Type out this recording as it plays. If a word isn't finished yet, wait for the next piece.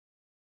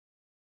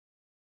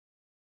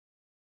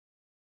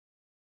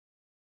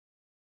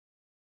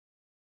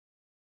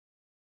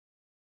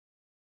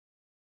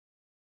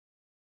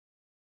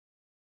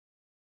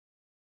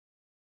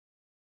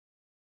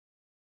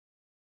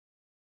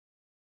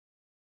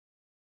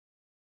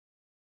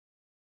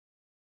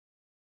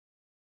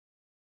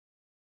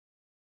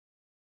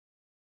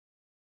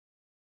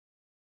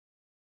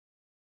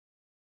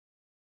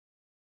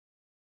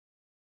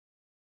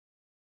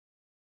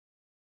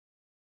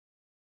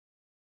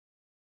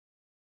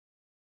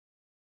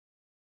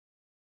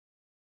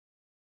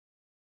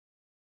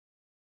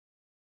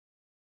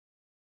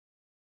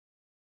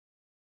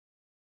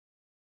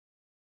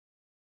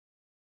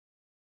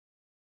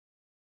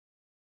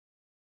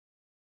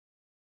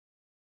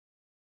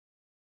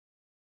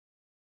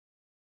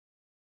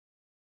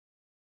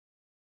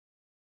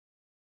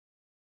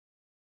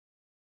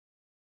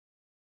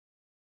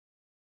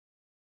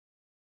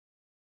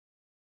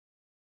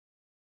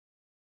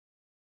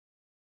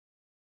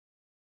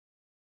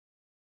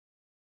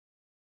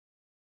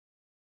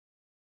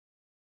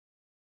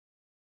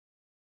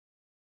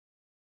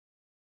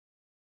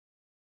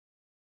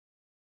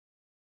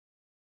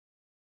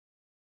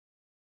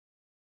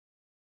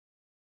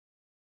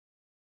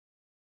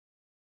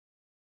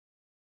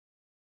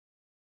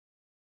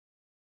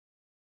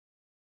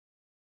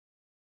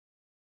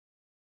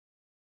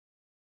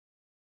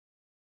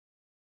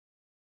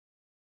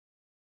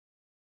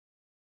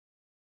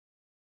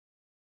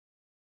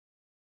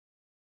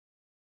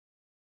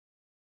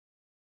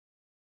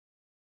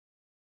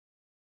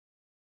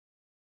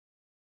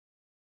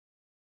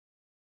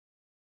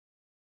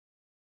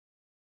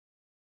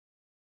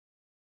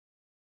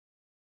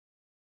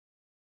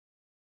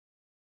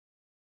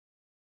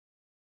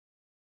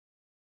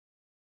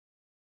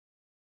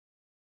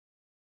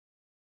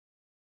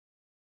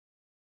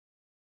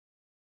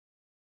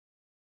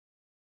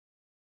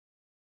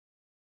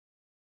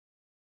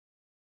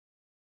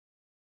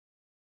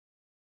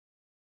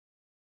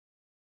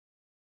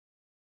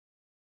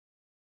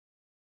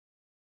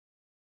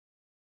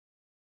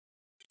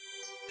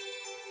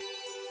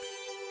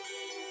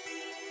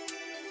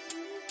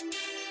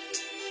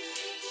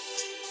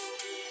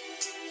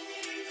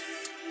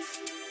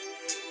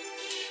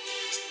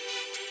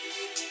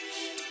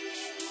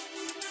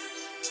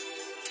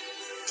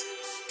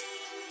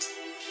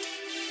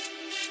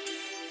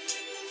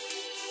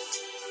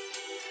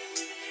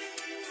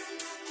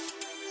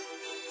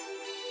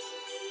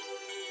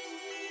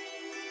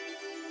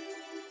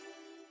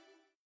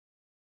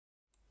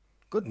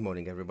Good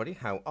morning, everybody.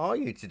 How are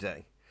you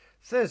today?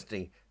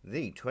 Thursday,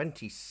 the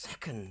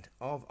 22nd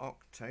of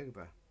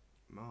October.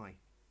 My,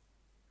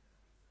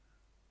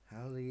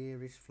 how the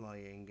year is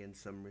flying in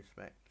some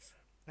respects.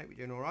 Hope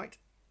you're doing all right.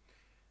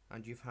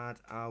 And you've had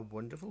a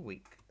wonderful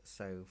week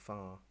so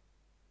far.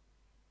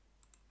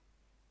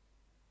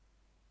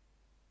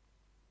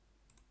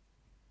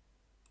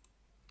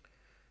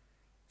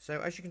 So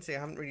as you can see, I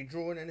haven't really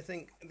drawn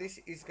anything. This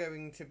is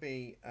going to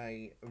be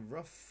a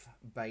rough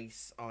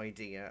base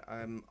idea.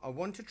 I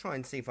want to try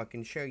and see if I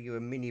can show you a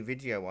mini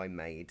video I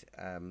made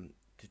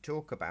to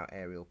talk about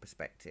aerial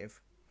perspective.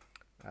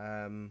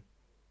 I've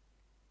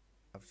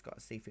just got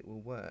to see if it will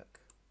work.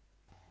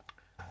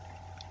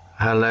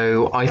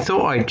 Hello, I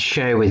thought I'd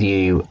share with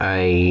you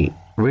a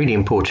really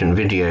important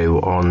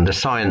video on the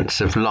science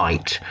of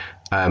light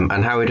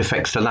and how it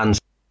affects the landscape.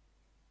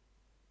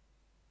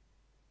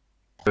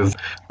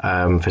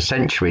 For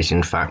centuries,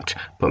 in fact,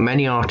 but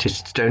many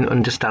artists don't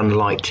understand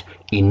light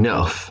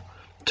enough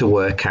to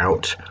work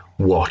out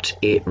what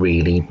it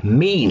really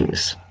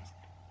means.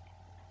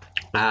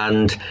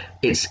 And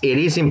it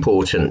is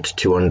important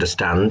to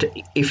understand.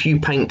 If you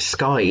paint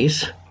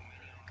skies,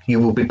 you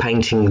will be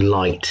painting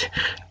light,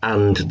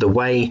 and the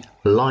way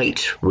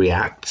light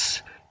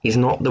reacts is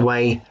not the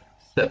way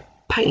that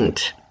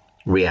paint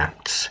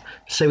reacts.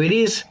 So it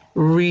is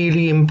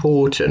really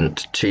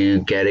important to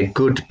get a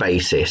good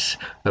basis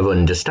of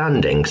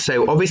understanding.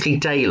 So obviously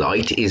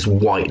daylight is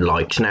white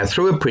light. Now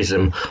through a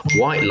prism,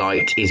 white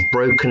light is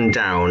broken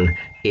down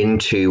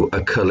into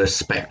a colour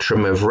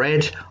spectrum of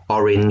red,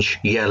 orange,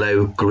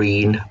 yellow,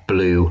 green,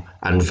 blue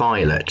and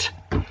violet.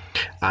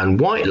 And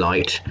white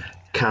light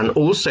can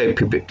also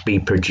be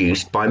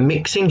produced by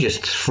mixing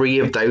just 3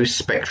 of those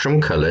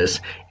spectrum colours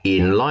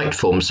in light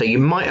form. So you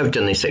might have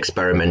done this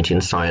experiment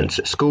in science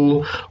at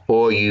school,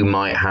 or you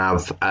might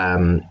have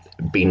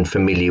been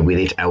familiar with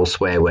it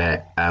elsewhere,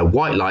 where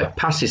white light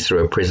passes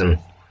through a prism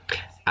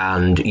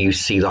and you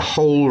see the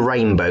whole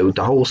rainbow,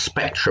 the whole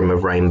spectrum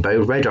of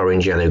rainbow, red,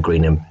 orange, yellow,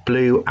 green and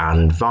blue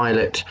and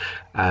violet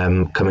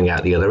coming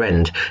out the other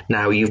end.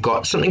 Now you've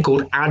got something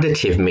called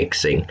additive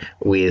mixing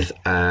with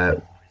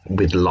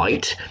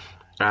light.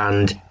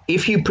 And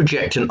if you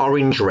project an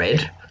orange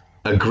red,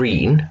 a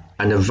green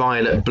and a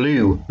violet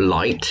blue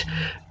light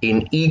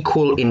in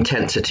equal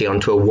intensity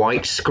onto a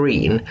white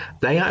screen,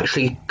 they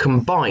actually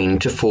combine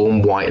to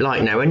form white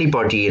light. Now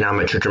anybody in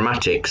amateur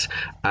dramatics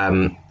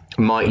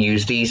might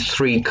use these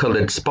 3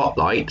 coloured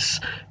spotlights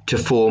to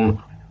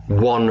form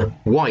one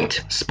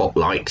white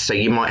spotlight. So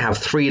you might have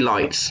 3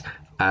 lights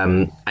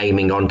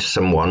aiming onto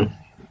someone,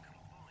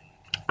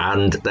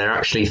 and they're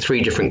actually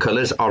 3 different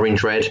colours: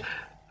 orange, red,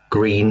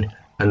 green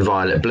and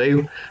violet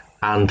blue,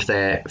 and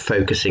they're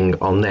focusing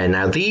on there.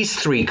 Now these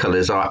 3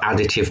 colours are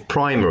additive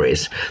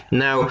primaries.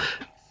 Now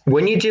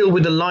when you deal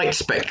with the light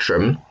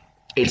spectrum,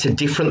 it's a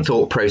different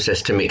thought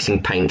process to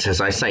mixing paints,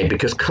 as I say,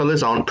 because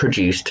colours aren't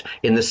produced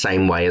in the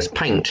same way as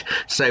paint.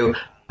 So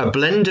a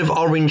blend of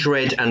orange,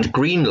 red and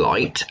green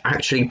light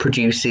actually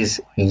produces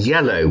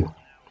yellow,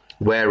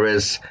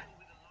 whereas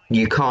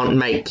you can't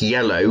make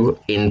yellow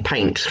in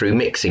paint through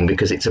mixing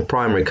because it's a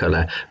primary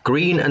colour.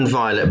 Green and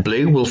violet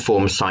blue will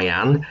form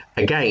cyan.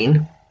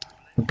 Again,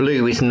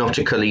 blue is not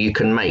a colour you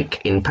can make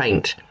in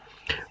paint.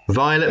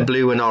 Violet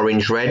blue and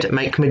orange red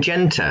make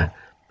magenta.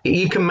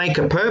 You can make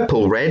a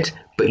purple red,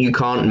 but you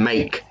can't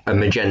make a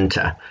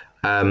magenta.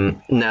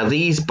 Now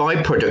these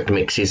byproduct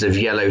mixes of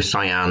yellow,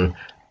 cyan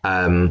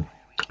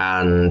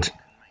and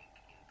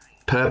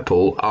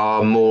purple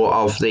are more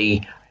of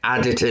the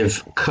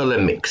additive colour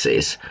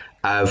mixes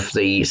of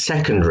the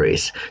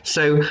secondaries.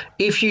 So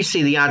if you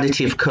see the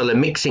additive colour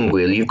mixing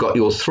wheel, you've got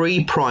your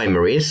 3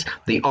 primaries,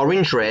 the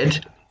orange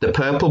red, the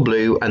purple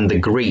blue and the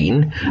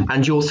green,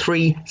 and your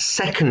 3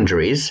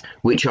 secondaries,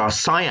 which are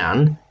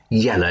cyan,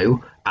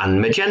 yellow and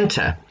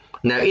magenta.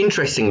 Now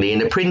interestingly,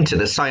 in a printer,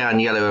 the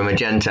cyan, yellow and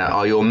magenta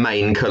are your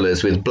main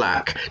colours with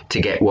black to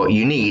get what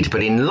you need,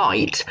 but in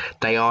light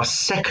they are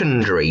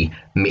secondary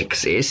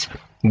mixes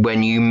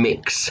when you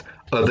mix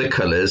other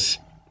colours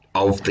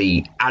of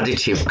the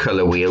additive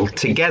colour wheel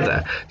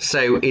together.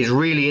 So it's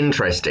really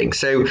interesting.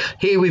 So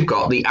here we've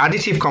got the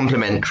additive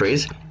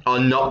complementaries are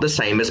not the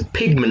same as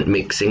pigment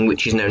mixing,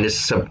 which is known as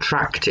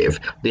subtractive.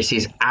 This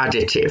is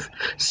additive.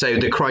 So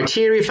the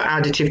criteria for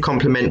additive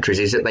complementaries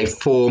is that they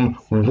form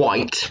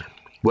white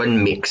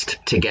when mixed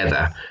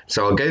together.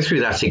 So I'll go through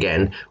that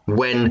again.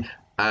 When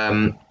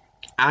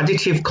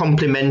additive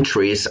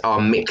complementaries are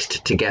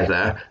mixed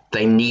together,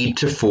 they need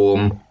to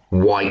form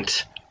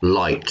white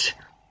light.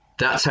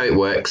 That's how it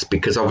works,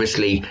 because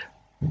obviously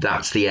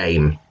that's the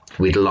aim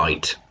with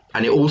light.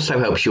 And it also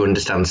helps you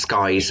understand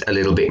skies a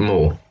little bit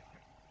more.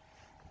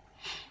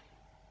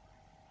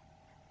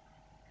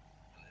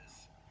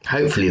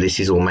 Hopefully this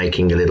is all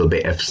making a little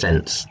bit of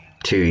sense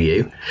to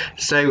you.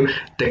 So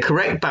the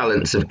correct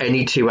balance of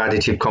any 2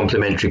 additive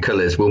complementary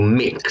colours will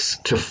mix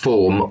to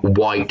form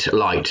white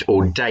light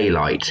or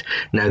daylight.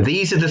 Now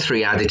these are the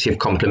 3 additive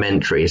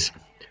complementaries.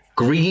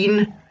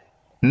 Green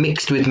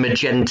mixed with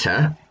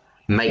magenta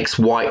makes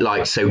white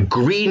light. So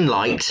green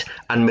light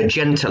and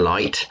magenta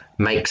light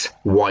makes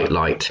white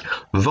light.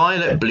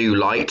 Violet blue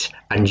light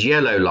and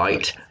yellow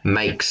light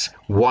makes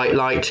white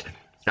light.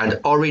 And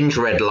orange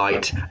red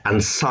light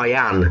and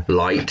cyan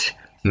light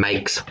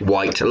makes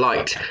white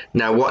light.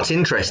 Now what's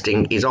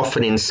interesting is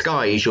often in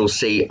skies you'll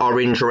see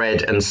orange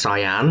red and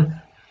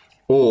cyan,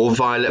 or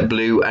violet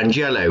blue and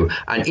yellow,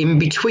 and in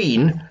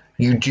between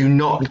you do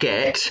not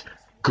get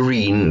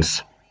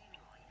greens.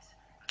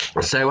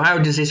 So how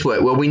does this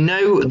work? Well, we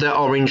know that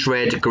orange,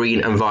 red,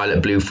 green and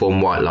violet blue form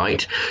white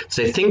light.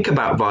 So think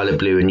about violet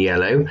blue and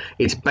yellow.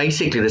 It's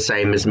basically the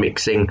same as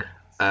mixing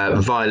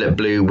violet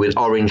blue with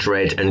orange,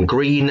 red and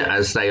green,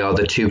 as they are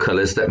the two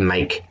colours that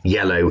make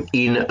yellow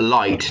in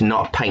light,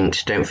 not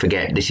paint. Don't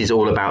forget, this is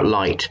all about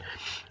light.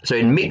 So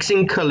in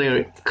mixing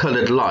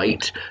coloured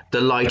light,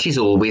 the light is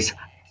always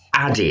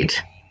added.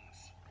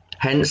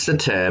 Hence the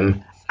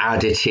term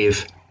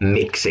additive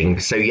mixing.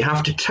 So you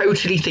have to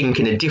totally think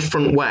in a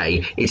different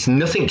way. It's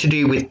nothing to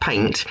do with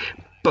paint,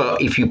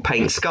 but if you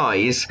paint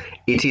skies,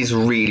 it is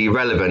really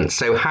relevant.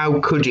 So how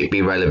could it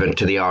be relevant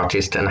to the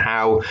artist, and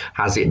how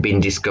has it been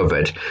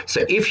discovered?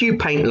 So if you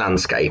paint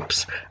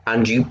landscapes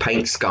and you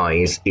paint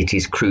skies, it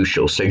is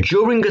crucial. So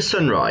during a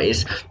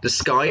sunrise, the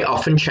sky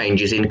often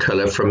changes in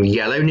colour from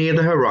yellow near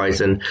the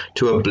horizon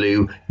to a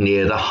blue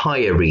near the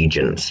higher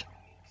regions.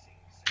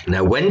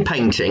 Now, when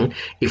painting,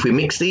 if we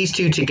mix these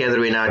two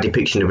together in our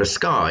depiction of a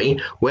sky,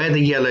 where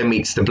the yellow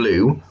meets the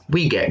blue,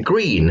 we get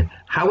green.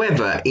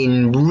 However,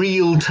 in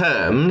real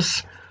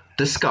terms,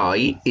 the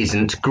sky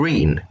isn't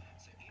green.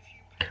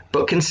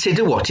 But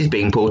consider what is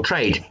being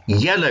portrayed: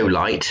 yellow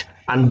light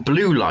and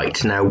blue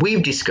light. Now,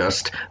 we've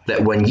discussed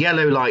that when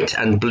yellow light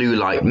and blue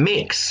light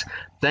mix,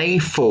 they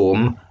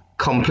form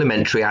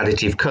complementary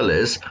additive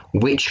colours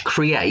which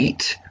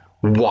create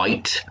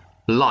white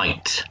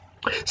light.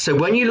 So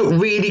when you look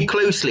really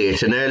closely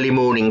at an early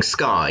morning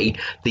sky,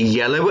 the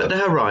yellow at the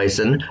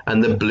horizon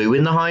and the blue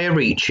in the higher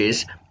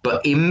reaches,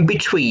 but in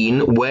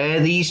between where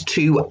these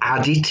two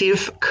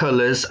additive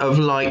colours of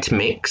light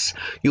mix,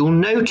 you'll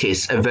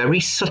notice a very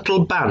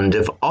subtle band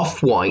of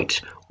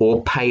off-white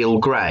or pale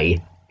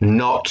grey,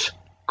 not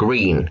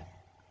green.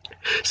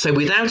 So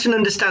without an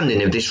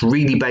understanding of this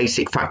really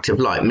basic fact of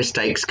light,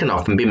 mistakes can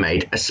often be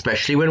made,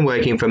 especially when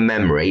working from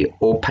memory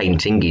or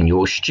painting in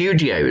your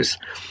studios.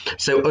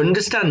 So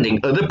understanding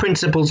other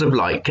principles of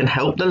light can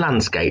help the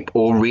landscape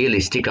or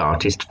realistic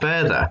artist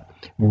further.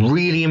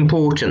 Really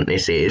important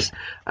this is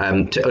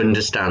to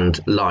understand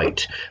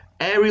light.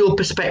 Aerial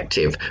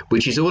perspective,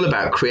 which is all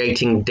about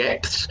creating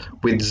depths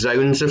with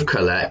zones of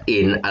colour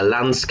in a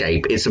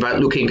landscape. It's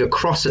about looking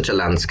across at a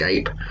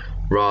landscape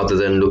rather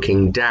than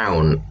looking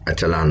down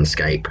at a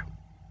landscape.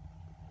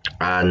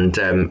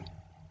 And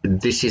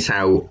this is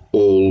how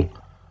all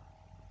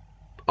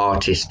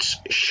artists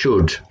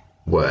should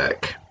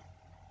work,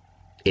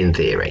 in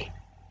theory.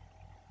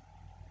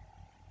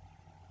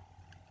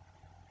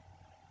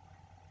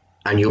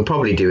 And you'll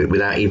probably do it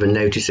without even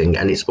noticing,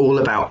 and it's all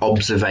about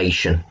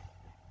observation.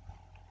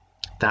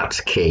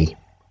 That's key.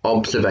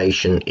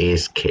 Observation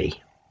is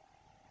key.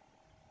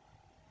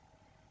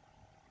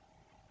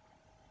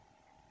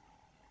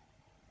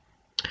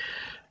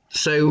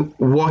 So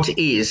what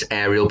is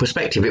aerial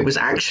perspective? It was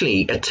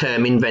actually a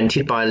term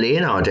invented by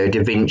Leonardo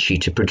da Vinci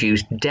to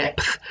produce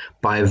depth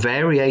by a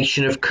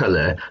variation of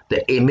colour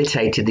that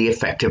imitated the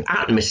effect of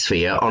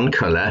atmosphere on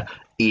colour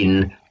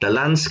in the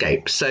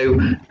landscape. So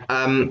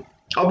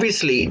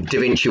obviously da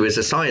Vinci was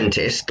a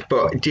scientist,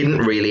 but didn't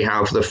really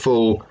have the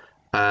full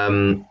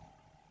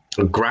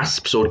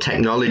grasps or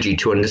technology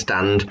to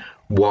understand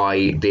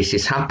why this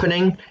is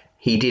happening.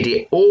 He did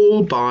it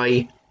all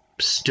by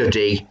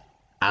study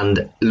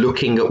and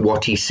looking at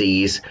what he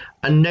sees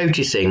and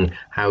noticing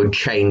how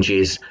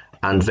changes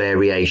and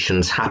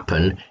variations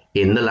happen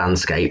in the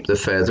landscape the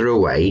further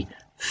away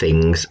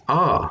things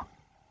are.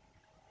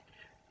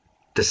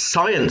 The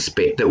science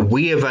bit that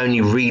we have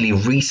only really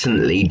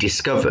recently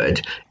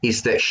discovered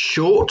is that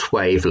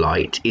shortwave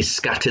light is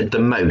scattered the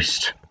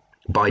most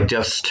by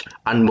dust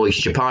and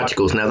moisture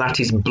particles. Now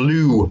that is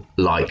blue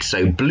light.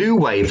 So blue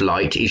wave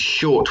light is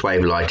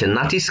shortwave light, and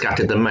that is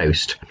scattered the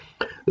most.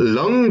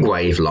 Long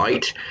wave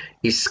light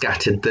is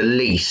scattered the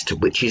least,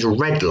 which is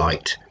red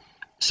light.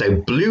 So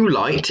blue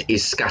light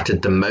is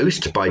scattered the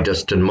most by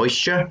dust and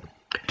moisture.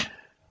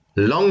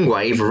 Long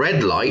wave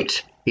red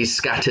light is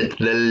scattered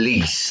the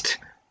least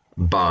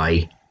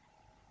by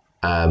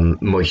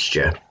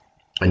moisture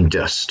and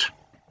dust.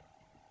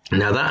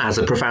 Now that has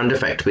a profound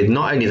effect with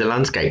not only the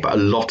landscape, but a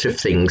lot of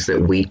things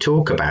that we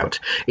talk about.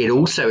 It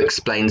also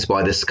explains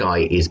why the sky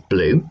is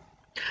blue.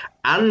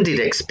 And it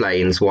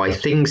explains why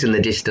things in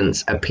the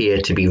distance appear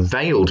to be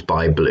veiled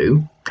by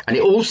blue. And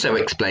it also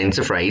explains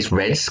the phrase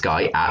red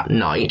sky at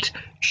night,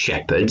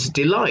 shepherd's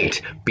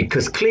delight.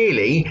 Because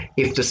clearly,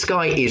 if the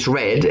sky is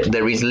red,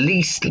 there is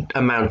least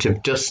amount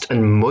of dust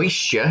and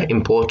moisture,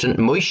 important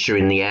moisture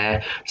in the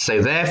air.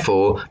 So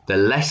therefore, the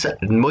less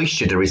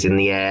moisture there is in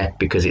the air,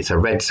 because it's a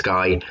red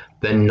sky,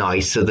 the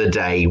nicer the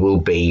day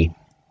will be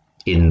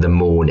in the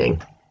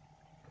morning.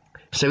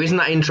 So isn't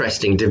that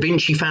interesting? Da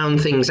Vinci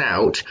found things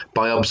out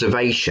by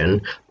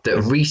observation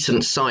that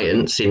recent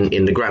science,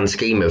 in the grand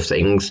scheme of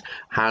things,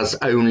 has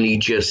only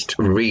just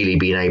really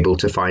been able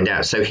to find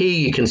out. So here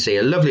you can see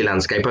a lovely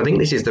landscape. I think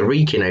this is the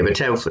Wrekin over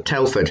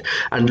Telford.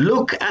 And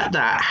look at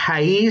that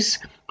haze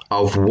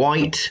of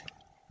white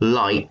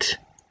light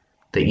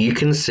that you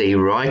can see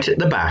right at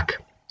the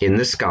back in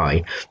the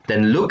sky.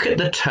 Then look at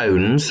the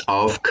tones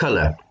of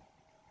colour.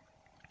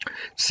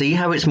 See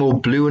how it's more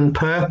blue and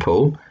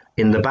purple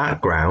in the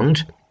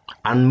background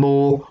and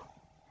more,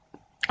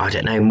 I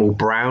don't know, more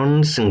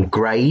browns and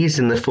greys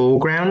in the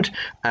foreground,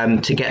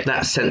 to get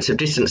that sense of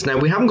distance. Now,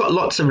 we haven't got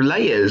lots of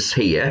layers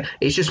here.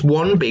 It's just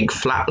one big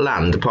flat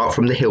land apart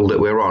from the hill that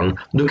we're on,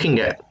 looking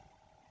at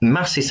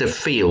masses of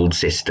field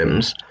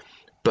systems,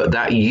 but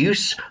that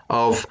use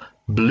of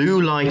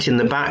blue light in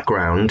the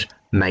background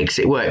makes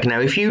it work. Now,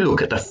 if you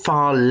look at the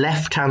far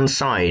left-hand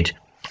side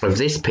of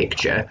this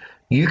picture,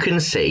 you can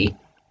see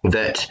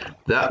that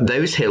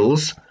those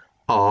hills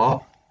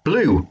are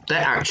blue. They're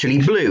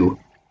actually blue.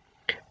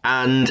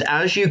 And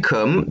as you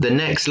come, the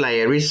next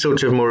layer is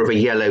sort of more of a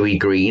yellowy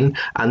green,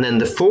 and then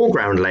the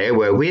foreground layer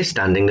where we're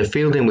standing, the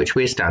field in which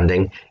we're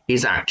standing,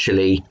 is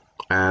actually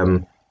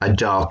a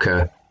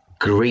darker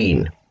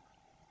green.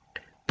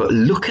 But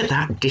look at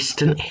that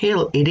distant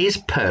hill. It is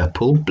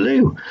purple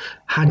blue.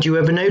 Had you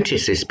ever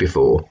noticed this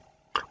before?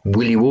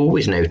 Will you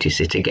always notice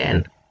it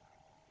again?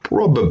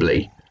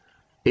 Probably.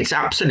 It's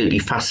absolutely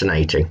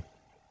fascinating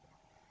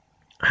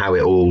how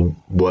it all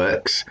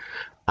works.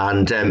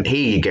 And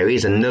here you go.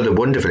 Here's another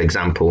wonderful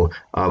example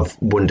of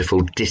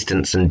wonderful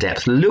distance and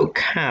depth. Look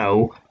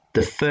how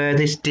the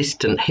furthest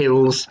distant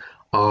hills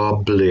are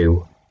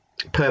blue.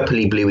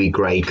 Purpley bluey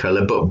grey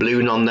colour, but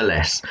blue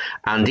nonetheless.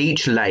 And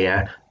each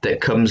layer that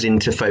comes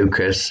into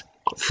focus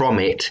from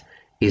it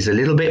is a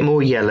little bit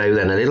more yellow,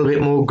 then a little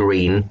bit more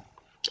green,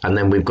 and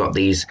then we've got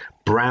these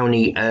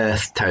browny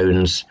earth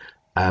tones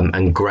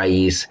and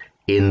greys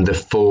in the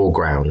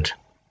foreground.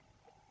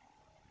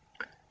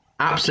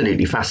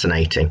 Absolutely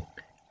fascinating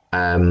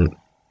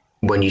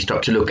when you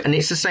start to look, and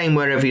it's the same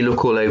wherever you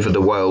look all over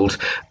the world.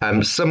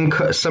 Some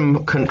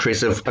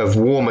countries of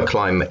warmer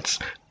climates,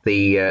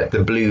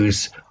 the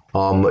blues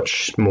are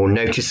much more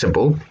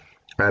noticeable.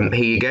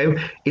 Here you go.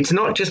 It's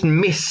not just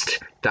mist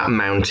that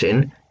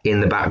mountain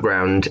in the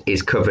background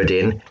is covered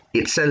in.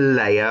 It's a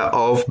layer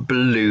of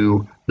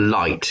blue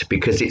light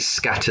because it's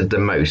scattered the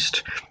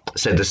most.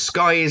 So the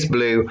sky is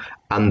blue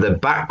and the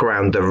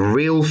background, the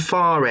real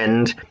far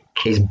end,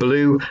 is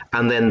blue.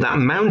 And then that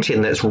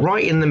mountain that's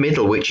right in the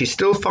middle, which is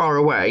still far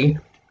away,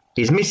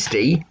 is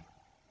misty,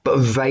 but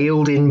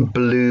veiled in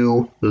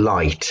blue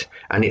light.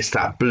 And it's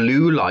that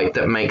blue light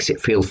that makes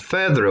it feel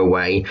further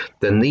away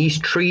than these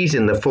trees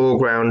in the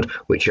foreground,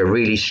 which are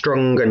really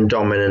strong and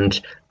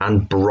dominant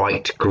and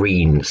bright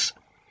greens.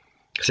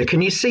 So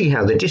can you see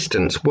how the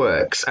distance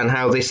works and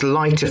how this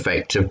light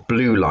effect of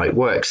blue light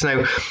works?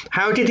 Now,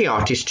 how did the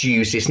artists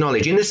use this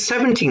knowledge? In the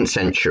 17th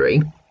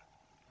century,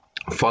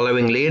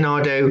 following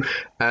Leonardo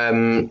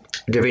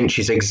da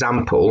Vinci's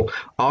example,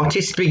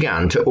 artists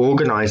began to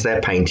organise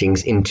their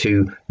paintings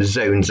into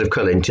zones of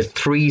colour, into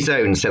 3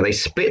 zones. So they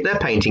split their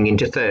painting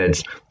into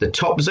thirds. The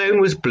top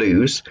zone was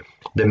blues,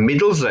 the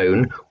middle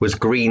zone was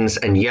greens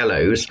and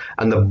yellows,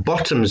 and the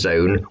bottom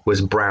zone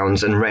was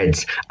browns and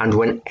reds. And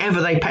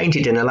whenever they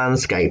painted in a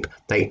landscape,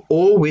 they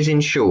always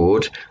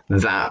ensured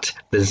that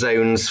the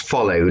zones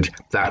followed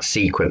that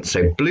sequence.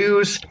 So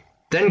blues,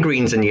 then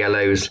greens and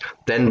yellows,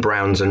 then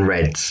browns and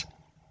reds.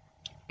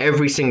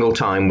 Every single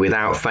time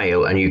without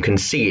fail, and you can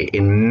see it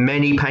in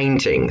many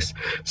paintings.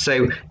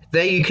 So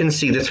there you can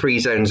see the 3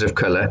 zones of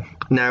colour.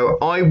 Now,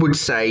 I would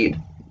say,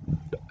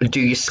 do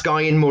your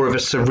sky in more of a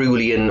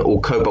cerulean or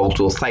cobalt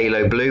or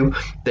phthalo blue,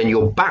 then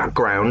your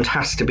background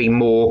has to be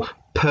more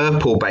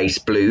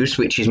purple-based blues,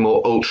 which is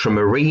more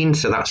ultramarine,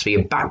 so that's for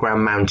your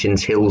background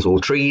mountains, hills or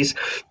trees.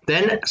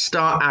 Then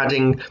start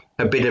adding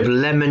a bit of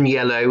lemon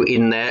yellow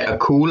in there, a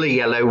cooler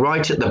yellow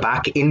right at the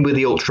back, in with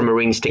the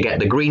ultramarines to get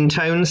the green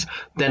tones.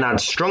 Then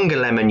add stronger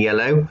lemon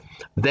yellow.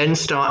 Then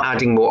start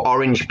adding more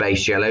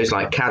orange-based yellows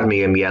like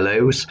cadmium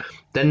yellows.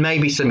 Then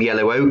maybe some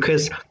yellow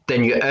ochres.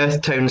 Then your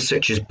earth tones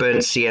such as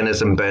burnt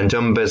siennas and burnt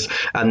umbers.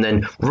 And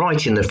then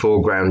right in the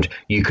foreground,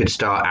 you could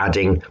start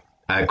adding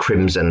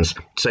crimsons.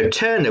 So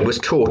Turner was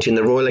taught in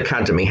the Royal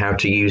Academy how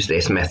to use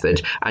this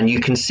method, and you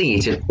can see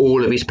it in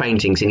all of his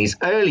paintings. In his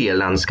earlier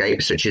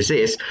landscapes, such as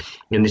this,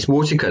 in this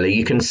watercolour,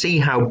 you can see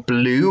how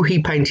blue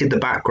he painted the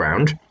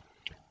background.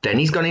 Then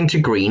he's gone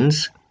into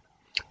greens.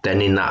 Then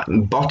in that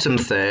bottom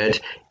third,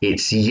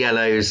 it's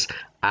yellows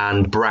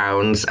and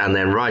browns, and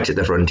then right at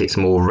the front, it's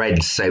more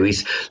reds. So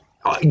he's,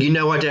 you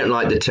know, I don't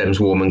like the terms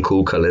warm and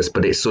cool colours,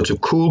 but it's sort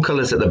of cool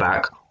colours at the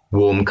back,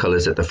 warm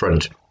colours at the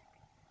front.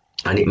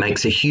 And it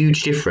makes a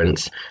huge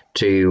difference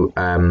to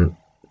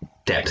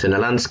depth in a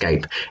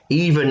landscape.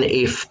 Even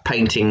if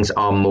paintings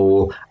are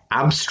more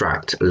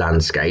abstract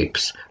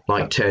landscapes,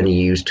 like Turner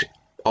used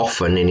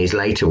often in his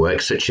later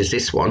works, such as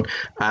this one,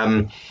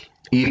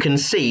 you can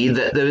see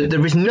that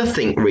there is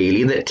nothing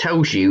really that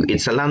tells you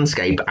it's a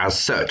landscape as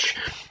such.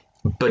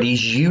 but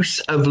his use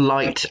of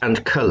light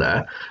and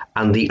colour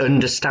and the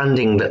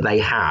understanding that they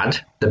had,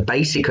 the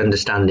basic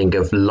understanding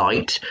of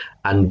light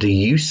and the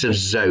use of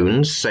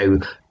zones, so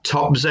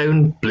top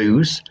zone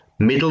blues,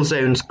 middle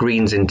zones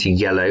greens into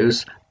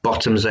yellows,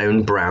 bottom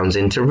zone browns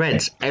into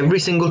reds every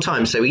single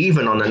time. So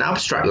even on an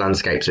abstract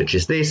landscape such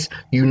as this,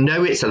 you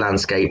know it's a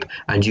landscape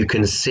and you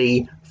can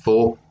see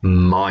for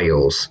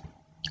miles.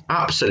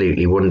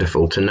 Absolutely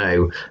wonderful to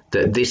know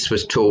that this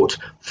was taught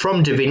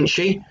from Da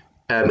Vinci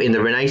in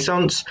the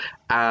Renaissance,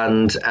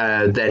 and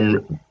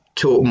then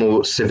taught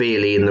more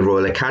severely in the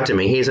Royal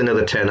Academy. Here's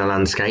another Turner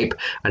landscape,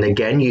 and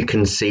again you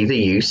can see the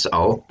use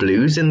of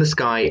blues in the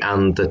sky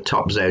and the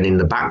top zone in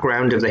the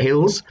background of the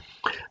hills.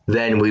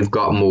 Then we've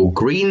got more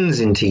greens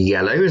into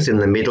yellows in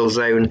the middle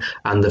zone,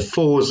 and the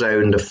fore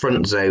zone, the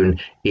front zone,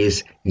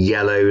 is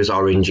yellows,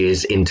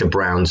 oranges into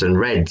browns and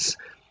reds.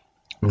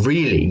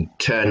 Really,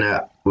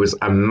 Turner was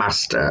a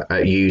master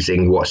at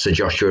using what Sir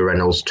Joshua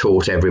Reynolds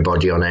taught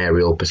everybody on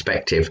aerial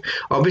perspective.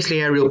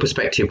 Obviously, aerial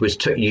perspective was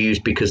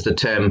used because the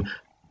term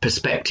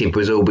perspective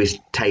was always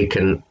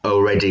taken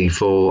already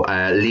for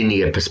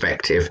linear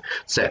perspective.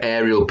 So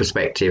aerial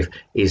perspective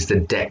is the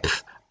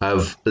depth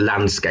of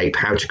landscape,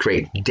 how to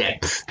create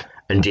depth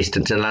and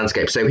distance in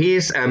landscape. So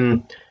here's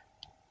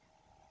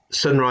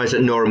Sunrise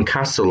at Norham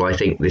Castle, I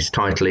think this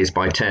title is,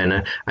 by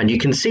Turner, and you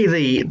can see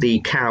the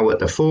cow at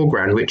the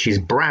foreground, which is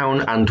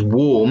brown and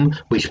warm,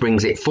 which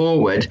brings it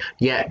forward,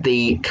 yet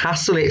the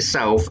castle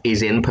itself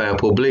is in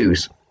purple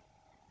blues.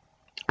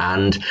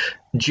 And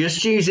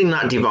just using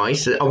that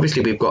device,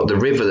 obviously we've got the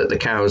river that the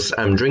cow's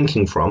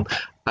drinking from,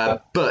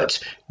 but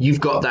you've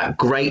got that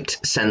great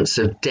sense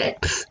of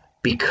depth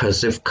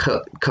because of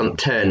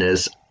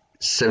Turner's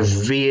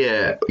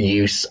severe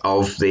use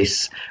of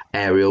this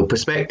aerial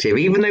perspective.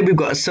 Even though we've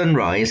got a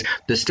sunrise,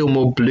 there's still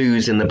more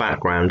blues in the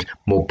background,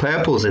 more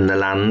purples in the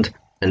land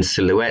and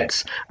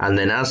silhouettes, and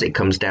then as it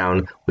comes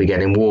down we're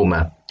getting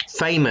warmer.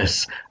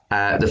 Famous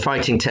the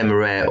Fighting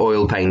Temeraire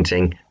oil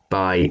painting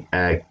by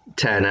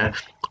Turner,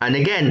 and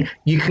again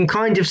you can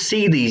kind of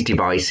see these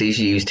devices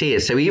used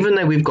here. So even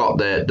though we've got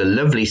the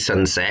lovely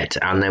sunset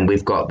and then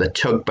we've got the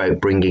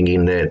tugboat bringing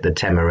in the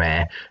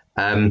Temeraire,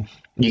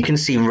 you can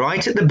see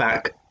right at the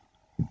back,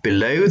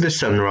 below the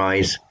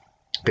sunrise,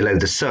 below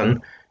the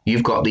sun,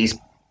 you've got these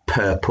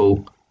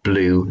purple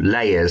blue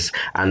layers,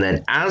 and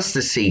then as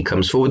the sea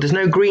comes forward, there's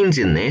no greens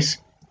in this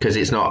because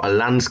it's not a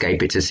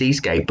landscape, it's a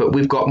seascape, but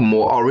we've got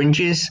more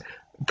oranges,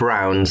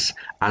 browns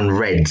and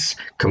reds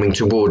coming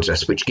towards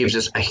us, which gives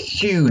us a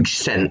huge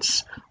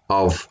sense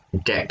of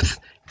depth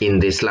in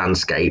this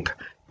landscape.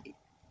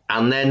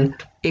 And then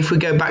if we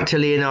go back to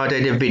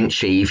Leonardo da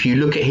Vinci, if you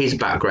look at his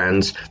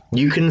backgrounds,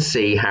 you can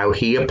see how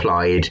he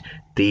applied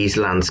these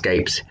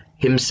landscapes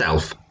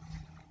himself.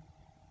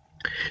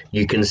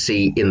 You can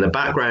see in the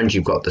background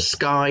you've got the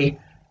sky,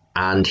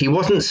 and he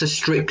wasn't so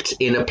strict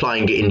in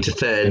applying it into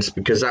thirds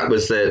because that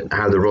was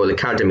how the Royal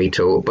Academy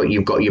taught, but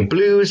you've got your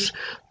blues,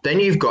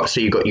 then you've got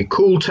your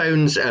cool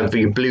tones for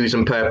your blues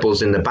and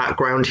purples in the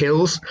background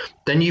hills,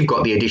 then you've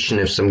got the addition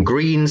of some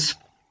greens,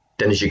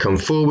 then as you come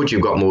forward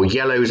you've got more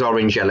yellows,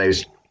 orange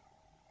yellows,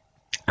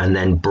 and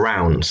then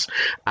browns.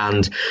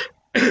 And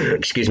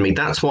excuse me,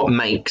 that's what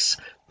makes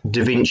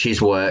Da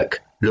Vinci's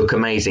work look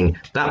amazing.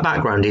 That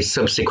background is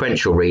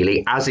subsequential,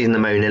 really, as in the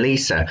Mona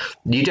Lisa.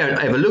 You don't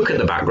ever look at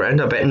the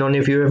background. I bet none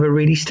of you ever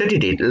really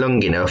studied it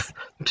long enough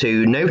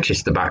to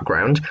notice the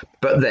background.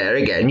 But there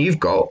again, you've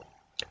got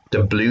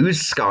the blue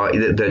sky,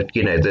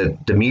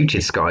 the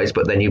muted skies,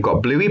 but then you've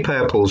got bluey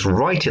purples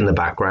right in the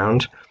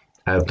background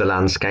of the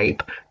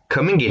landscape,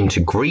 coming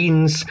into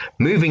greens,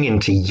 moving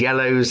into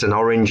yellows and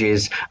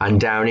oranges, and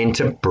down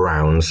into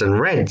browns and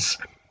reds.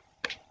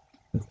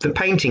 The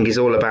painting is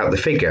all about the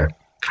figure.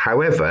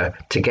 However,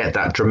 to get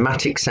that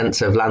dramatic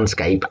sense of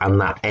landscape and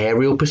that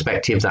aerial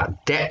perspective,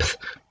 that depth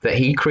that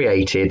he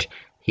created,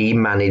 he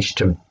managed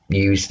to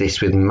use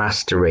this with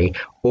mastery,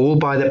 all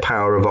by the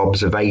power of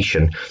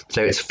observation.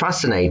 So it's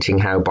fascinating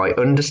how by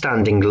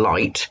understanding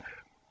light,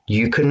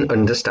 you can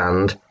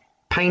understand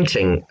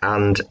painting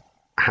and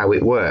how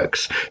it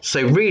works.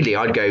 So really,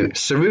 I'd go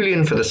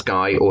cerulean for the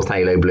sky or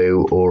phthalo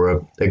blue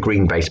or a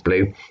green-based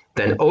blue,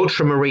 then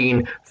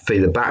ultramarine for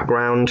the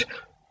background,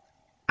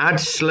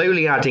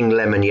 slowly adding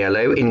lemon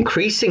yellow,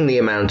 increasing the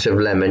amount of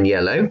lemon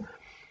yellow,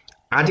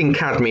 adding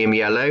cadmium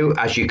yellow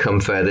as you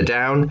come further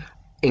down,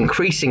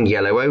 increasing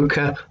yellow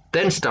ochre,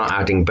 then start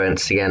adding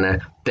burnt sienna,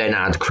 then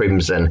add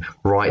crimson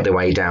right the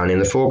way down in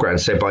the foreground.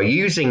 So by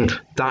using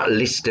that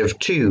list of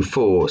 2,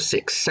 4,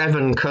 6,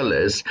 7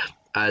 colours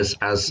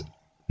as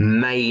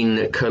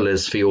main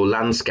colours for your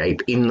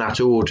landscape in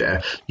that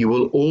order, you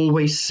will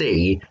always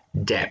see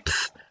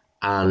depth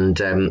and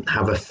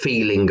have a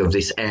feeling of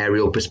this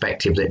aerial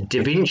perspective that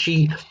Da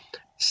Vinci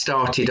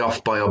started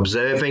off by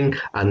observing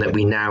and that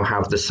we now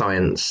have the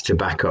science to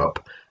back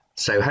up.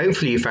 So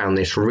hopefully you found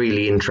this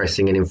really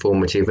interesting and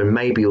informative, and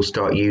maybe you'll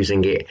start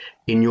using it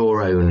in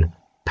your own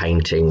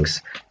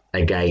paintings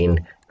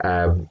again.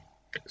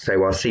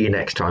 So I'll see you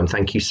next time.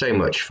 Thank you so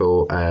much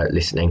for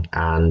listening,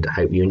 and I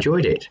hope you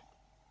enjoyed it.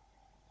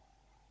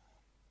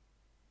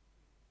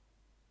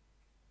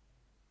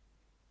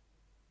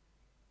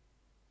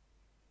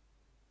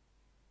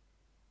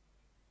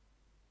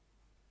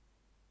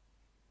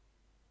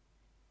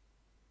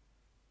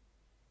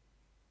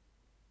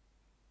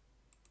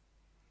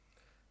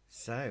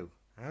 So,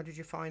 how did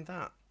you find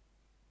that?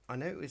 I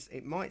know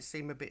it might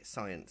seem a bit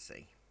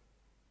sciencey,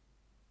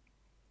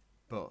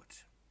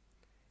 but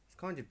it's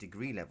kind of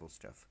degree level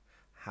stuff.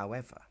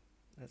 However,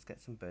 let's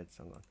get some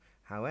birdsong on.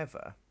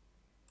 However,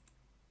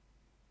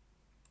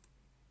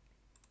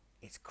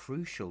 it's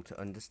crucial to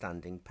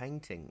understanding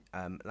painting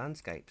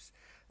landscapes,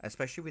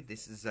 especially with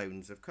this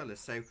zones of colour.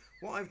 So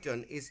what I've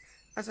done is,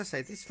 as I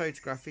say, this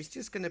photograph is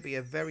just going to be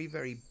a very,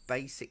 very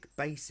basic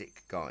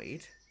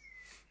guide.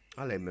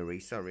 Hello, Marie.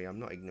 Sorry,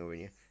 I'm not ignoring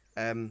you.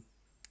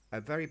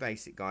 A very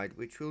basic guide,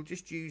 which we'll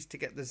just use to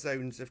get the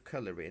zones of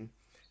colour in.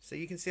 So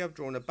you can see I've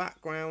drawn a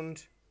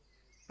background,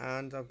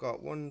 and I've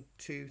got 1,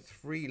 2,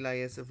 3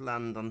 layers of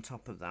land on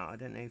top of that. I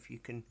don't know if you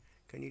can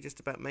you just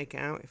about make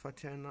it out if I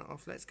turn that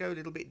off? Let's go a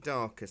little bit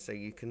darker so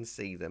you can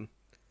see them.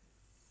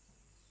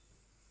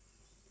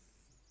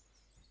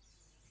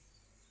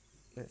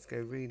 Let's go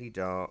really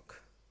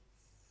dark.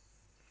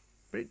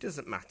 But it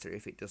doesn't matter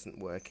if it doesn't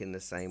work in the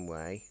same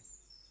way.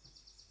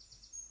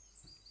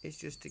 It's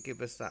just to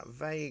give us that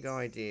vague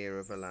idea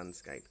of a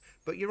landscape.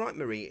 But you're right,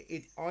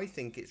 Marie, I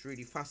think it's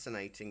really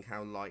fascinating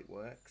how light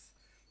works.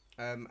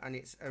 And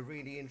it's a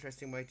really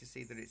interesting way to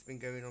see that it's been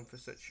going on for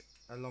such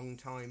a long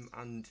time,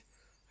 and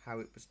how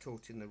it was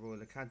taught in the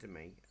Royal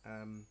Academy.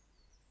 And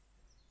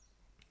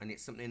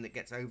it's something that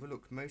gets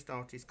overlooked. Most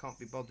artists can't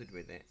be bothered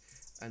with it,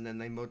 and then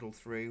they muddle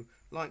through,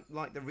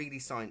 like the really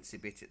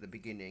sciencey bit at the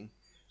beginning,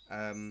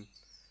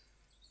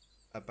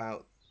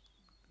 about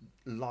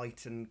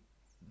light and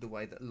the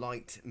way that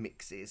light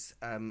mixes,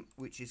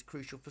 which is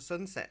crucial for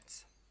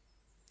sunsets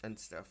and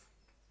stuff.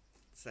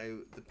 So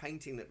the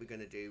painting that we're going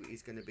to do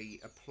is going to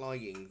be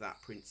applying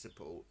that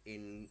principle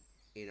in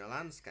a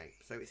landscape.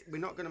 So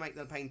we're not going to make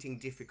the painting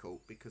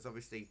difficult, because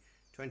obviously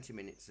 20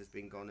 minutes has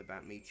been gone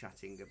about me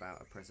chatting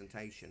about a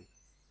presentation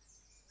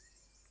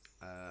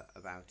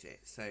about it.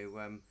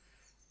 So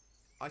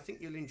I think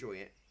you'll enjoy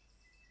it.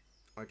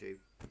 I do.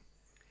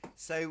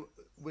 So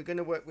we're going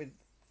to work with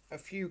a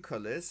few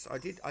colours.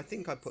 I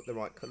think I put the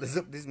right colours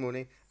up this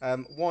morning.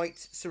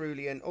 White,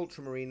 cerulean,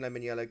 ultramarine,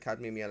 lemon yellow,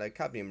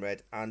 cadmium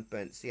red, and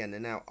burnt sienna.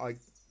 Now I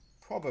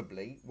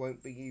probably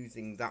won't be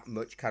using that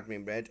much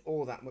cadmium red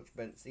or that much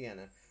burnt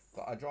sienna,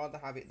 but I'd rather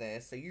have it there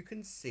so you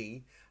can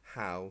see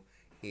how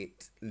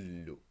it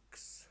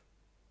looks.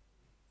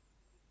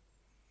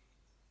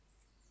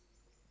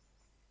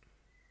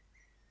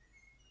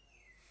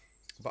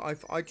 But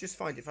I just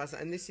find it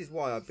fascinating, and this is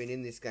why I've been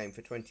in this game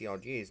for 20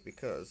 odd years,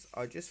 because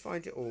I just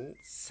find it all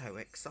so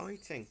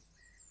exciting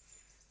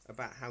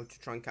about how to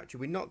try and capture.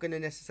 We're not going to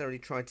necessarily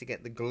try to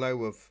get the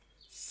glow of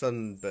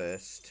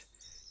sunburst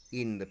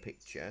in the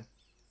picture,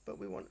 but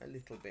we want a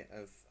little bit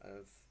of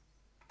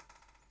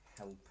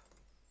help,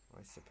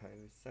 I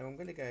suppose. So I'm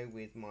going to go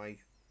with my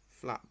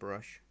flat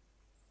brush.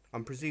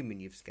 I'm presuming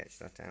you've sketched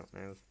that out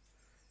now,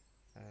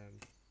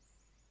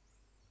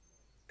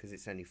 because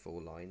it's only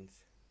 4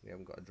 lines. We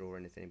haven't got to draw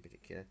anything in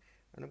particular.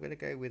 And I'm going to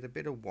go with a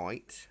bit of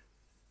white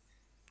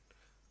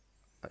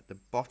at the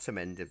bottom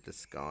end of the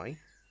sky.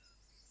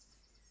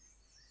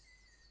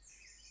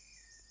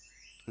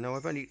 Now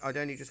I'd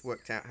only just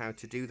worked out how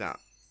to do that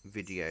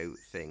video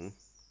thing.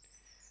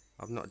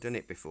 I've not done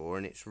it before,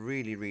 and it's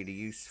really, really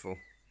useful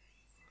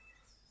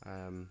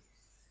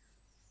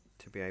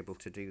to be able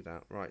to do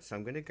that. Right, so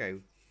I'm going to go,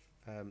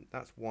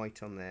 that's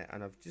white on there,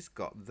 and I've just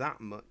got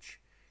that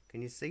much.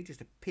 Can you see? Just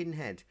a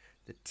pinhead.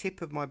 The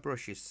tip of my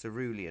brush is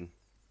cerulean,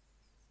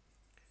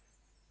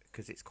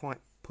 because it's quite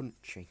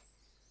punchy.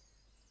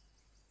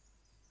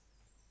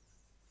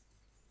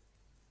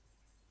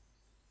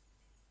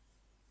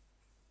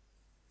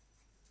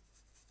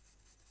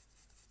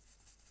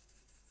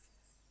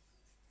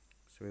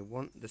 So we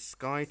want the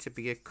sky to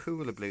be a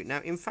cooler blue.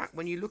 Now, in fact,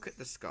 when you look at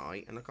the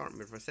sky, and I can't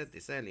remember if I said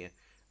this earlier,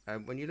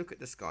 when you look at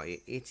the sky,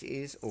 it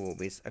is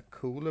always a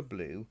cooler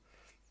blue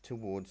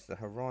towards the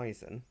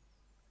horizon.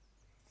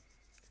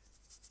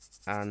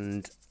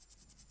 And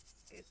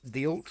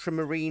the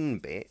ultramarine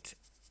bit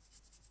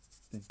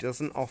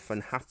doesn't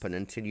often happen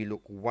until you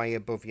look way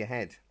above your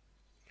head.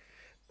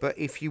 But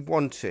if you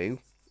want to,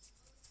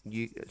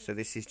 so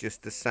this is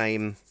just the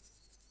same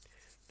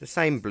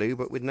blue,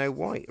 but with no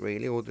white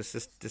really, or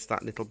just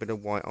that little bit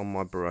of white on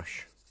my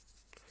brush.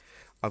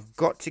 I've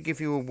got to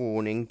give you a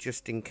warning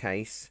just in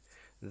case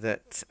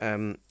that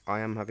I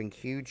am having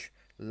huge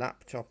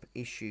laptop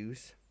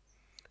issues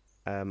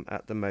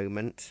at the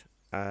moment,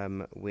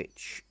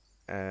 which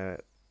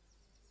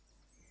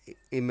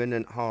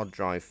imminent hard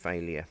drive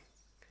failure.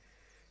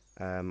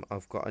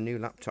 I've got a new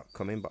laptop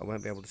coming, but I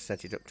won't be able to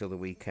set it up till the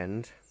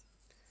weekend.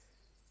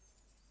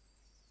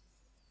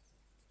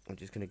 I'm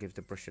just going to give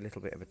the brush a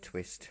little bit of a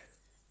twist.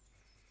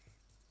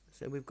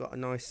 So we've got a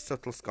nice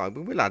subtle sky.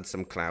 We will add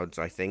some clouds,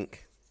 I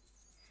think.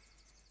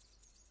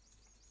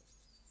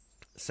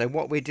 So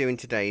what we're doing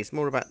today is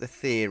more about the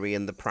theory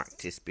and the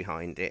practice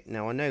behind it.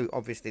 Now, I know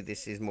obviously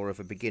this is more of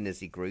a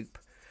beginnersy group,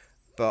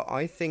 but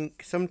I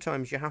think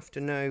sometimes you have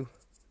to know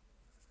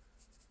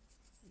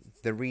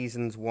the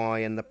reasons why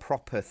and the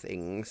proper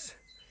things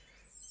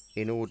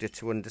in order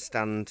to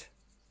understand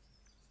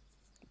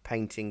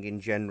painting in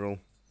general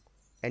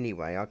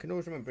Anyway, I can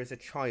always remember as a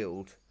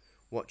child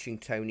watching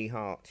Tony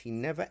Hart. He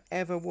never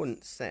ever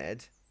once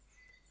said,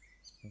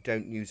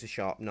 don't use a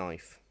sharp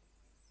knife.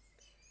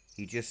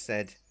 He just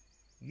said,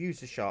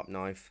 use a sharp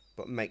knife,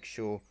 but make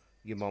sure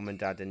your mom and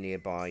dad are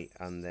nearby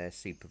and they're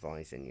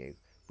supervising you,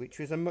 which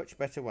was a much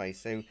better way.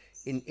 So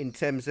in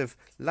terms of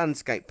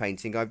landscape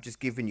painting, I've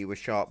just given you a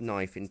sharp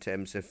knife in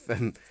terms of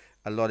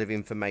a lot of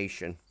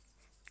information.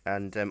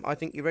 And I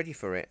think you're ready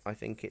for it. I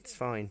think it's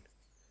fine.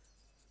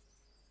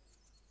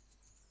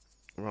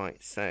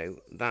 Right, so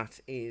that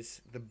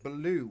is the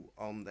blue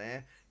on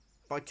there.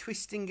 By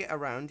twisting it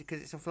around,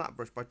 because it's a flat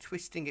brush, by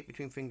twisting it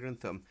between finger and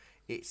thumb,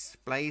 it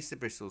splays the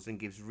bristles and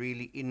gives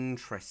really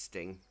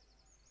interesting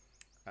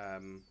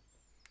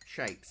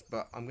shapes.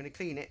 But I'm going to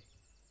clean it,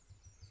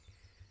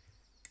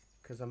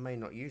 because I may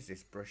not use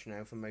this brush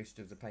now for most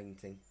of the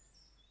painting.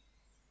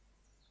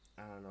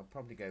 And I'll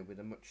probably go with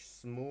a much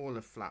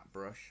smaller flat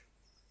brush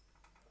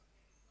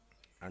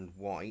and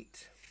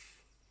white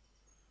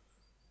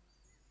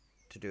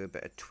to do a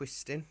bit of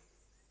twisting,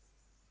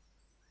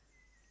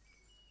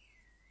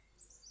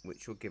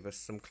 which will give us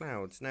some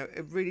clouds. Now,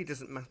 it really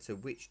doesn't matter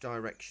which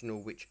direction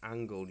or which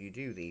angle you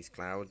do these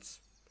clouds.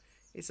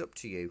 It's up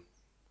to you.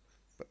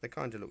 But they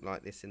kind of look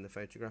like this in the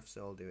photograph,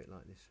 so I'll do it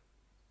like this.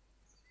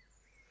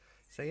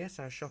 So yes,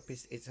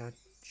 it's our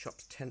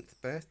shop's 10th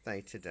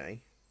birthday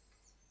today.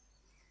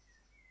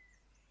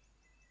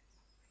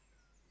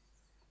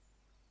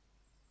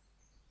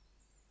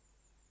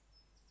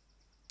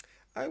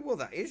 Oh, well,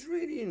 that is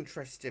really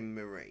interesting,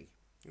 Marie.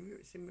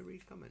 It's in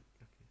Marie's comment.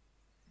 Okay.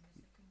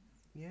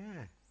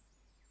 Yeah.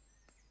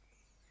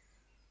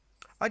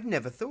 I'd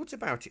never thought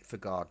about it for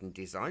garden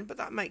design, but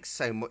that makes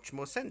so much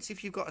more sense.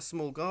 If you've got a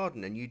small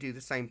garden and you do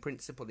the same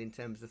principle in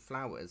terms of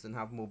flowers and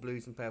have more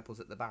blues and purples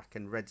at the back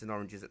and reds and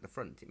oranges at the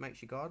front, it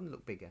makes your garden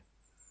look bigger.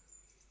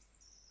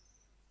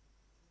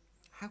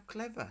 How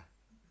clever.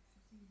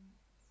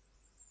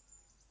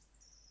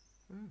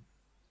 Oh.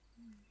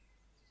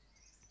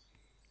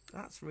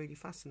 That's really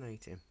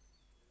fascinating.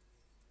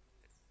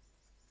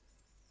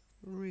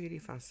 Really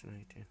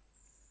fascinating.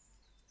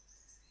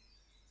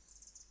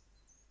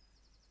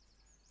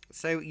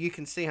 So you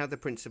can see how the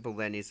principle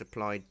then is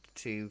applied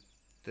to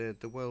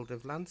the world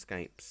of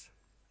landscapes.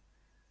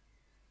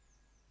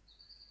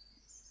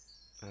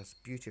 As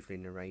beautifully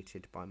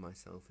narrated by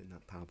myself in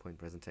that PowerPoint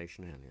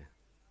presentation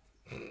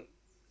earlier.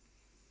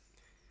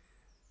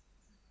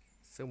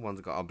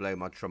 Someone's got to blow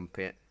my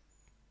trumpet.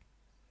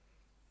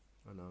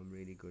 And I'm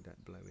really good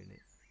at blowing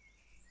it.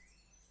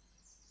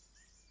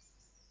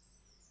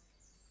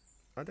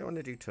 I don't want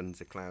to do tons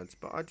of clouds,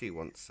 but I do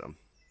want some.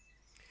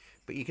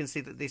 But you can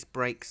see that this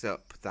breaks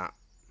up that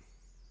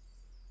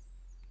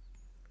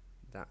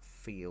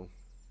feel.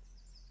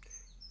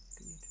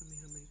 Can you tell me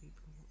how many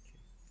people are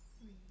watching?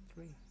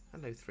 Three.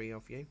 Hello, 3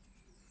 of you.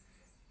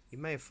 You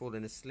may have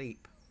fallen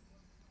asleep.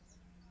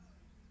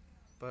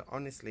 But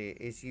honestly,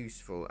 it is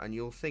useful, and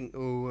you'll think,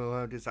 oh, well,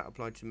 how does that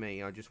apply to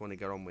me? I just want to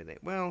get on with it.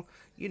 Well,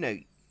 you know,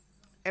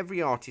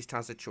 every artist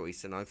has a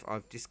choice, and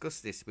I've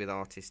discussed this with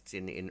artists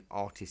in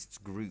artists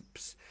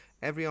groups.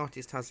 Every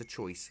artist has a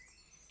choice.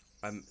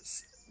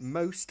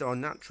 Most are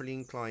naturally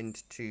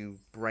inclined to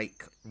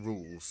break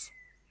rules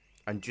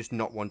and just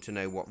not want to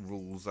know what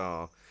rules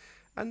are.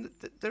 And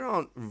there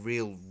aren't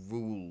real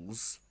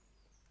rules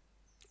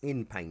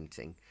in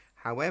painting.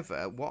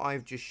 However, what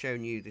I've just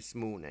shown you this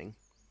morning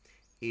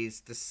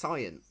is the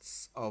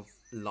science of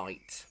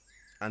light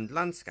and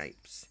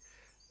landscapes.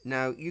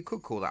 Now, you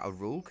could call that a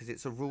rule because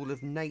it's a rule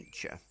of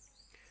nature.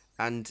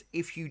 And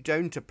if you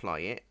don't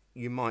apply it,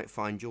 you might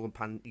find your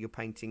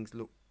paintings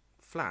look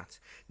flat.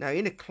 Now,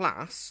 in a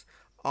class,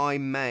 I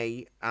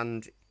may,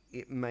 and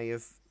it may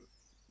have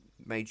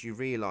made you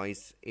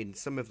realise in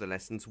some of the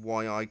lessons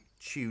why I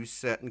choose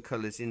certain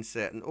colours in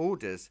certain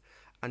orders.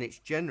 And it's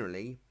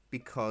generally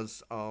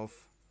because of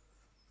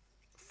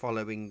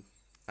following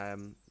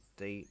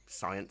the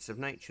science of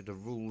nature, the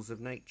rules of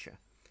nature,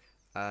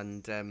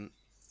 and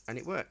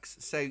it works.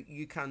 So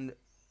you've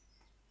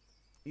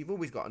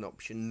always got an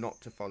option not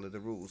to follow the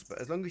rules,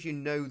 but as long as you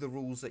know the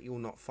rules that you're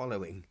not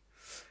following,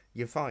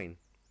 you're fine.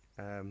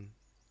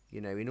 You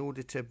know, in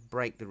order to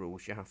break the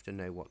rules, you have to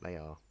know what they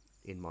are,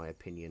 in my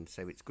opinion.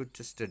 So it's good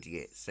to study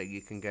it so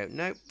you can go,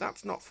 no,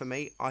 that's not for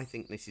me. I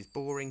think this is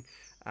boring,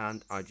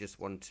 and I just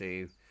want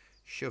to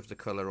shove the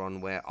colour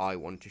on where I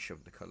want to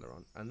shove the colour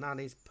on, and that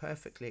is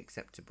perfectly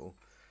acceptable.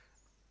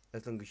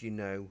 As long as you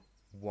know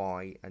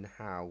why and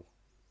how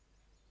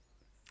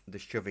the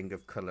shoving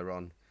of colour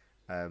on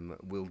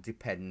will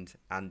depend,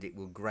 and it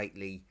will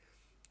greatly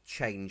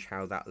change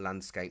how that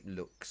landscape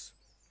looks.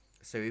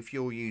 So if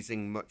you're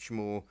using much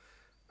more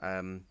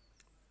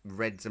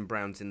reds and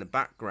browns in the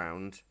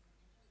background,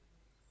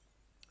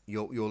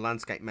 your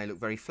landscape may look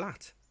very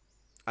flat.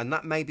 And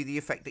that may be the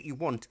effect that you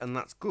want, and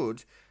that's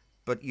good,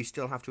 but you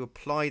still have to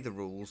apply the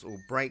rules or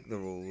break the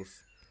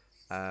rules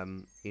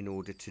in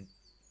order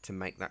to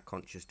make that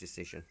conscious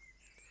decision.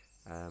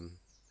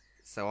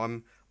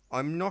 So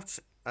I'm not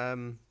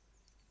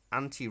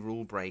anti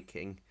rule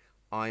breaking.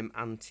 I'm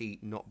anti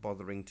not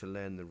bothering to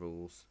learn the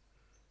rules.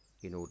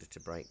 in order to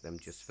break them,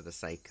 just for the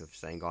sake of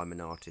saying I'm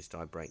an artist,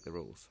 I break the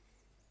rules.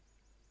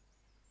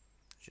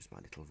 It's just my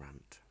little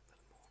rant for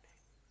the morning.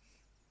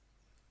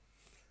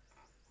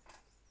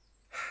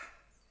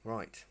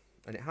 Right,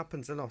 and it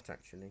happens a lot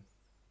actually.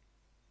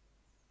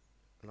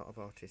 A lot of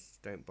artists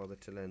don't bother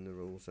to learn the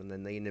rules, and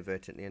then they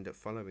inadvertently end up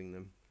following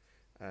them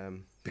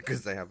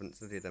because they haven't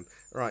studied them.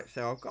 Right,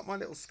 so I've got my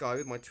little sky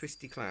with my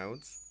twisty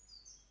clouds.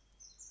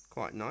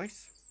 Quite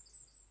nice.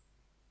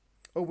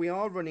 Oh, we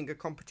are running a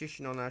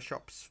competition on our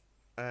shop's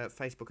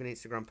Facebook and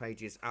Instagram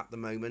pages at the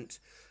moment,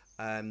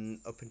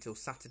 up until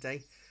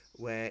Saturday,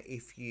 where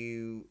if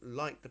you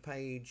like the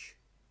page,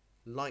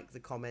 like the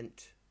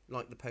comment,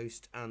 like the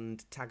post,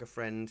 and tag a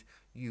friend,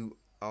 you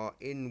are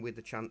in with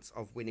the chance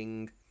of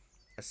winning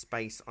a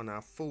space on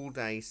our full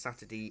day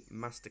Saturday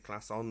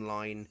masterclass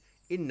online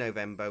in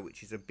November,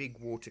 which is a big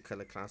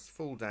watercolour class,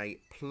 full day,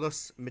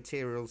 plus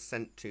materials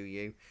sent to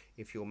you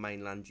if you're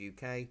mainland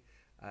UK,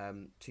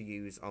 to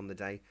use on the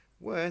day,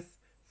 worth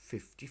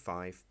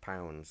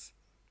 £55.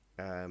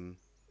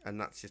 And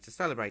that's just to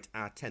celebrate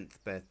our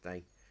 10th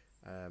birthday.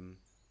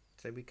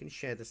 So we can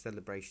share the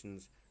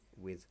celebrations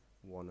with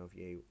one of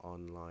you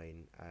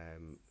online,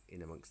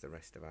 in amongst the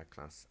rest of our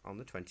class on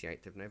the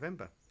 28th of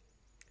November.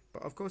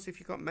 But of course, if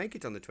you can't make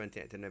it on the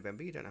 28th of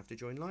November, you don't have to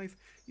join live.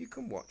 You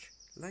can watch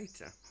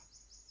later.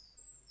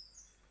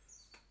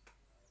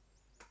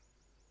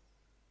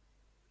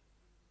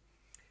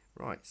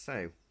 Right,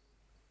 so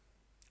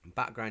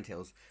background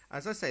hills.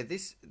 As I say,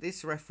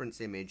 this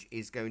reference image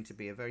is going to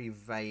be a very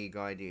vague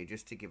idea,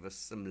 just to give us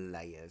some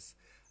layers.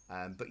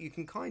 But you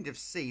can kind of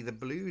see the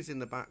blues in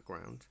the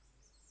background,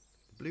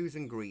 blues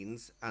and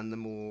greens, and the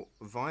more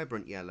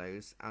vibrant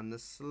yellows, and the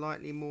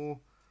slightly more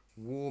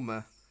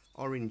warmer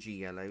orangey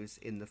yellows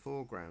in the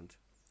foreground,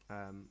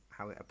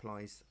 how it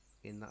applies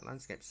in that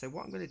landscape. So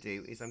what I'm going to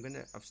do is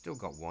I've still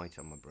got white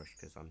on my brush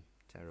because I'm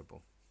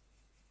terrible.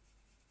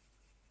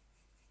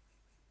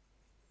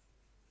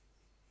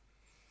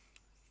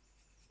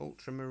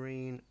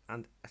 Ultramarine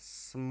and a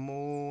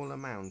small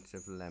amount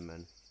of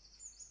lemon.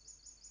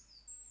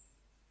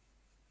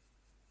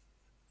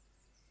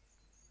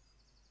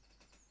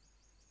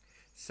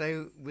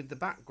 So with the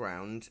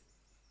background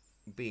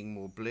being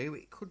more blue,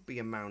 it could be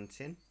a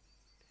mountain,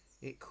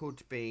 it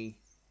could be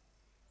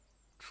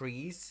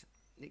trees,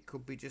 it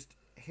could be just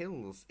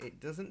hills.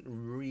 It doesn't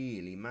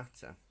really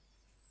matter.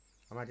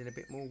 I'm adding a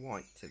bit more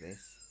white to this.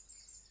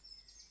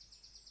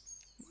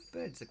 My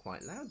birds are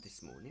quite loud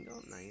this morning,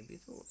 aren't they? Have you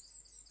thought?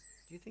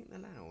 Do you think they're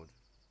loud?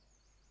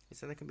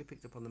 So they can be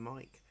picked up on the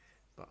mic,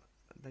 but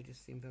they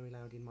just seem very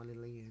loud in my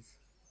little ears.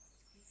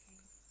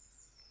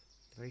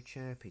 Very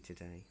chirpy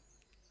today.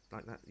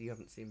 Like that, you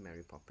haven't seen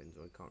Mary Poppins,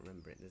 or I can't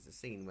remember it. There's a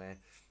scene where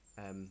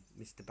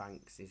Mr.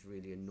 Banks is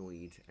really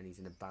annoyed and he's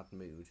in a bad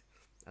mood,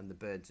 and the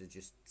birds are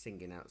just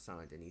singing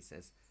outside, and he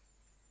says,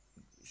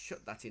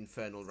 "Shut that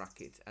infernal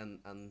racket," and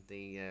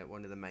the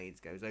one of the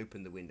maids goes,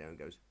 "Open the window," and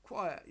goes,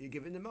 "Quiet, you're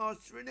giving the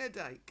master an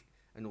headache,"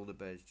 and all the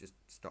birds just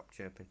stop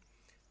chirping.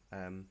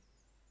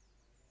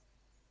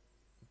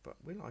 But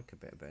we like a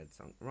bit of bird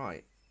song.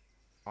 Right,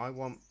 I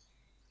want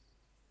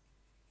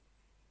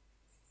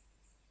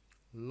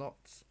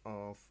lots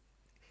of,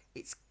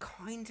 it's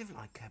kind of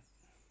like a,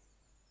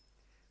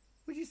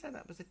 would you say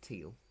that was a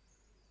teal?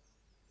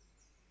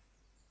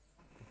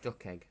 A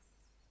duck egg.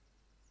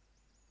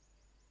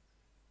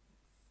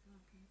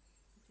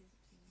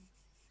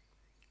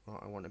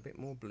 Right, I want a bit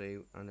more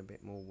blue and a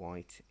bit more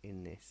white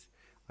in this.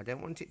 I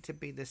don't want it to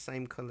be the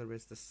same colour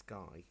as the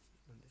sky.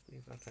 I'll just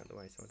move that out of the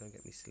way so I don't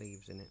get my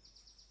sleeves in it.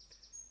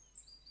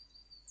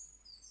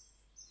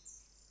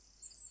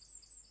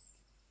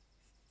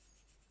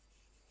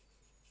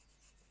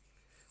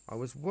 I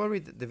was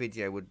worried that the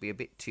video would be a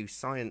bit too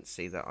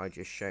sciencey that I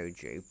just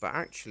showed you, but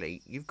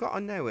actually you've got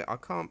to know it. I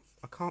can't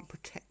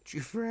protect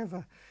you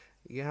forever.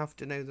 You have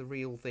to know the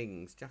real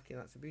things. Jackie,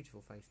 that's a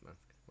beautiful face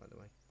mask, by the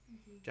way.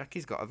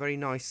 Jackie's got a very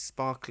nice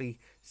sparkly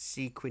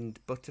sequined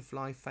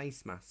butterfly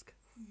face mask,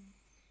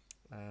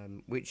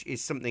 which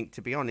is something,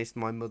 to be honest,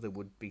 my mother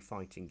would be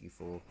fighting you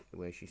for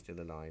were she still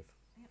alive.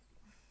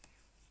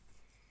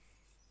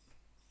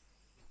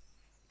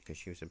 Because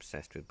she was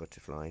obsessed with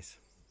butterflies.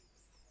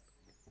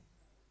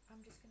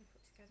 I'm just going to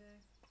put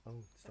together...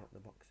 Oh, stop the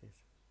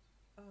boxes.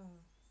 Oh,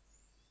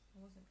 I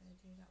wasn't going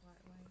to do that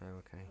right away. Oh,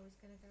 okay. I was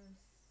going to go and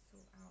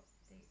sort out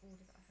the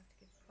order that I have to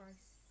give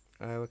price.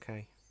 Oh,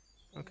 okay.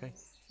 Okay.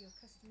 To your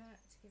customer,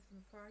 to give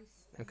them a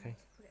price. Okay.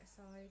 To put it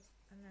aside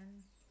and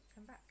then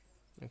come back.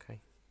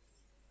 Okay.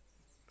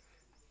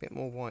 Bit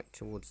more white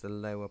towards the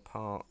lower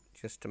part,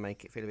 just to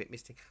make it feel a bit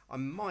misty. I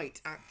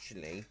might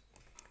actually,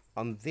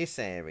 on this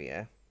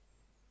area,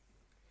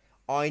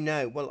 I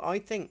know, well, I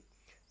think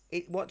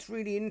what's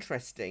really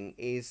interesting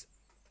is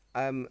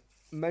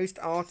most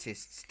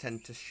artists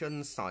tend to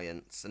shun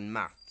science and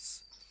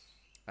maths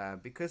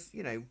because,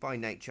 you know, by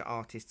nature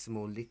artists are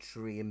more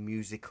literary and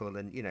musical,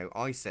 and, you know,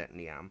 I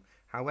certainly am.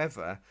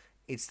 However,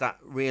 it's that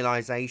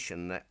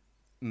realisation that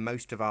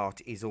most of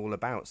art is all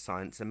about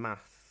science and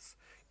maths.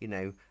 You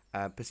know,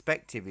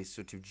 perspective is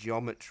sort of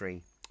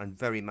geometry and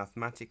very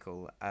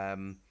mathematical.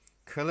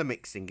 colour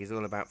mixing is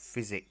all about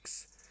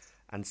physics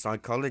and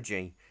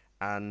psychology,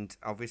 and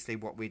obviously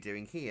what we're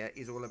doing here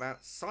is all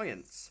about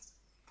science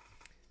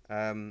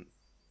in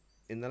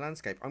the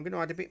landscape. I'm going to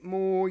add a bit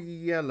more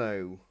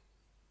yellow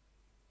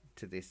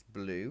to this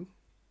blue.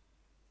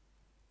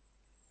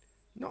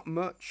 Not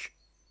much,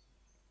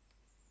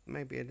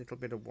 maybe a little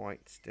bit of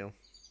white still,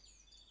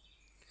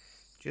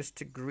 just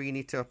to green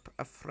it up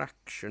a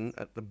fraction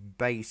at the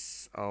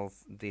base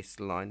of this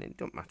line. It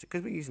don't matter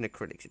because we're using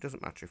acrylics, it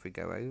doesn't matter if we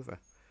go over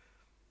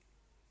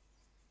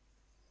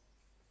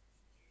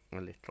a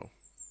little.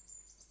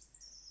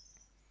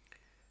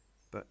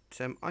 But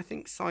I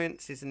think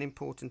science is an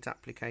important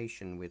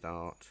application with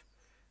art,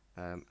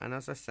 and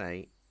as I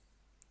say,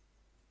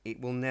 it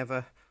will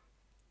never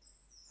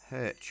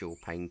hurt your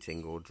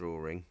painting or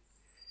drawing.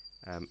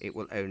 It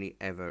will only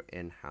ever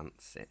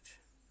enhance it.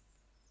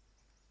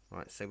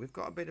 Right, so we've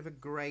got a bit of a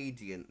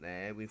gradient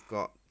there. We've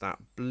got that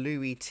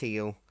bluey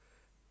teal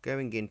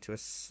going into a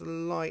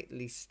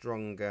slightly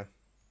stronger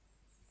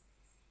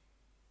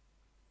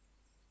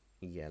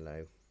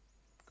yellow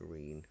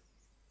green,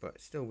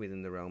 but still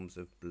within the realms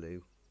of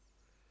blue.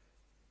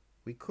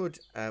 We could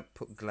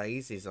put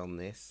glazes on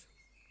this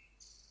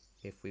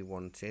if we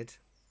wanted,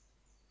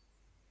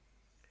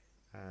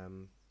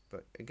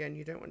 but again,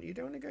 you don't want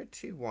to go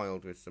too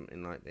wild with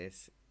something like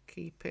this.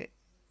 Keep it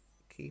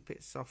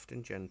soft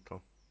and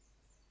gentle.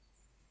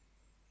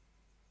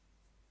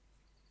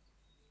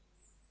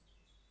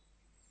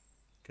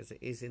 Because it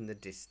is in the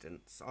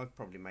distance. I've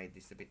probably made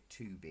this a bit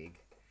too big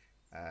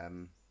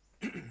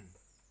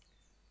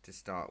to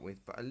start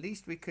with, but at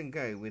least we can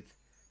go with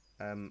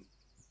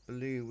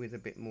blue with a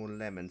bit more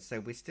lemon.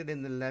 So we're still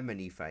in the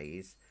lemony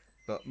phase,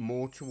 but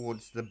more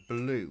towards the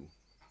blue.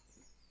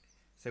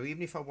 So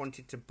even if I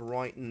wanted to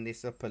brighten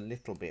this up a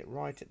little bit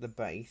right at the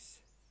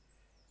base,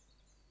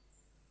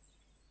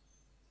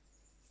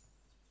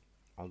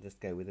 I'll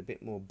just go with a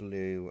bit more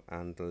blue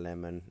and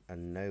lemon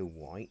and no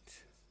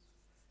white.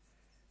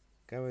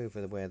 Go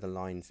over where the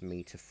lines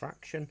meet a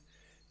fraction,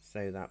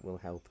 so that will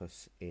help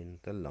us in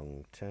the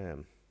long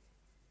term.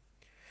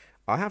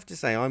 I have to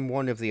say, I'm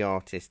one of the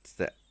artists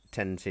that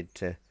tended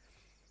to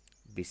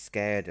be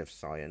scared of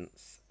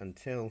science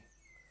until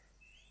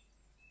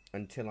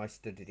I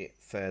studied it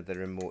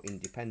further and more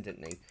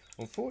independently.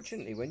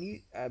 Unfortunately, when you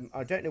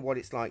I don't know what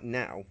it's like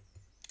now,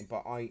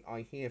 but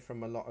I hear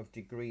from a lot of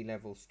degree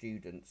level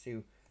students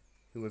who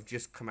have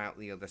just come out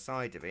the other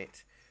side of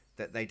it,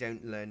 that they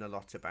don't learn a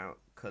lot about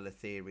colour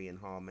theory and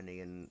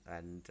harmony and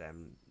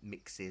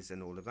mixes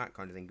and all of that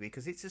kind of thing,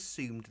 because it's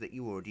assumed that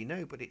you already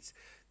know. But it's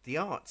the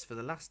arts for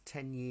the last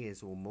 10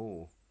 years or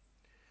more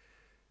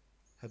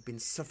have been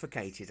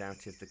suffocated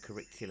out of the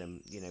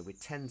curriculum, you know,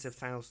 with tens of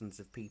thousands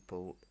of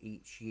people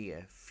each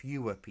year,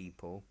 fewer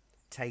people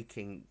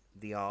taking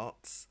the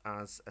arts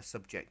as a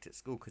subject at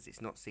school because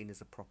it's not seen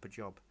as a proper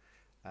job.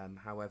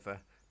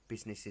 However,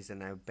 businesses are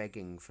now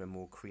begging for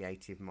more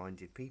creative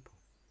minded people.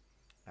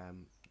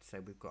 So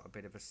we've got a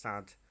bit of a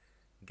sad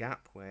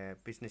gap where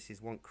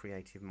businesses want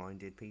creative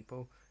minded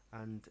people,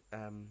 and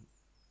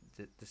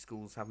the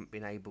schools haven't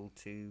been able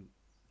to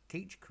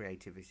teach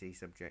creativity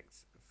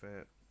subjects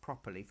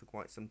properly for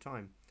quite some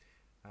time,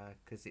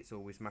 because it's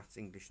always maths,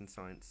 English and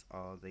science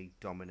are the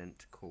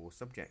dominant core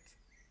subjects,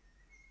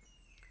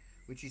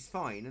 which is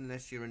fine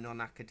unless you're a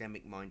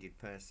non-academic minded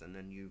person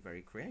and you're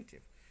very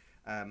creative.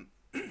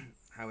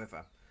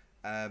 However,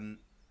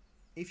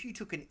 if you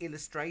took an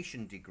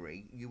illustration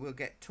degree, you will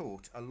get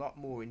taught a lot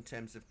more in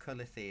terms of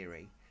colour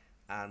theory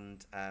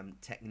and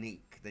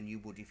technique than you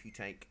would if you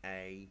take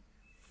a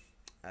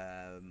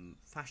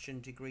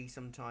fashion degree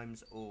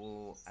sometimes,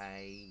 or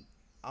a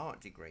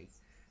art degree,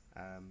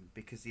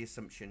 because the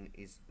assumption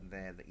is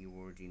there that you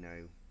already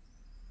know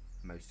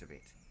most of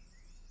it.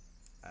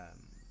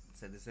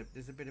 So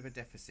there's a bit of a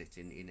deficit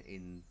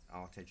in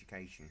art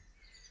education,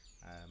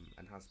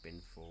 and has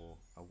been for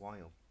a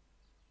while,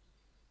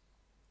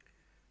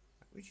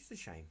 which is a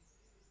shame.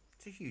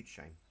 It's a huge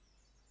shame.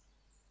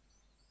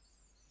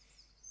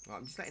 Right,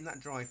 I'm just letting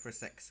that dry for a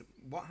sec. So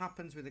what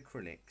happens with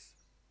acrylics,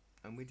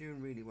 and we're doing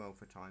really well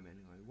for time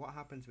anyway, what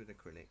happens with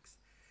acrylics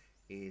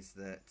is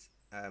that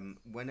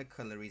when a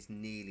colour is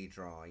nearly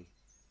dry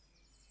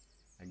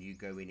and you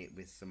go in it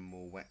with some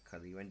more wet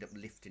colour, you end up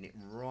lifting it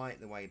right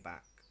the way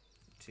back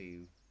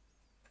to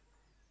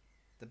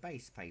the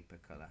base paper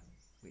colour,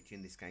 which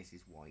in this case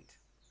is white.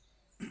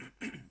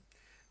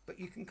 But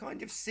you can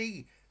kind of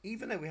see,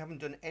 even though we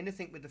haven't done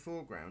anything with the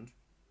foreground,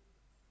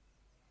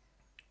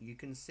 you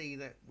can see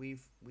that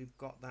we've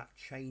got that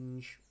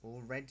change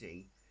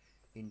already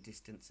in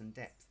distance and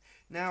depth.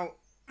 Now,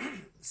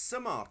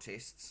 some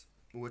artists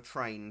were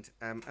trained,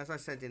 as I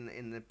said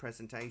in the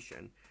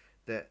presentation,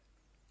 that,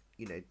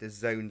 you know, the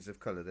zones of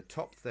colour. The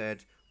top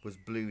third was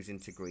blues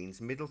into greens,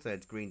 middle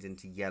third greens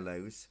into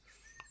yellows,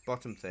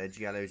 bottom third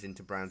yellows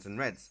into browns and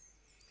reds.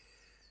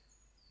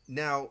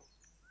 Now,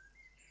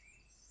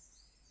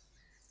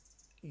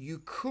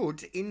 you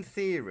could, in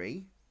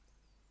theory,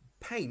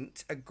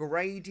 paint a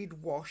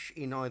graded wash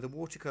in either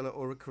watercolour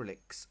or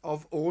acrylics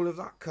of all of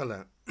that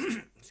colour.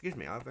 Excuse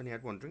me, I've only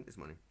had one drink this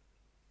morning.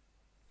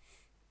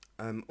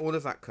 all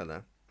of that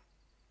colour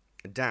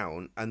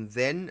down and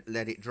then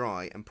let it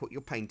dry and put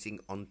your painting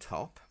on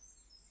top.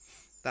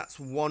 That's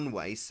one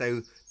way,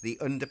 so the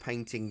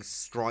underpainting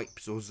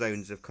stripes or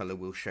zones of colour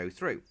will show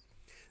through.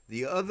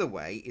 The other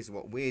way is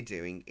what we're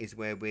doing, is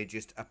where we're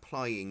just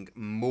applying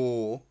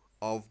more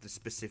of the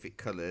specific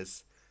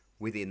colours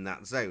within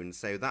that zone.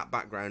 So that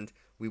background,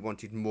 we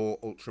wanted more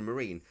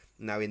ultramarine.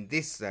 Now in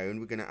this zone,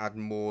 we're going to add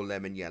more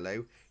lemon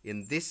yellow.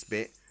 In this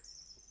bit,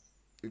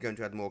 we're going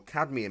to add more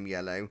cadmium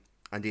yellow.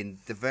 And in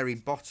the very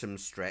bottom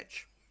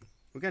stretch,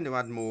 we're going to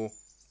add more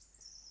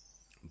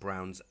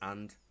browns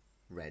and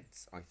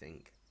reds, I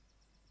think.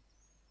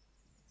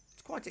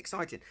 It's quite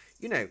exciting.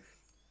 You know,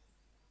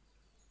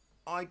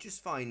 I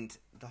just find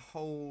the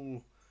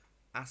whole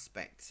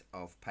aspect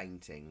of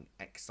painting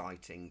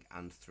exciting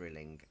and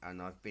thrilling,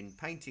 and I've been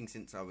painting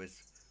since I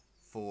was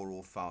 4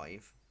 or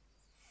 5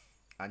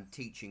 and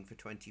teaching for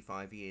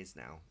 25 years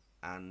now,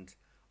 and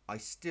I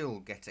still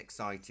get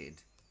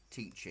excited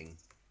teaching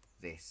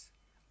this,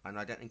 and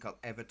I don't think I'll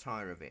ever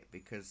tire of it,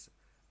 because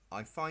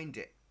I find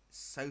it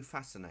so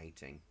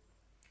fascinating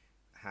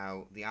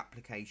how the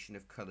application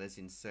of colours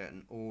in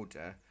certain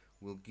order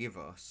will give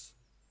us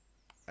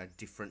a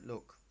different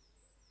look.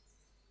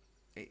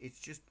 It's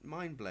just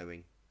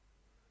mind-blowing,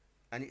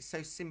 and it's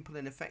so simple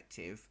and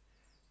effective,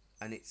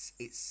 and it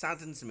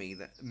saddens me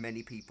that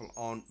many people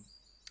aren't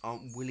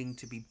willing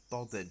to be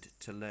bothered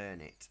to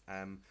learn it.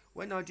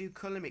 When I do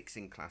colour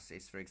mixing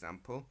classes, for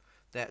example,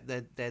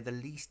 they're the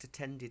least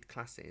attended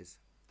classes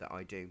that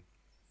I do,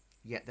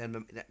 yet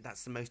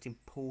that's the most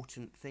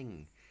important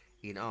thing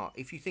in art.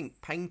 If you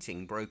think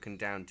painting broken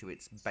down to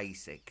its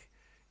basic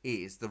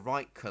is the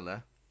right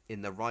colour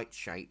in the right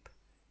shape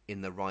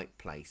in the right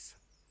place.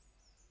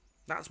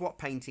 That's what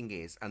painting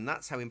is, and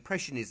that's how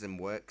Impressionism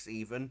works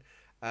even,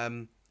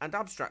 and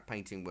abstract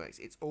painting works.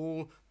 It's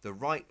all the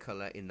right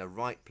colour in the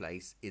right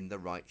place in the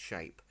right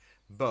shape.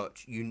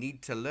 But you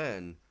need to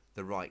learn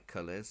the right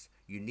colours,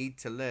 you need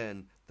to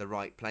learn the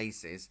right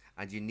places,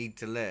 and you need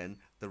to learn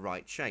the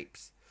right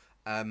shapes.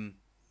 And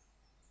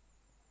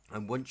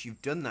once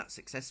you've done that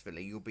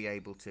successfully, you'll be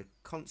able to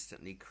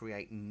constantly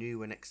create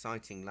new and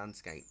exciting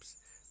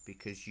landscapes,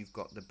 because you've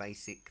got the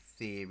basic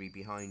theory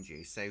behind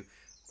you. So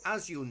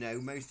as you'll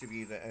know, most of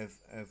you that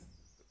have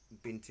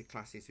been to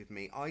classes with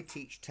me, I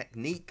teach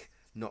technique,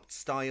 not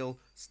style.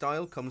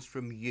 Style comes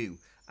from you,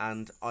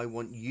 and I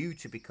want you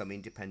to become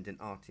independent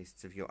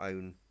artists of your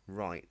own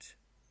right.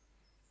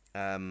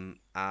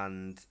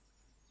 And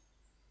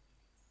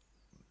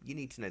you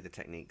need to know the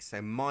techniques.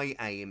 So my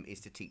aim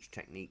is to teach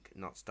technique,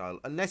 not style,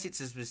 unless it's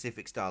a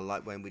specific style,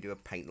 like when we do a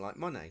paint like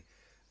Monet.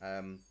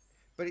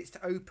 But it's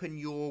to open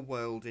your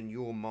world and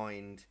your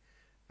mind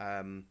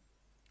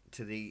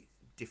to the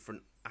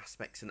different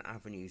aspects and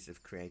avenues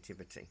of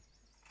creativity.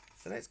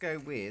 So let's go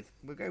with,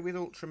 we'll go with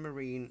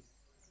ultramarine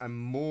and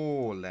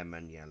more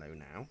lemon yellow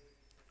now.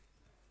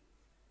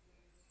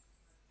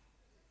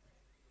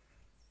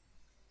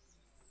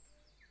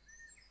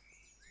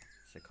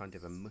 So kind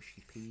of a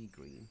mushy pea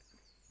green.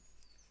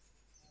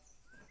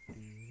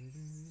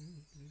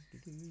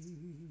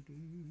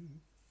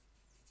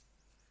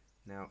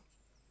 Now,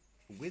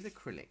 with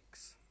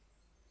acrylics,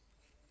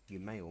 you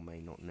may or may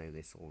not know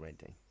this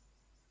already,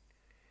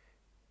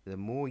 the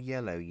more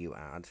yellow you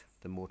add,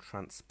 the more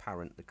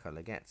transparent the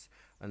colour gets.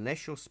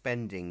 Unless you're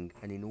spending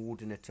an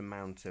inordinate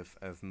amount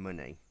of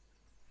money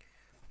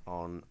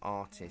on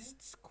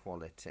artists'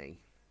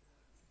 quality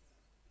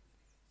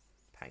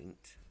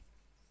paint,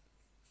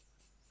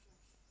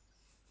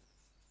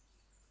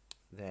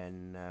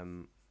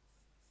 then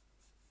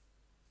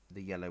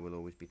the yellow will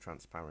always be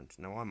transparent.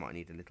 Now I might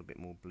need a little bit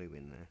more blue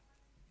in there.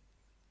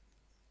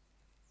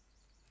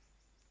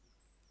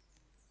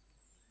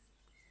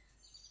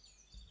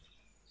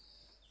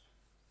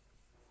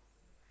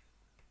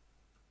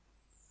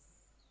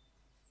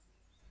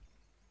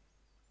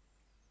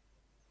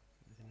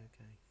 Everything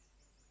okay?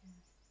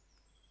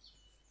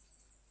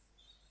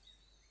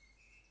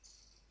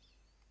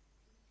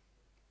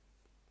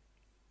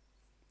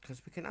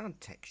 Because we can add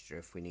texture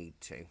if we need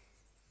to.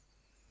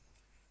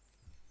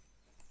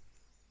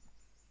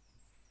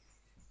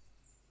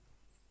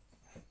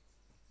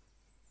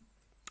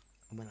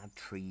 And we'll add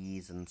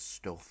trees and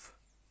stuff.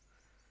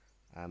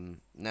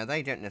 Now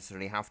they don't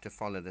necessarily have to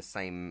follow the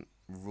same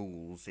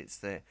rules. It's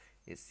the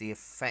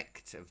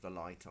effect of the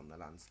light on the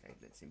landscape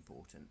that's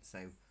important.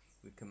 So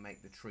we can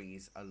make the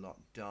trees a lot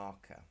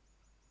darker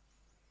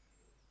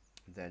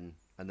than,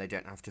 and they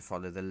don't have to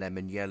follow the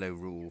lemon yellow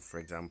rule, for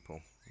example.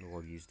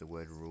 Or I'll use the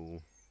word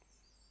rule.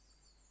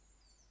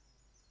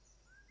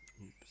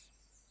 Oops.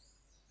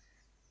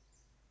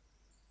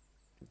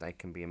 They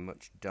can be a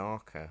much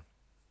darker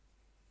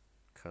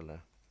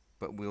colour,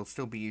 but we'll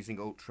still be using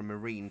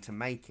ultramarine to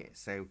make it.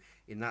 So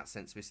in that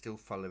sense, we're still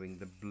following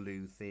the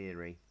blue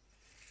theory,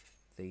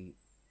 the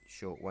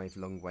shortwave,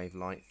 longwave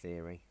light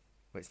theory.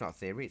 Well, it's not a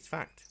theory, it's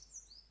fact.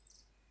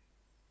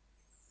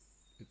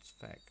 It's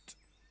fact.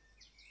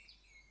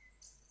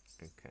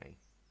 Okay.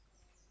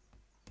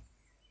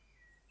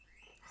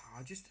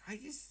 I just,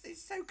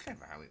 it's so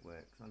clever how it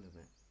works. I love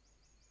it.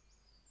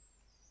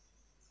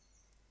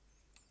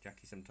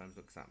 Jackie sometimes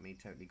looks at me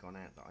totally gone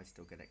out that I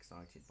still get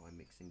excited by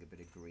mixing a bit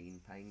of green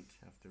paint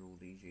after all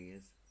these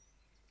years.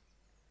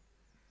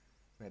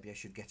 Maybe I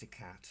should get a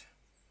cat.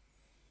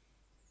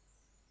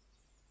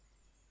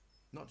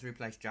 Not to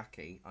replace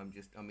Jackie, I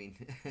mean...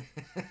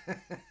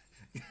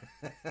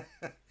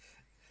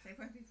 They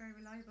won't be very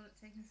reliable at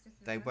taking stuff.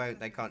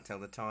 They can't tell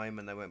the time,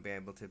 and they won't be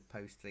able to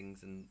post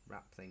things and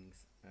wrap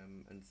things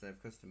and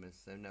serve customers.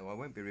 So no, I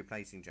won't be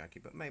replacing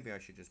Jackie, but maybe I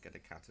should just get a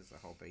cat as a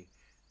hobby,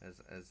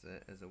 as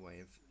a way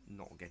of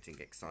not getting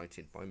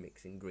excited by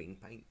mixing green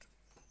paint.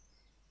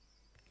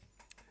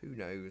 Who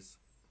knows?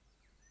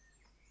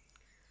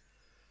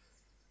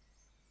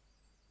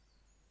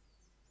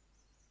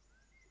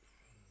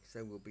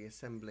 So we'll be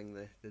assembling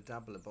the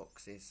dabbler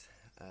boxes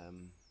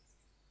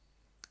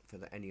for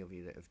any of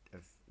you that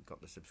have got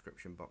the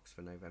subscription box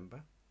for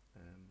November.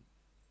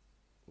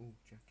 Oh,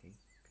 Jackie,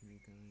 can you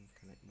go and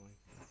collect my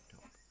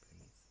laptop,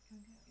 please? Can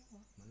I get your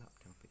what? My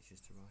laptop, it's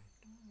just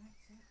arrived. Oh,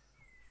 that's it.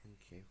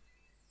 Thank you.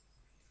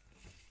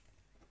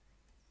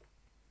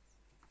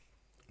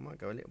 I might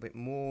go a little bit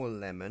more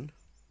lemon.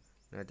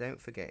 Now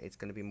don't forget it's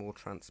going to be more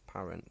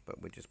transparent,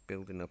 but we're just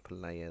building up a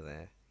layer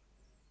there.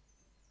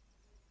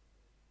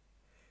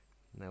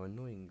 Now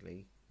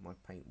annoyingly my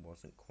paint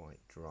wasn't quite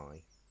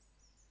dry.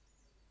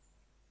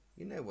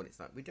 You know what it's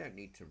like, we don't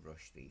need to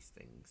rush these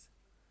things.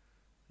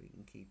 We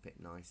can keep it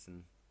nice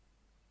and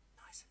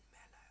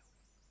mellow.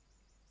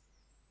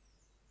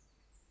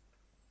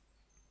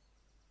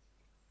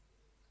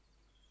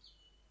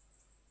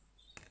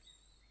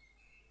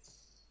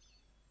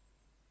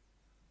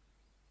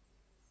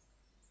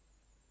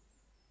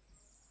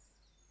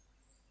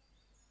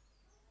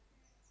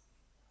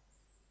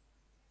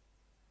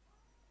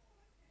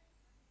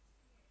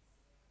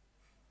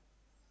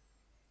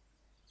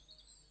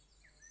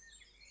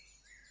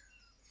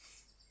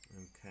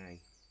 Okay,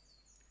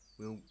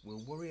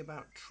 we'll worry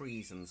about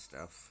trees and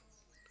stuff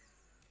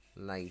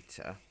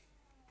later.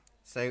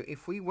 So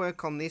if we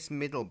work on this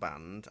middle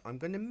band, I'm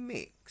going to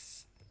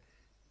mix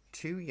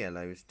two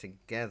yellows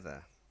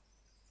together.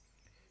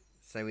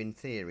 So in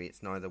theory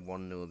it's neither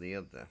one nor the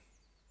other.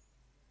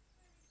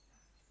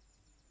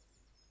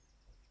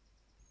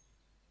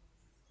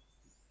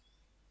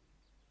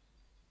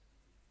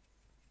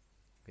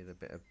 With a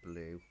bit of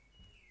blue.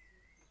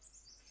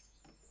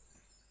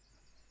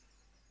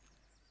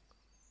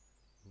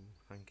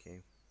 Thank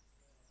you.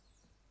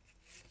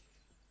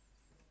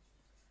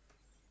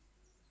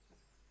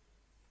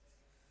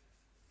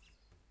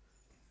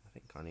 I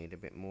think I need a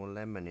bit more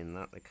lemon in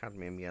that. The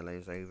cadmium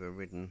yellow's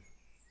overridden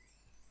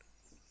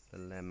the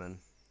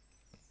lemon.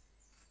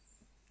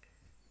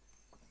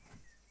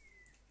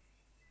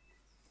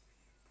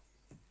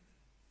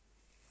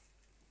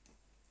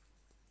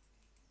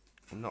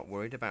 I'm not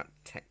worried about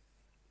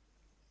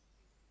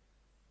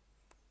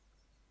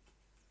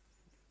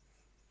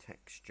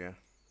texture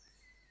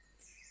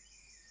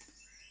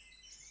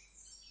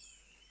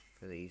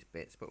for these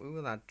bits, but we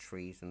will add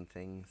trees and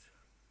things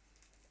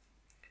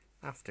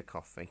after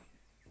coffee.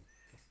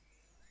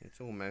 It's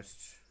almost,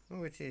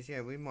 oh it is,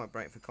 yeah, we might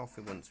break for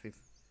coffee once we've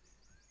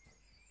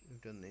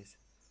done this.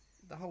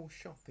 The whole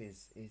shop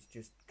is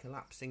just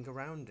collapsing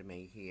around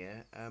me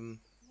here. What was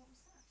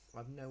that?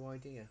 I've no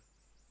idea.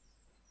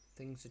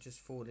 Things are just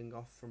falling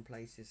off from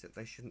places that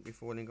they shouldn't be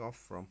falling off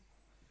from.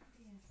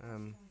 Yeah,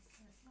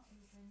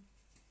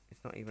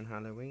 It's not even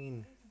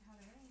Halloween.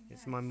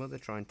 It's no. my mother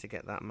trying to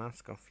get that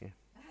mask off you.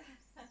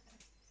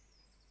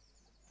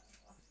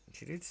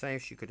 She did say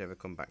if she could ever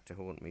come back to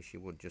haunt me, she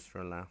would, just for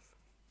a laugh.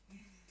 I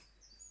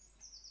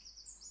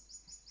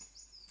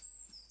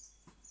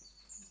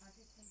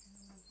did think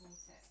I bought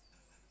it.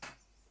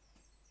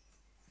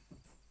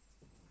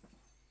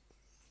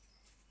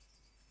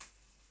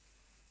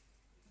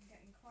 I'm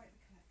getting quite the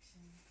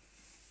collection.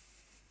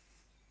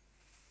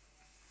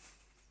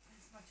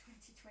 That's my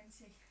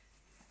 2020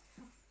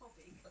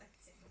 hobby,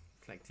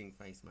 Collecting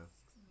face masks.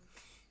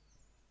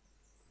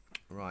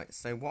 Right,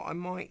 so what I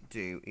might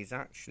do is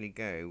actually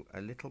go a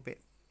little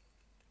bit,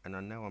 and I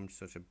know I'm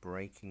sort of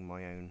breaking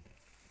my own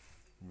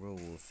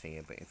rules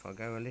here, but if I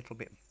go a little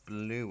bit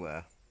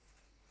bluer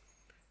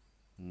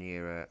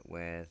nearer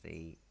where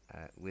the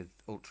with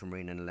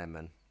ultramarine and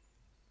lemon,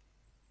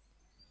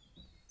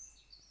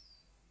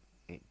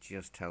 it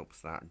just helps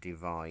that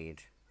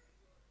divide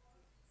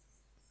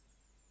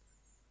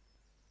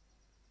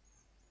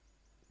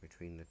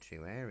between the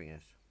two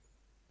areas,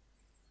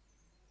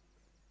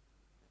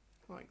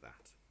 like that.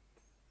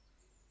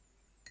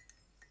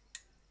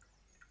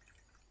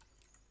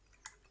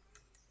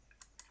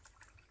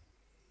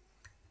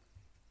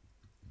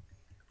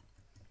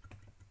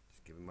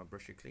 Just giving my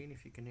brush a clean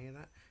if you can hear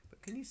that.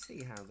 But can you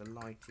see how the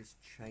light is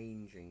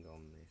changing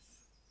on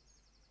this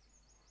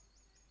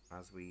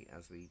as we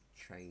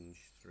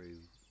change through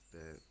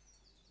the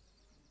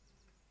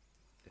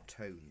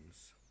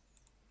tones?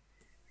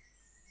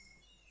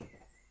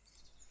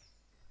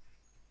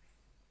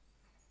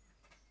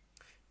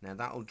 Now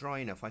that'll dry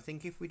enough. I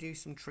think if we do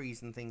some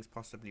trees and things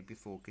possibly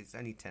before, because it's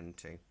only 10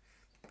 to,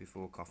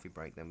 before coffee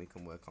break, then we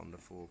can work on the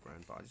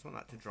foreground. But I just want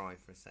that to dry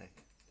for a sec.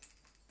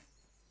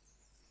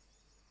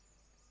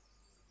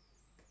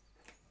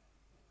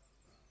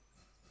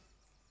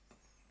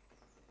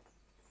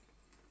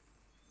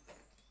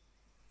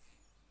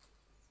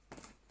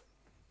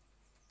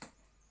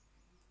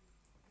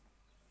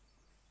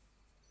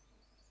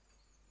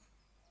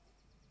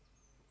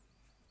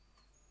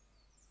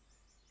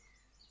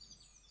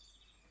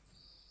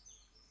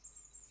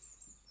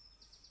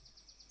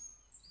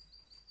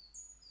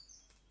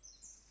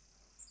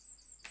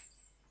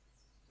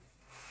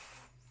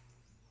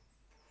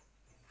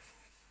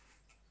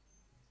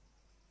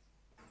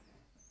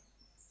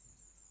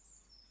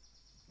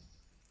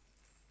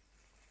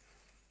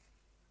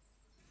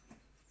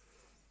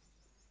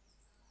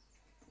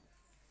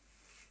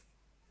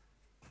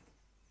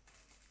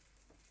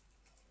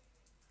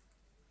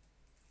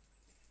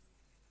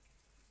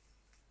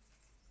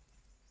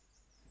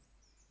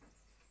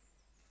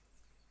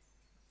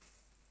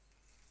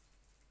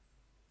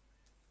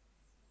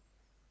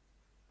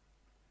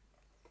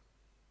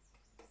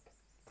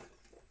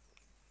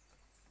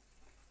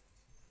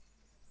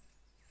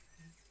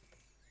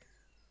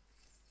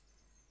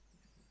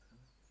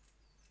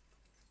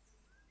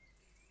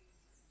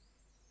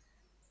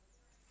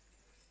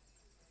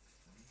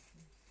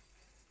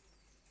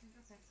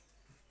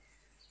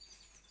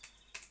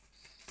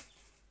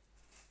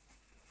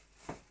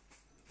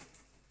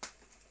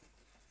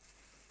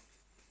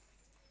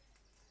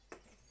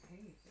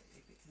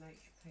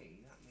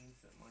 HP, that means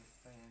that my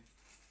fair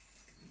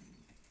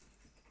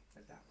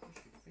adapter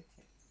should fit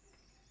it.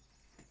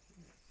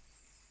 Shouldn't it?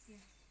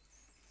 Yeah.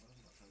 Well,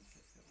 I've got time to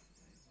set it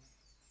up today.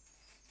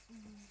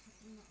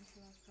 Not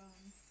until I've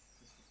gone.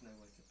 There's just no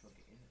way to plug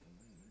it in at the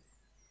moment.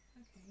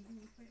 Okay, you want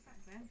me to put it back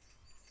then?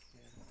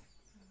 Yeah.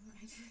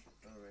 Alright.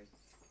 Sorry.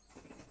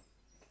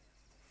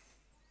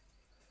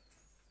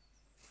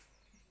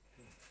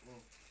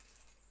 Well,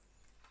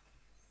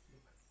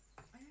 look,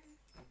 I know.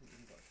 I haven't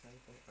even got a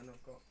table, and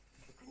I've got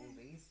all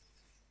these.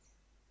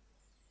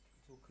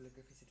 It's all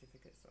calligraphy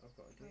certificates that I've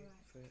got to do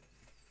for.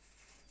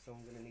 So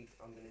I'm gonna need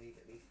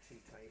at least 2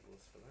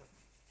 tables for that.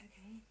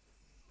 Okay.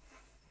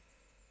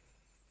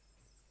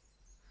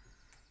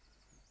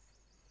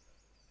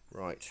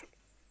 Right.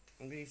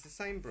 I'm going to use the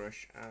same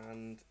brush,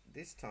 and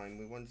this time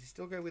we want to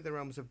still go with the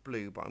realms of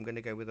blue, but I'm going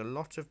to go with a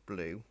lot of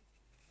blue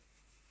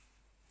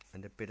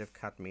and a bit of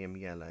cadmium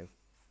yellow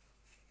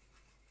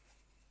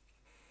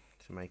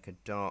to make a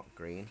dark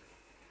green.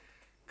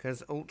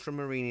 Because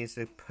ultramarine is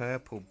a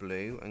purple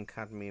blue and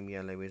cadmium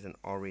yellow is an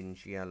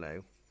orange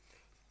yellow,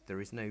 there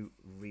is no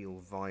real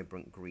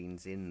vibrant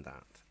greens in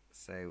that,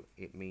 so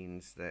it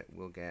means that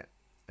we'll get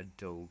a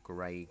dull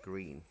grey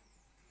green.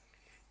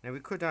 Now we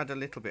could add a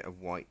little bit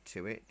of white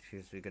to it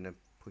because we're going to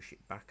push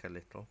it back a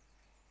little,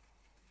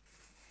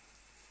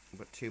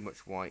 but too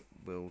much white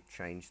will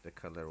change the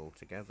colour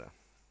altogether.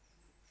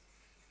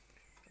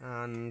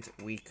 And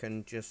we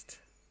can just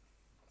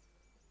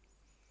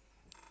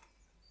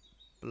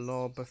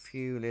blob a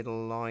few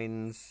little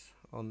lines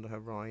on the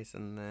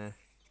horizon there.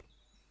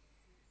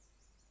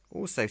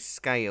 Also,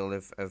 scale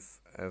of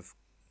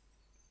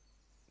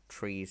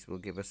trees will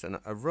give us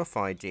a rough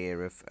idea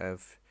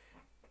of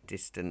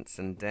distance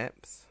and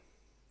depth.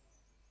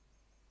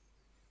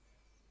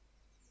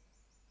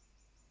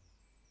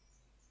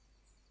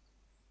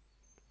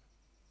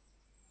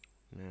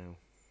 Now,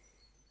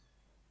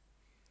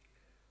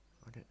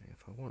 I don't know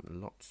if I want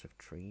lots of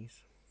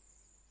trees,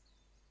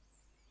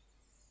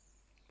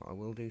 but I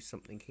will do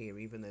something here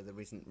even though there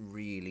isn't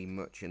really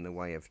much in the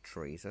way of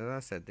trees. As I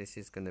said, this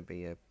is going to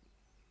be a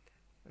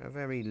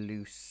very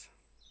loose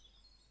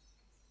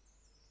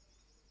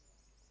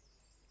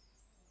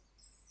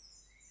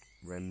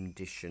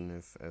rendition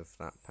of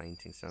that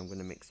painting, so I'm going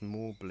to mix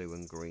more blue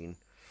and green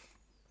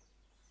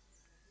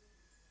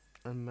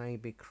and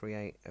maybe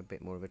create a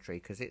bit more of a tree,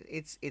 because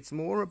it's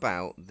more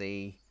about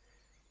the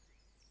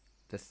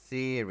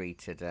theory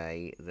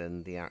today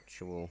than the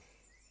actual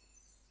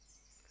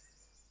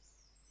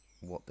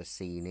what the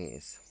scene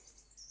is,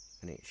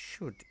 and it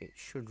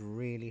should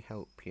really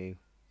help you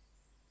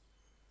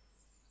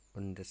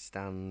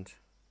understand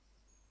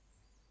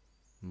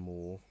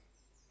more.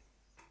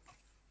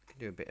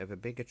 Do a bit of a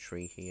bigger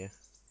tree here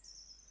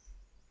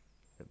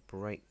that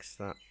breaks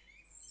that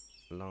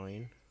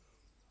line.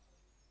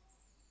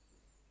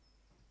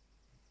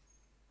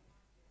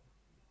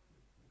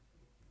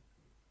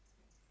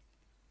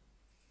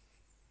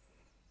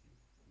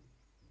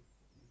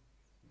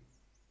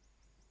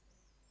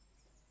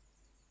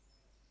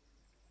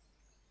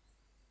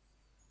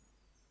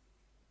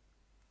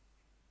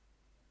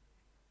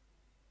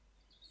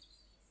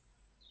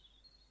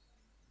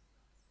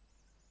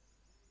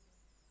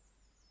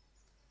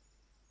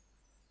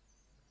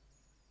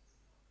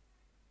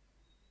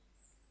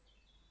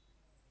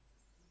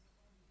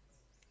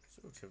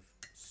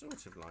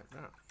 Sort of like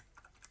that.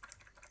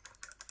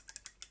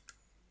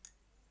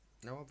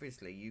 Now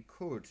obviously you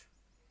could,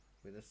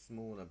 with a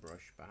smaller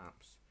brush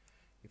perhaps,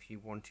 if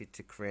you wanted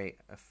to create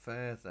a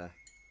further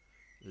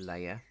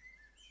layer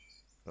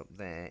up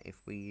there,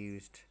 if we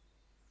used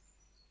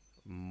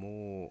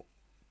more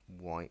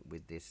white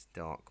with this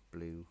dark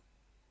blue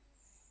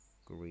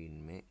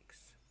green mix,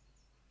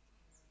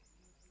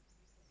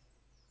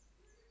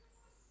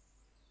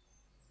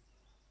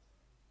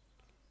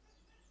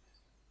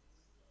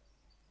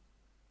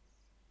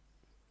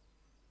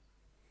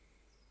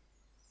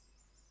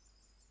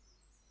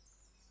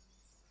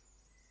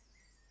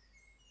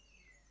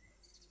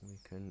 we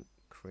can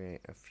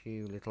create a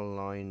few little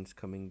lines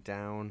coming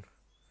down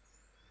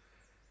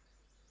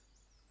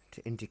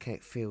to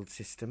indicate field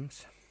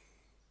systems.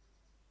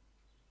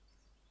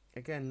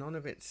 Again, none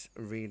of it's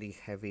really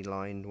heavy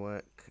lined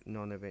work,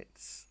 none of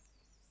it's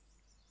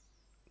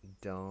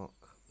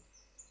dark,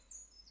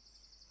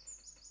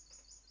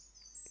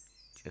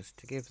 just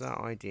to give that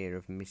idea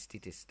of misty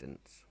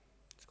distance.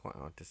 It's quite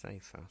hard to say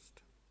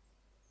fast.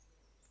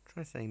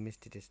 Try saying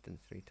misty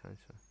distance 3 times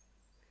fast.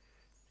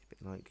 It's a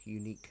bit like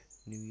unique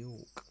New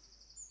York.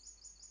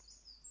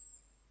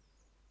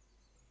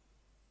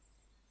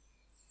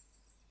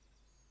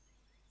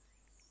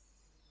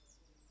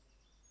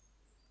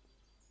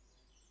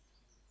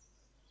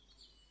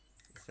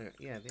 So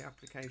yeah, the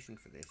application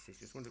for this is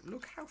just wonder.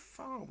 Look how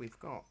far we've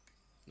got.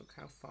 Look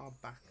how far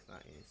back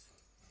that is.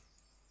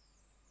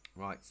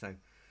 Right, so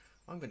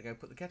I'm going to go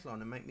put the kettle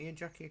on and make me and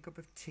Jackie a cup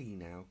of tea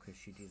now, because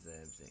she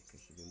deserves it,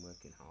 because she's been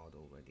working hard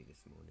already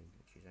this morning.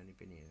 She's only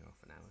been here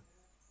half an hour.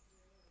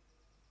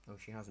 Oh,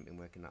 she hasn't been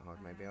working that hard.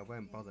 Maybe I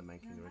won't bother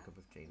making her a cup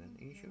of tea then.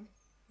 Are you sure?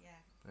 Yeah.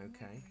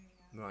 Okay.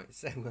 Right,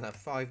 so we'll have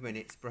 5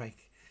 minutes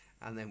break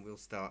and then we'll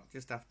start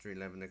just after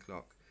 11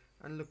 o'clock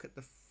and look at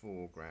the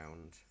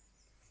foreground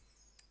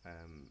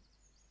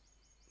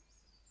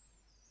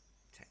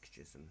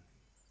textures and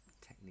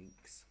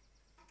techniques.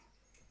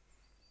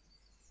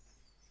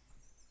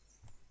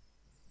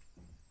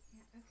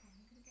 Yeah, okay,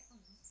 I'm gonna get on.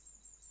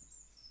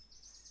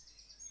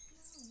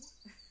 No.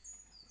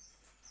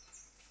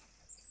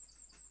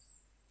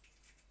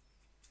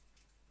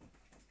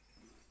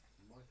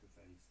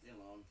 Microphone's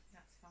still on,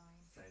 That's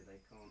fine. so they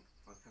can't.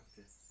 I have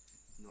to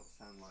not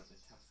sound like the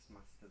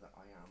taskmaster that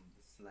I am,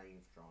 the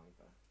slave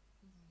driver.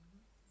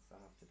 So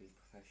I have to be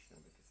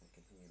professional because they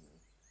can hear me.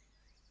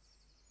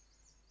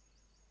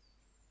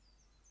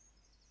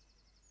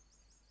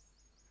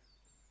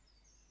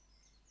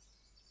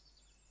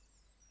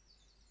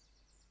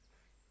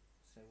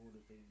 So all of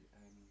the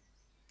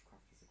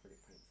crafters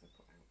acrylic paints I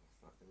put out last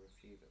night, there were a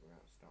few that were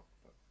out of stock,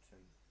 but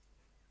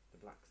the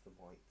blacks, the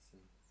whites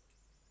and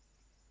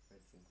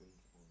reds and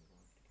greens have all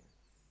arrived again.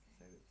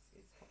 So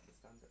it's got the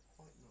stand up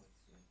quite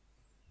nicely.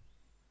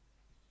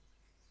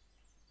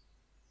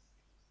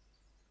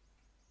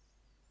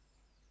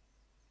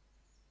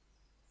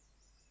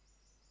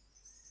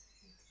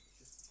 It's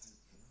just the paint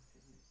for that,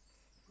 isn't it?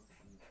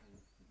 Brush and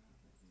paint for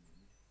that,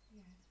 really.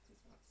 Yeah.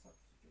 Because that's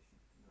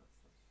self-sufficient and that's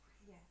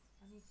self-sufficient. Yeah,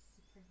 I need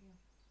to print you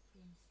the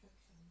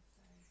instructions,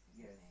 so for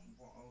Yes, everything.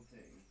 what I'll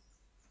do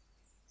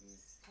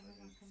is And then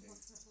I can, to...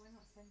 we're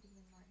not sending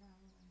them right now,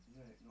 are we?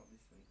 No, not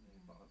this week, no.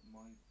 No. But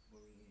my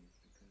worry is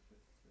because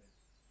of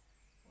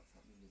what's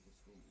happening with the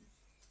schools.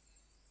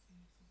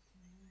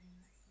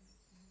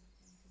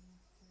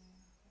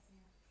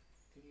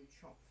 Can you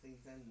chop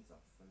these ends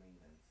off for me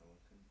then, so I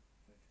can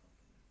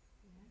photocopy them?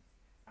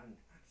 Yeah. And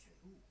actually,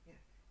 oh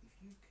yeah, if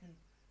you can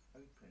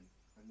open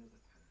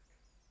another pack,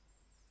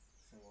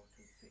 so I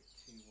can fit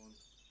two on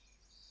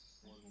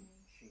one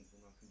Okay. sheet,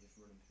 and I can just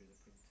run them through the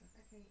printer.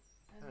 Okay.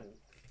 Hank.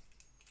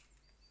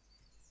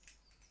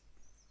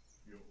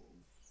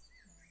 Yours.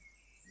 No.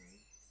 No.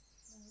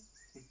 No.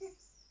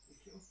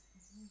 It's yours.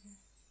 Yeah.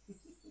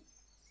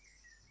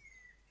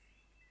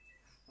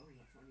 Oh,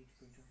 that's what I need to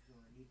print off as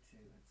well. I need to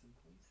at some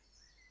point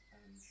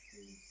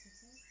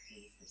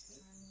do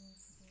stickers.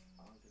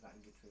 I'll do that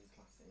in between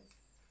classes,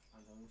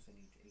 and I also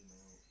need to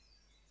email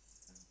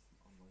some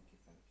online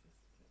gift vouchers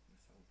that we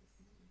sold this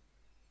morning.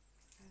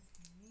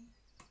 Okay.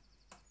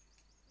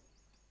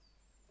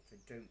 So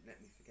don't let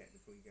me forget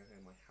before you go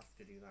home. I have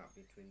to do that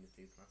between the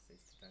two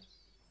classes today.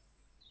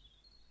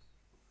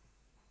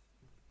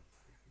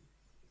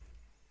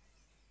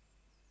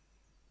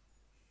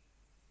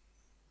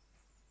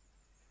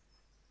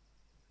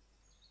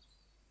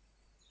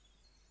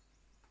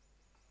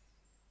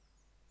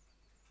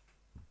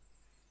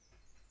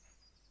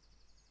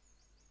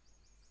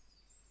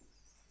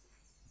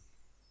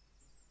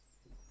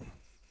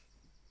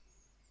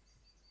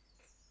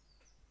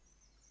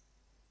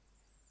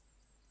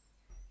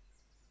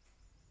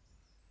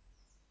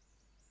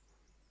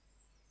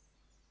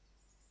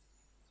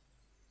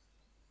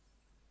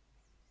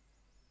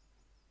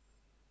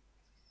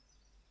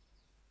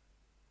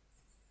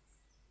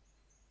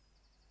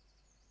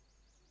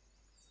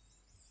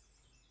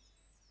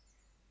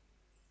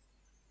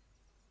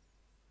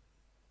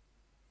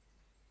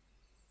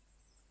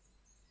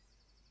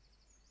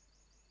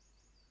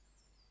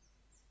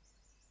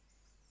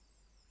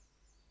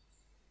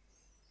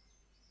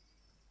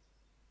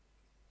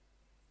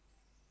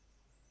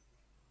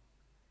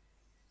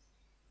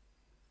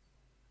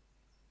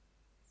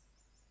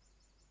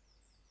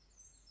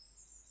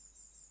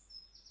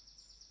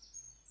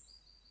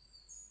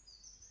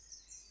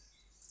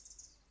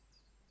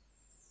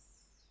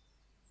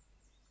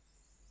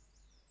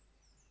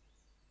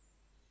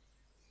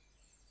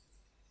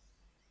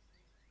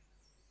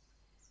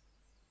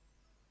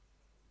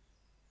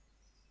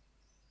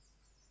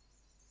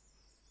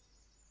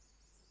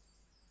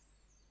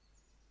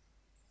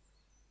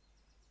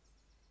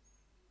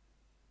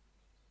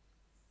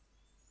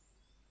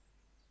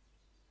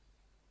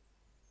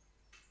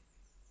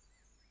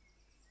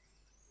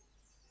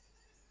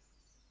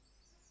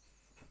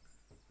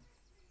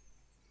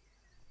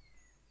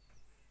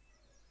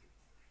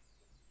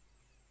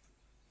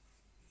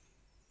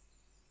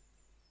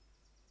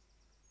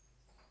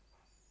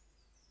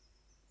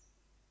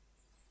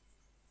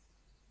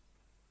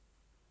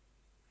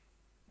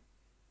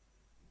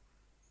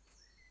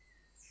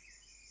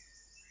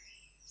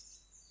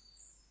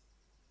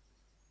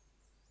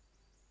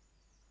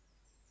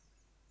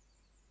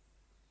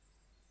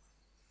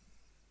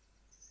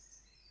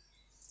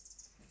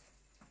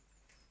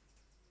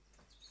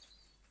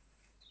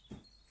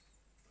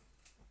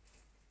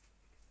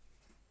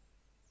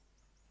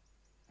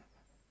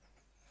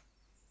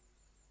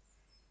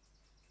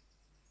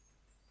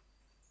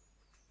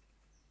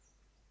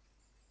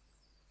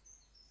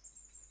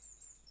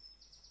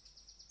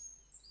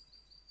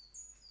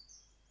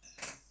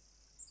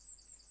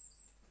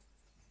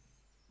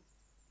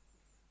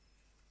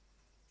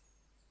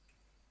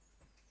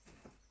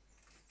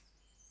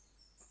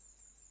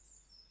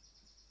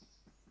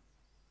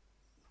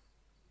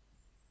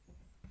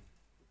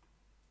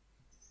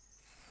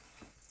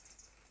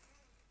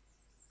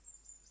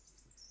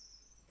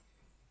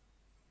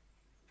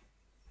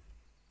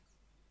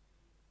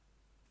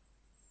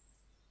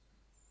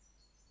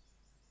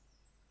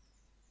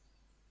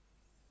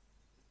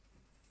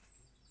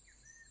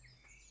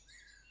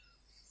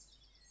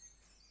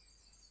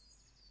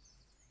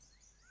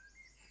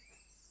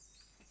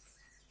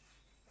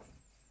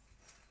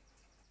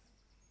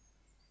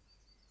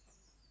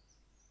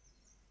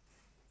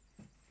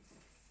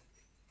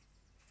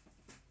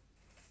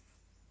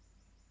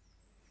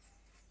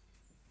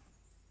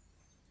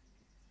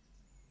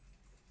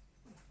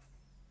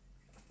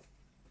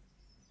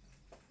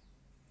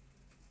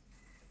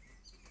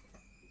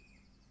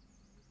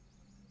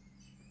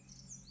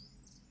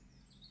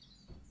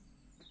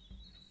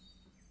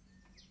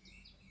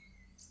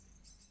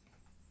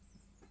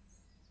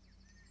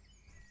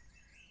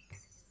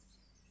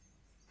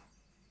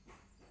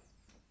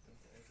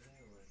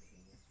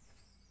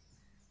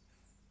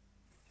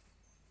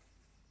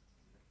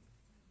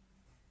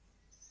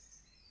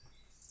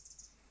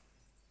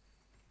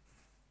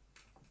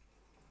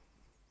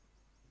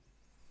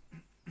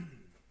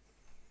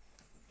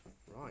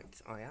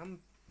 I am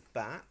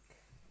back.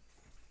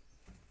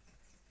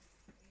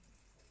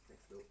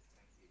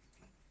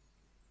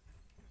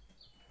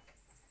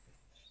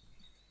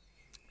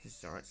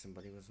 It's alright,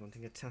 somebody was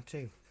wanting a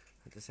tattoo.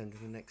 I had to send to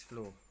the next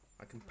floor.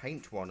 I can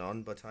paint one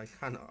on, but I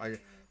cannot.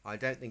 I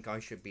don't think I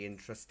should be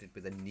entrusted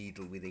with a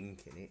needle with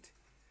ink in it.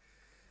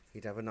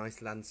 You'd have a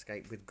nice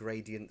landscape with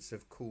gradients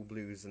of cool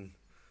blues and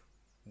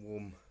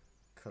warm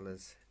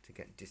colours to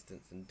get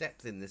distance and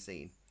depth in the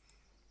scene.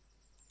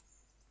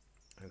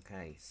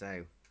 Okay,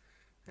 so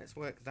let's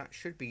work. That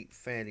should be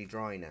fairly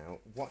dry now.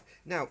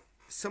 Now,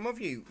 some of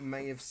you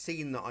may have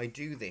seen that I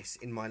do this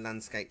in my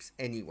landscapes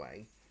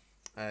anyway,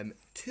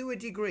 to a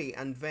degree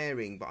and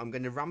varying, but I'm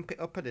going to ramp it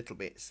up a little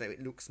bit so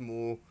it looks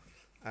more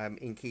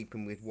in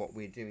keeping with what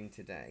we're doing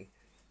today.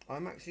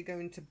 I'm actually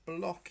going to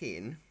block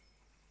in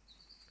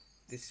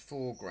this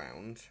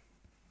foreground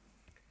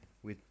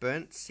with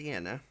burnt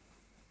sienna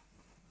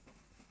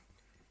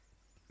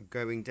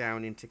going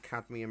down into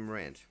cadmium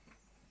red.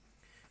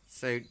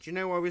 So do you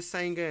know I was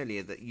saying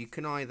earlier that you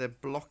can either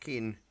block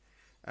in,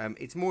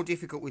 it's more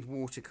difficult with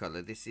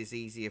watercolour. This is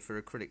easier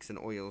for acrylics and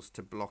oils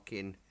to block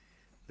in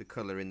the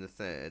colour in the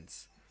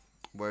thirds,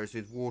 whereas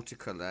with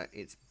watercolour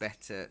it's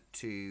better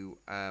to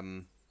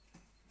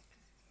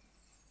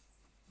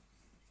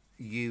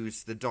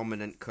use the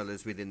dominant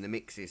colours within the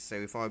mixes. So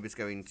if I was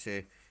going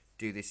to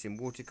do this in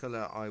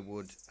watercolour, I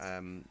would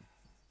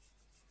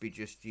be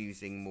just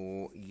using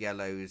more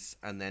yellows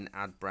and then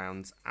add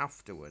browns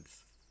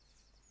afterwards.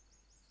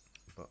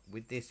 But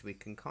with this we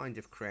can kind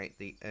of create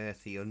the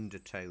earthy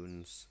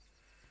undertones.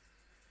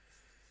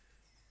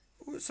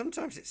 Ooh,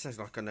 sometimes it sounds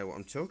like I know what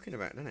I'm talking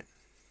about, doesn't it?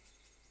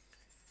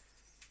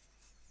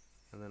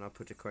 And then I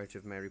put a quote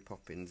of Mary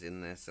Poppins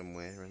in there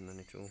somewhere, and then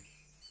it all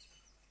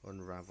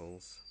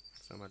unravels.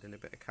 So I'm adding a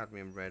bit of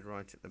cadmium red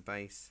right at the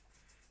base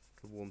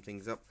to warm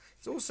things up.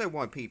 It's also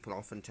why people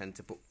often tend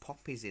to put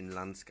poppies in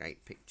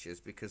landscape pictures,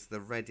 because the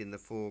red in the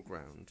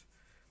foreground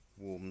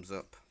warms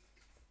up.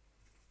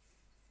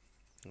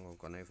 Oh, I've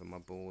gone over my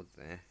board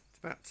there. It's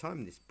about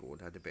time this board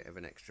had a bit of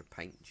an extra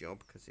paint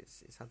job, because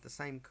it's had the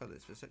same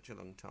colours for such a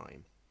long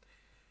time.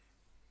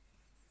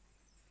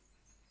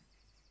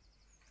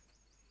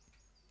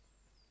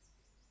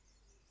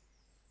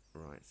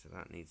 Right, so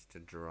that needs to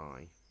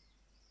dry.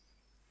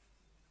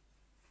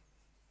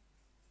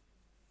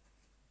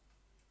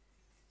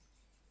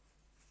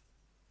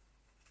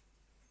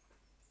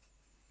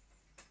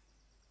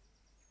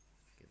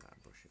 Give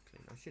that brush a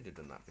clean. I should have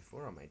done that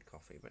before I made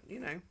coffee, but you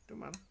know, don't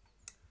matter.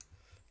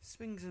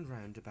 Swings and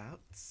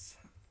roundabouts.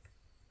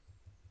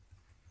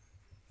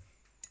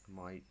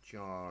 My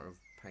jar of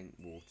paint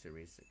water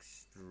is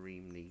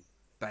extremely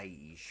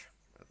beige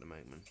at the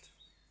moment.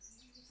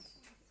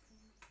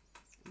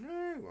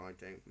 No, I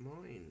don't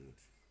mind.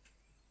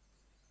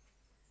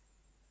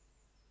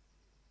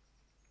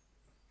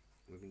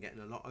 We've been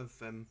getting a lot of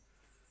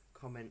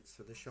comments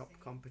for the shop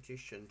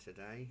competition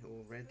today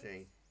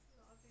already. A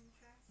lot of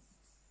interest.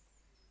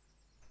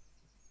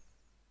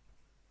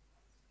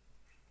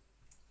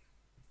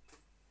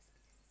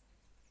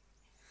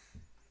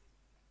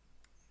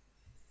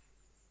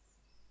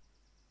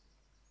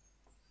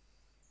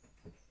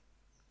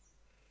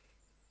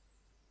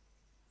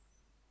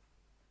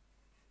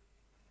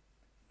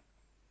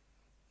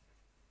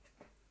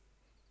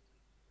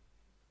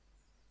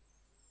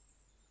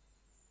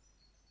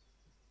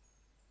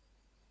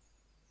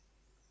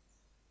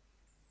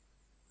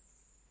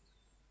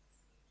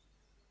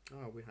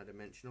 Oh, we had a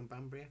mention on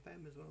Banbury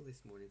FM as well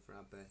this morning for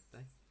our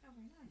birthday. Oh,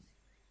 very nice.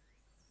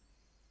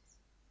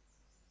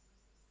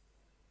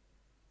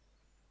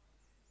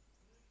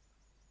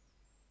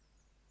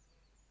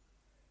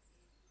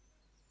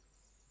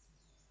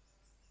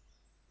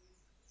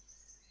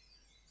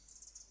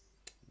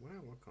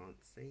 Wow, I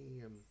can't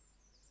see.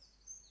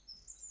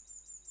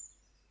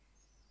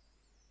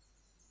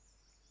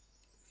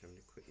 Just having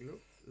a quick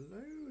look.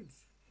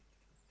 Loads.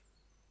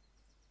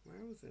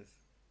 Wowzers.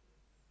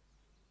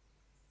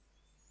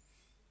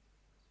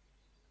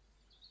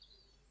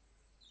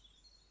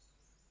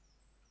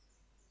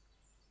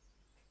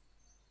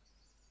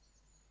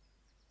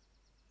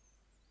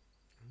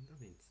 And on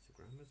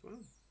Instagram as well.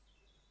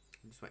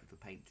 I'm just waiting for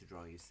paint to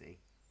dry, you see.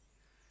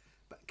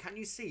 But can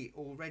you see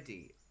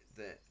already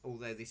that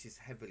although this is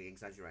heavily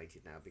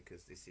exaggerated now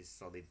because this is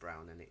solid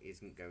brown and it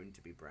isn't going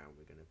to be brown,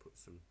 we're going to put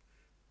some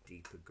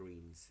deeper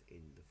greens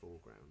in the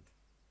foreground.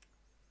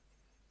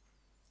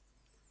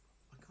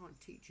 I can't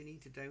teach and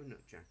eat a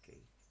donut,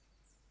 Jackie.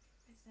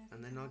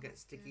 And then I'll get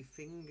sticky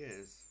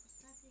fingers.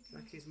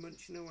 Jackie's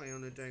munching away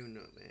on a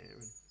donut there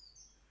and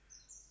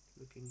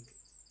looking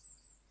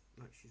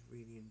like she's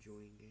really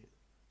enjoying it.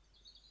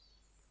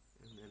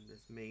 And then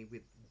there's me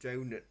with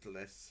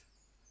donutless.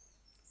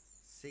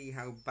 See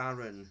how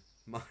barren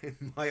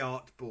my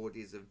art board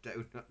is of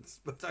donuts,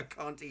 but I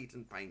can't eat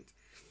and paint.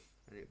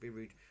 And it'd be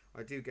rude.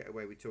 I do get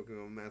away with talking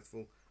with my mouth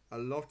full a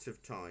lot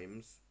of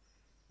times,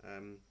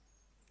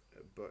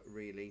 but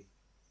really,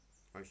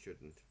 I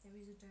shouldn't. There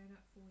is a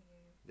donut for you.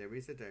 There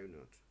is a donut.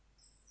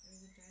 There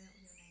is a donut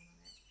with your name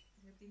on it.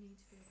 Nobody needs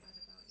to feel bad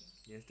about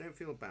you. Yes, don't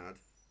feel bad.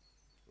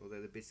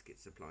 although the biscuit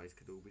supplies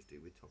could always do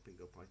with topping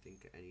up, I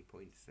think, at any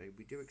point. So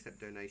we do accept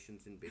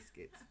donations in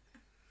biscuits.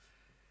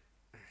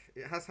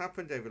 It has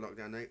happened over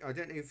lockdown. I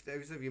don't know if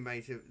those of you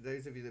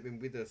those of you that have been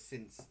with us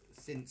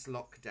since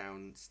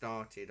lockdown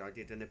started. I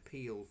did an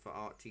appeal for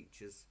art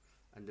teachers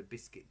and a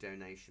biscuit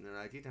donation, and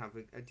I did have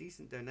a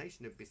decent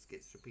donation of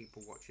biscuits for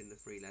people watching the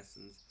free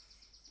lessons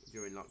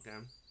during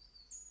lockdown.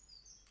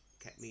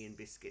 Kept me in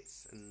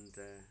biscuits, and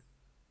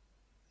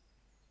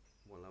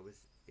while I was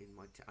in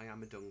my I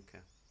am a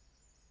dunker.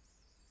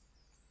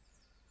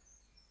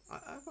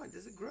 I find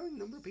there's a growing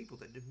number of people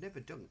that have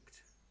never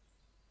dunked.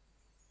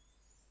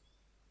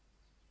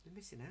 They're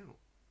missing out.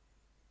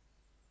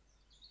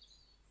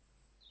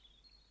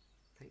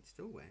 Paint's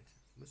still wet.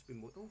 Must be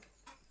more. Oh,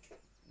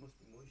 must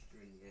be moisture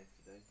in the air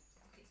today.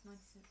 It's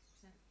 96%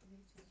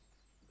 humidity.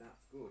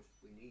 That's good.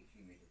 We need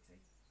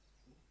humidity.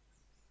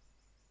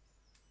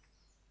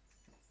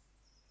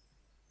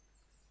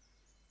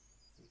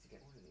 Need to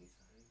get one of these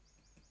for home.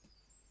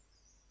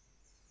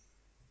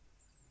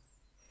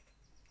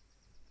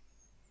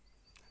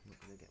 I'm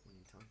not going to get one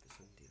in time for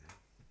Sunday though.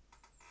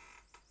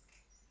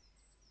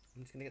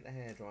 I'm just going to get the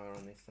hairdryer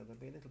on this, so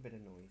there'll be a little bit of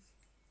noise.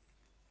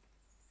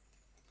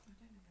 I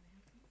don't know where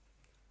they have them.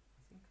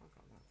 I think I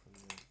got that from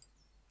the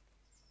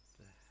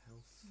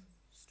health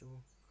store.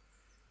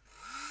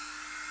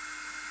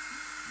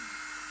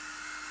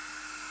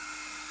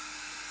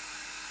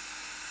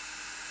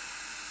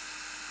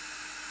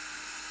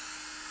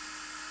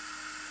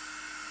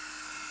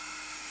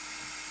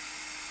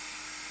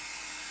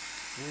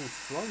 Ooh,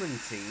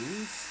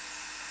 Florentines.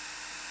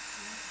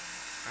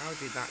 How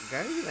did that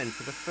go then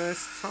for the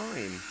first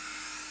time?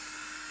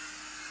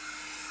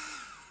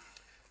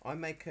 I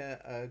make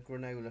a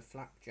granola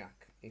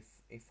flapjack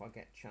if I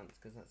get a chance,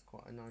 because that's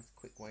quite a nice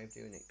quick way of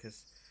doing it,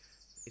 because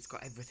it's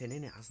got everything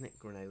in it, hasn't it,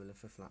 granola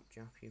for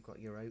flapjack? You've got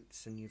your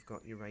oats and you've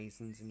got your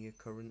raisins and your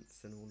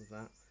currants and all of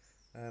that.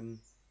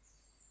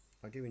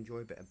 I do enjoy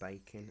a bit of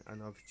baking,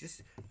 and a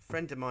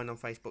friend of mine on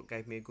Facebook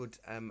gave me a good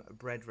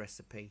bread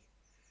recipe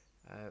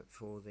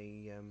for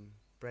the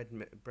bread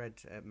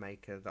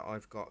maker that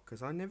I've got,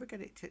 because I never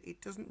get it to,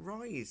 it doesn't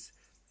rise.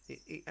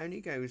 It only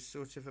goes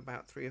sort of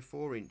about 3 or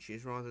 4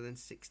 inches rather than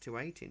 6 to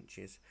 8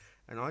 inches,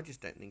 and I just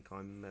don't think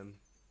I'm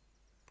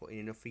putting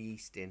enough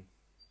yeast in.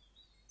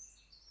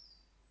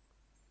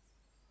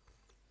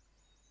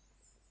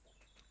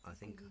 I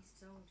think The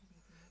yeast's old,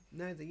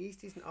 no, the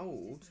yeast isn't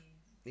old.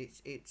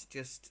 It's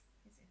just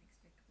it's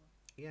inexplicable.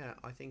 yeah.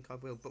 I think I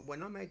will. But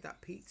when I made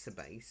that pizza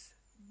base,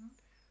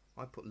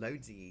 I put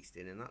loads of yeast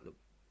in, and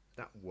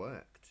that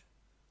worked.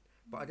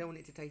 But I don't want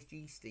it to taste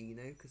yeasty, you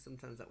know, because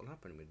sometimes that will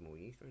happen with more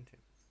yeast, won't it?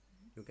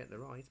 You'll get the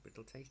rise, but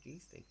it'll taste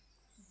yeasty.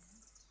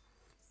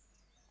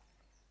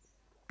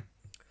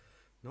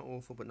 Not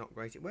awful, but not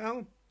great.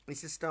 Well,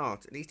 it's a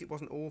start. At least it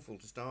wasn't awful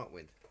to start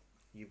with.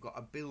 You've got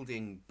a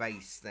building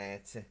base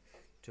there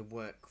to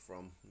work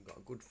from. You've got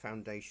a good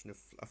foundation,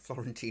 a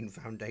Florentine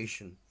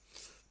foundation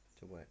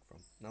to work from.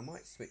 Now, I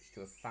might switch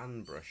to a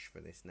fan brush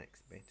for this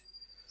next bit.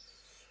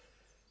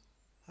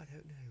 I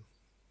don't know.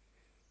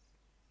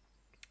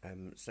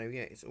 So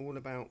yeah, it's all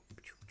about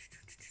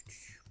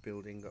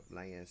building up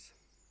layers.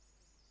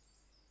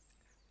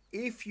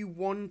 If you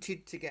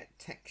wanted to get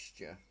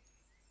texture,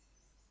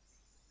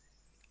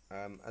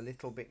 a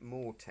little bit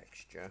more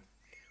texture,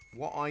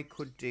 what I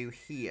could do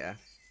here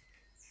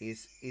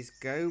is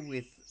go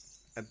with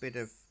a bit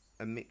of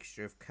a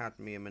mixture of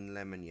cadmium and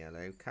lemon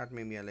yellow.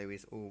 Cadmium yellow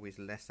is always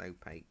less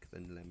opaque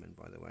than lemon,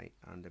 by the way,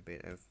 and a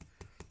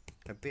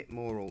bit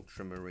more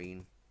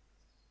ultramarine.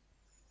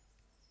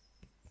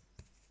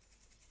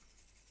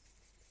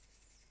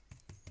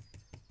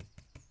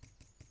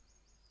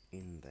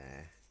 In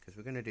there, because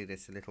we're going to do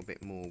this a little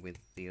bit more with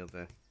the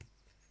other.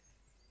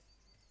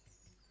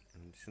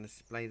 I'm just going to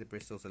splay the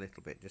bristles a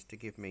little bit, just to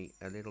give me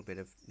a little bit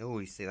of. Oh,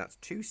 you see, that's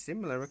too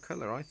similar a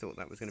colour. I thought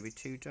that was going to be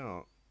too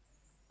dark.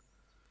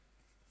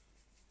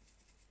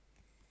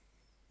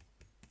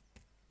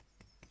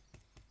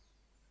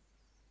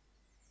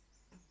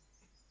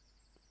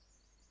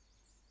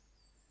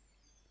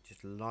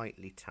 Just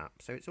lightly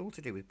tap. So it's all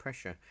to do with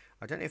pressure.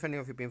 I don't know if any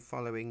of you have been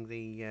following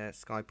the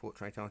Sky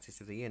Portrait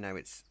Artist of the Year. Now,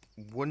 it's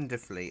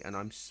wonderfully, and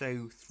I'm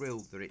so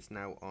thrilled that it's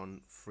now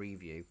on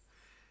Freeview,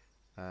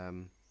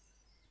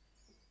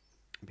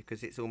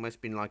 because it's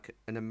almost been like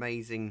an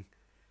amazing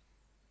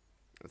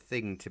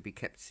thing to be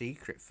kept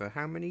secret for.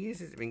 How many years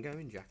has it been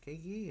going,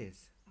 Jackie?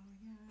 Years? Oh,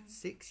 yeah.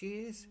 6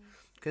 years?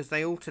 Because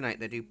they alternate.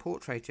 They do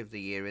Portrait of the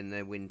Year in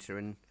the winter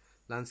and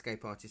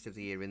Landscape Artist of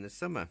the Year in the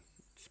summer,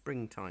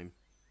 springtime.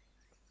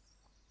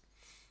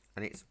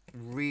 And it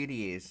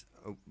really is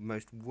a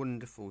most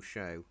wonderful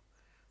show.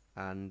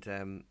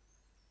 And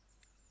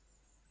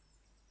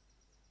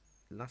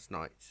last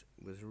night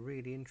was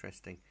really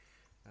interesting.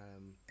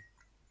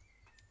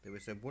 There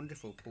was a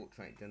wonderful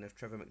portrait done of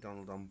Trevor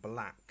McDonald on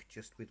black,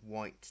 just with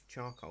white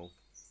charcoal.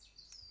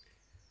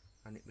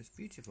 And it was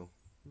beautiful.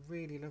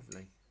 Really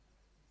lovely.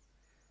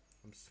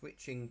 I'm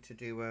switching to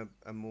do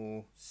a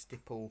more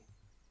stipple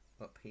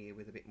up here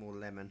with a bit more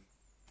lemon.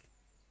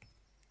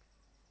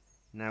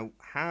 Now,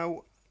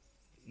 how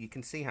you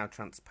can see how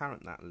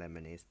transparent that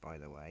lemon is, by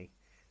the way.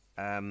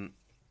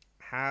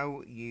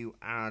 How you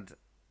add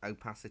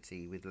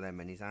opacity with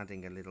lemon is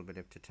adding a little bit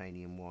of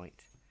titanium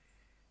white.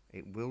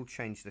 It will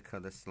change the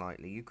colour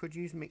slightly. You could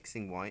use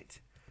mixing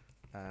white.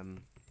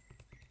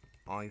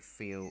 I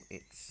feel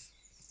it's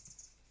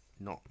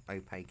not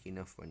opaque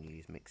enough when you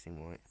use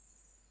mixing white.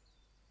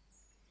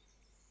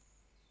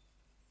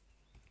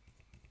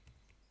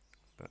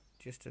 But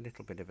just a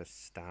little bit of a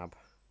stab.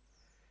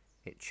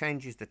 It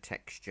changes the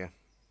texture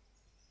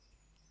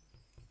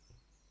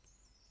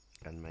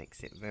and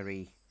makes it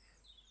very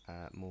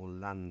more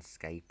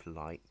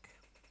landscape-like.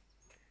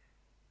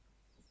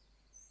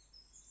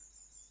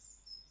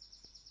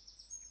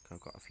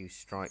 I've got a few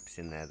stripes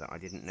in there that I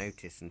didn't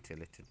notice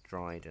until it had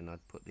dried and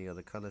I'd put the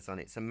other colours on.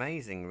 It's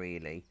amazing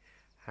really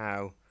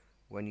how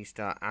when you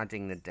start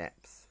adding the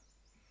depth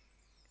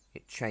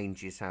it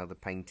changes how the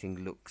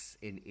painting looks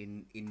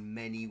in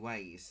many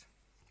ways.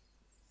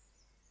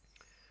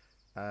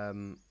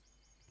 And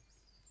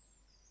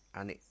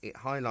it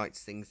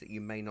highlights things that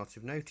you may not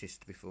have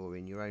noticed before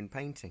in your own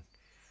painting.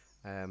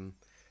 And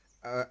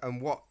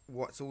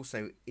what's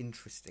also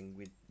interesting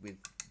with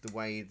the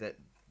way that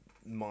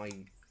my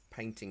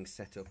painting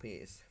setup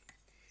is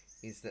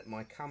that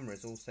my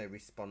cameras also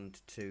respond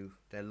to,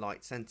 they're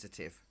light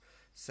sensitive,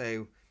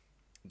 so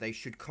they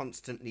should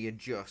constantly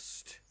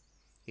adjust.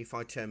 If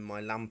I turn my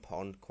lamp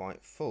on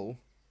quite full,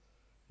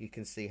 you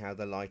can see how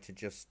the light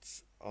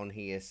adjusts on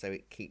here, so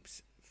it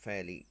keeps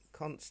fairly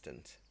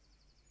constant.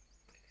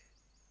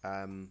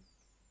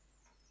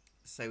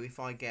 So if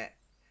I get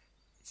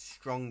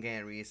strong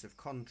areas of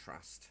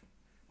contrast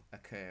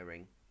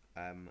occurring,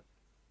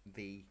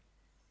 the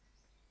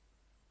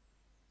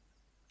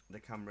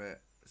camera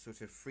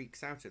sort of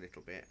freaks out a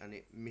little bit and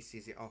it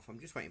misses it off. I'm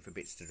just waiting for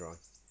bits to dry,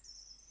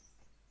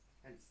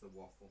 hence the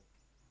waffle.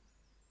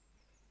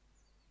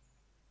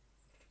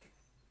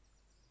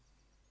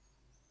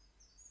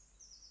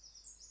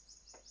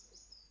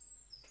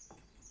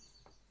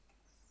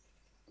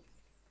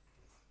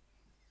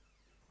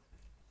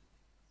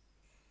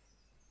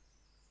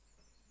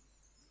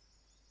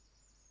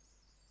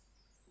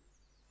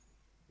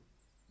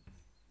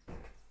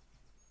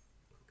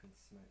 Cooking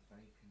smoked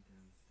bacon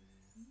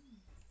downstairs.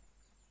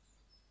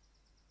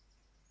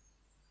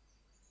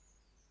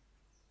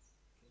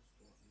 Just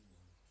what you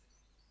want.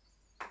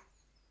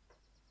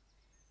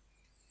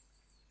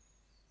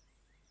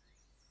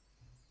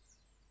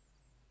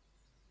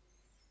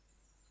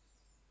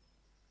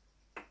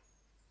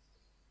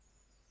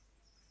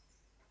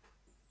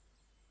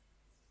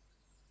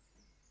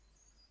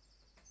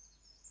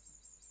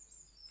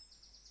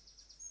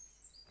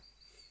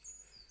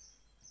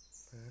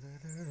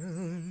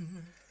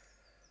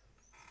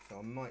 So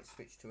I might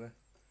switch to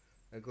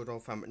a good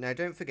old fan brush. Now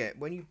don't forget,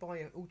 when you buy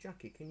a... Oh,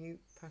 Jackie, can you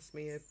pass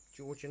me a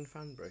Georgian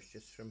fan brush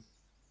just from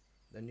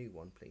the new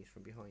one, please,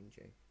 from behind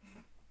you?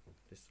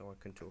 Just so I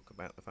can talk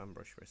about the fan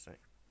brush for a sec.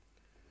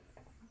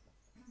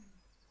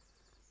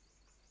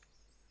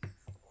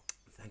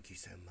 Thank you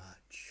so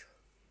much.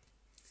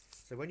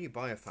 So when you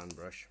buy a fan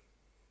brush,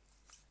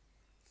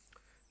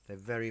 they're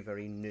very,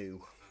 very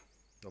new,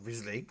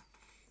 obviously.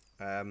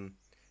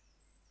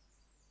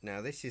 Now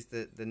this is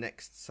the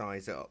next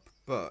size up,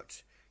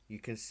 but you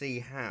can see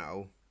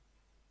how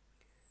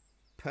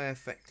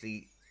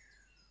perfectly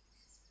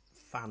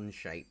fan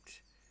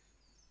shaped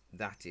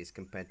that is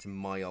compared to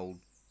my old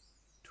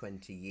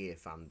 20-year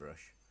fan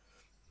brush.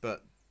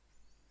 But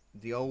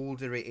the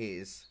older it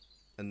is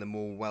and the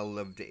more well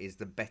loved it is,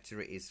 the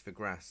better it is for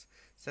grass.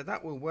 So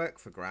that will work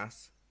for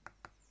grass,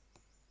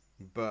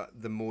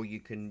 but the more you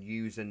can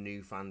use a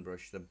new fan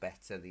brush, the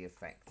better the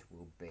effect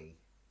will be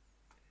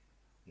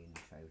in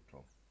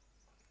total.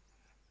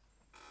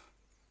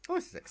 Oh,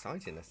 this is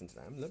exciting lesson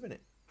today. I'm loving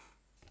it.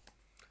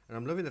 And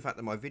I'm loving the fact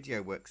that my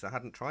video works. I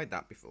hadn't tried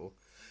that before.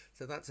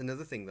 So that's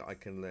another thing that I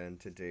can learn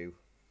to do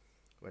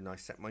when I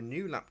set my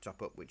new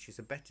laptop up, which is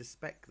a better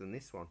spec than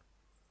this one.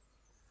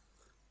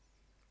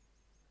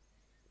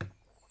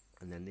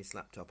 And then this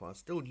laptop I'll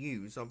still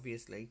use,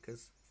 obviously,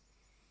 because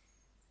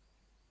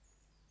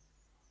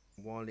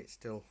while it's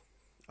still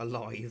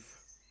alive,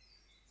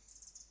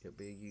 it'll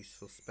be a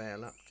useful spare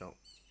laptop.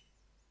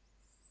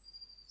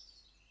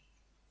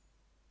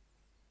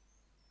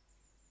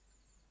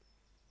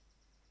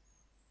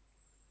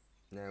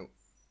 Now,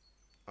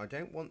 I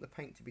don't want the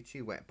paint to be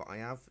too wet, but I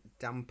have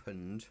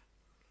dampened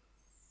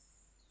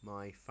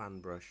my fan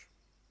brush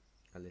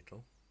a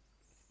little.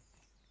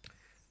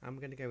 I'm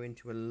going to go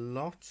into a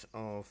lot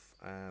of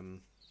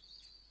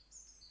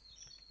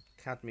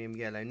cadmium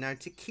yellow. Now,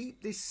 to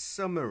keep this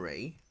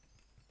summery,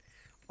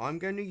 I'm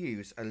going to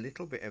use a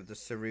little bit of the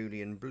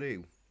cerulean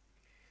blue.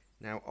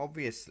 Now,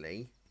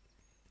 obviously,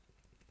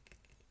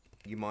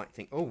 you might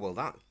think, oh, well,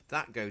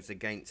 that goes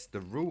against the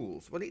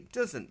rules. Well, it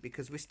doesn't,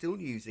 because we're still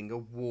using a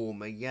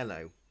warmer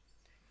yellow.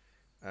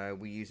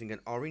 We're using an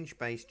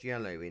orange-based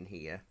yellow in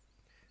here,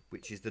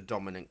 which is the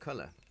dominant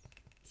colour.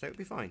 So it'll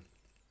be fine.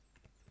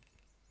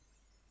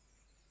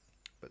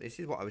 But this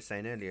is what I was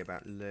saying earlier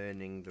about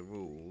learning the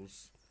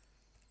rules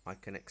I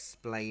can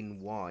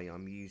explain why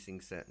I'm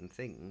using certain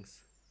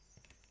things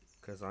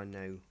because I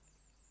know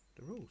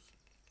the rules.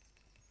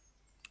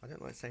 I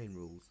don't like saying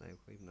rules though,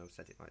 even though I've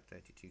said it like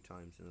 32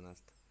 times in the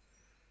last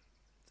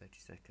 30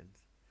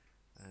 seconds.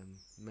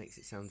 Makes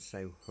it sound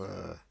so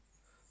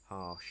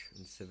harsh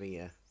and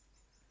severe.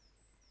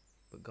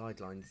 But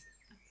guidelines.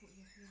 I bought you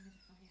a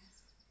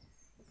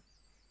humidifier.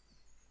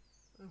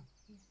 Oh.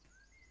 Yeah.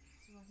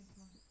 It's arriving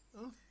tomorrow.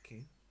 Oh, thank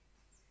you.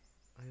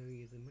 I owe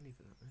you the money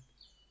for that then.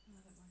 No,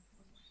 I don't mind. It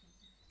wasn't much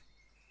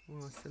expensive.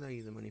 Well, I still owe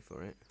you the money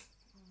for it.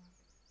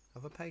 Alright.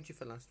 Have I paid you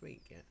for last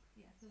week yet?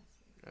 Yeah, for last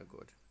week. Oh,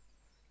 good.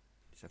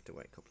 Just have to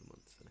wait a couple of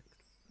months for next.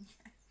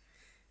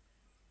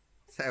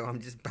 So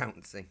I'm just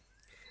bouncing.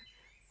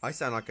 I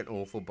sound like an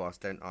awful boss,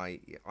 don't I?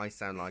 I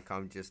sound like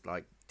I'm just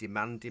like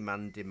demand.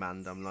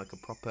 I'm like a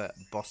proper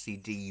bossy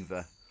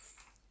diva.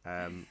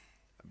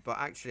 But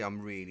actually,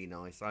 I'm really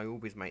nice. I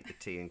always make the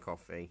tea and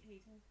coffee. He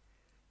does.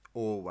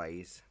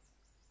 Always.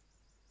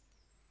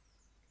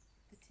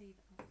 The tea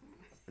that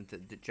And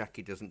that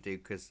Jackie doesn't do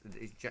because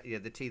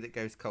the tea that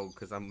goes cold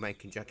because I'm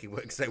making Jackie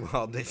work so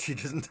hard that she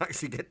doesn't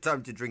actually get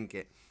time to drink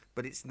it.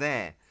 But it's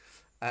there.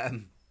 No,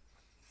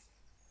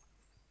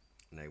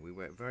 we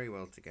work very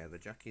well together.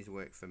 Jackie's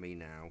worked for me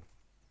now.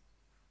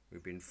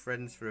 We've been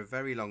friends for a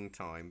very long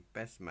time,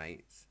 best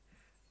mates,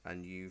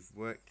 and you've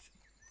worked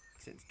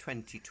since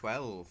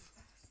 2012.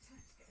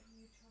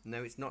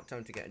 No, it's not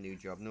time to get a new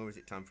job, nor is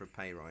it time for a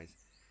pay rise.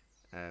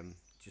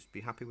 Just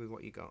be happy with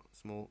what you got.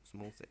 Small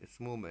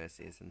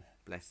mercies and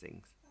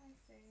blessings.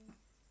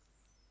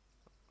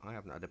 I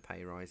haven't had a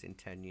pay rise in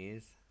 10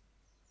 years.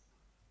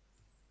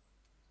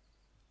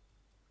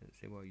 Don't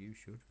see why you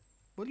should.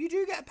 Well, you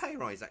do get a pay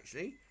rise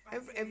actually.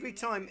 Every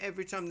time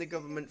the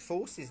government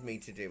forces me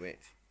to do it.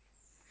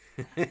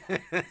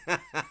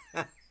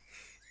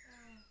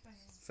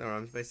 Sorry,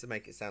 I'm supposed to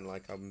make it sound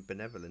like I'm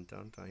benevolent,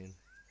 aren't I? And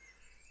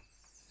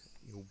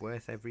you're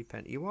worth every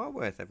penny. You are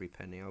worth every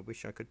penny. I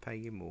wish I could pay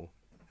you more.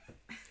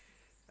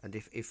 And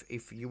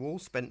if you all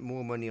spent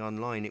more money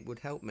online, it would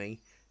help me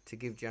to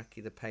give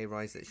Jackie the pay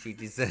rise that she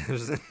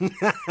deserves.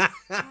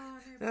 Oh,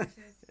 no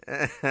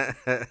pressure.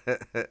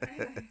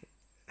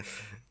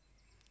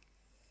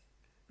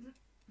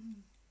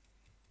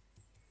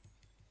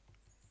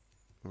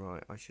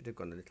 Right, I should have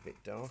gone a little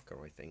bit darker,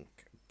 I think.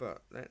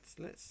 But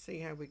let's see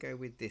how we go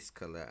with this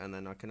colour, and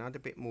then I can add a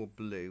bit more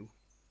blue,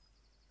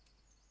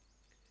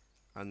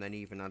 and then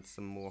even add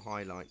some more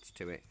highlights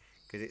to it,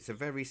 because it's a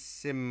very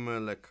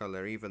similar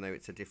colour, even though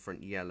it's a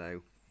different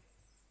yellow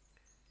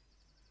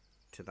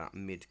to that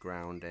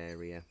mid-ground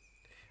area.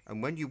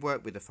 And when you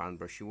work with a fan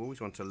brush, you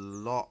always want a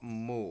lot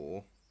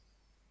more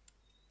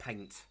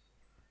paint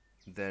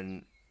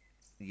than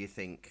you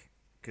think,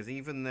 because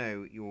even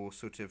though you're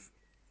sort of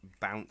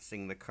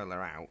bouncing the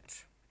colour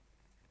out,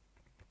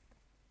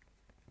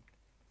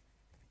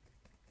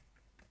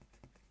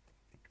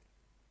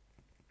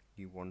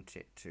 you want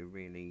it to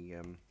really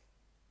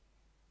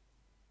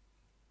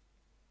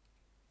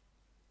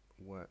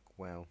work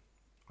well.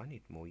 I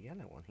need more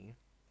yellow on here.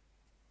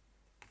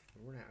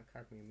 I'll run out of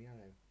cadmium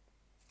yellow.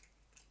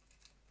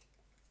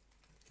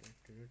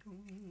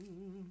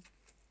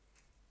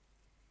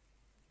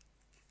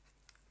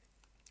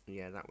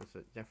 Yeah, that was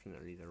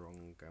definitely the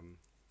wrong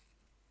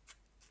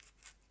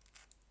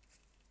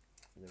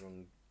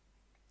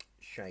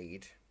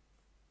shade.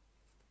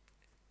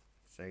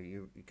 So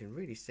you can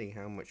really see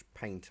how much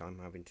paint I'm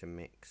having to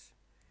mix.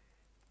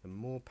 The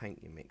more paint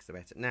you mix, the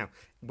better. Now,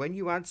 when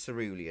you add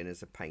cerulean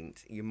as a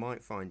paint, you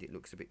might find it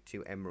looks a bit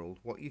too emerald.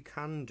 What you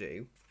can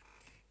do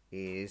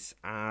is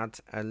add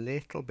a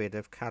little bit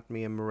of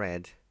cadmium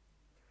red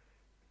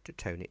to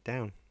tone it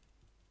down.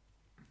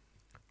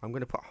 I'm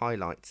going to put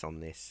highlights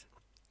on this.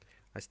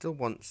 I still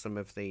want some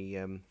of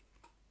the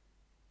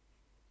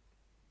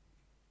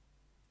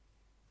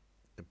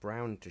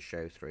brown to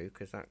show through,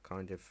 because that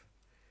kind of,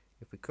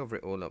 if we cover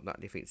it all up, that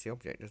defeats the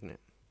object, doesn't it?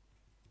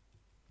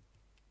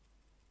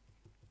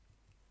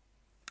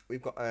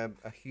 We've got a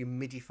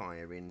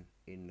humidifier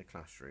in the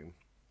classroom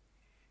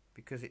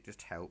because it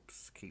just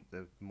helps keep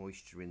the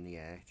moisture in the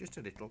air. Just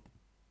a little.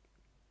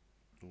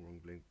 Oh, wrong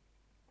blue.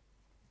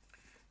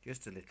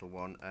 Just a little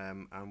one,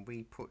 and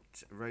we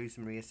put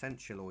rosemary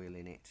essential oil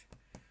in it,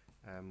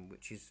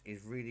 which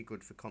is really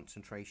good for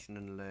concentration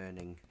and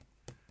learning,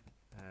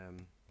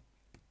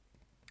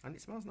 and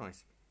it smells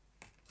nice.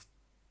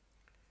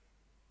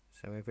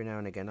 So every now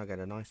and again I get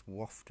a nice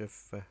waft of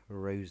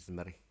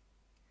rosemary.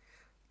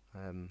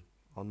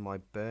 On my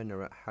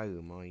burner at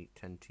home I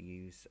tend to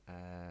use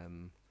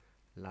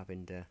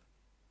lavender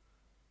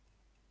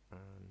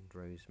and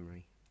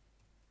rosemary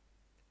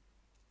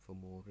for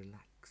more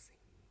relaxing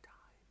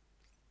times.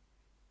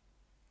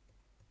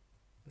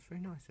 That's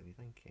very nice of you,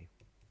 thank you.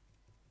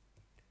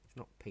 It's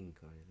not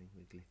pink or anything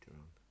with glitter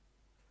on.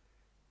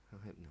 I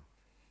hope not.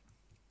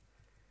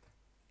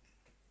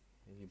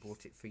 You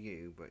bought it for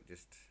you, but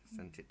just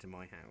sent it to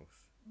my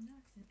house. No,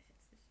 I didn't.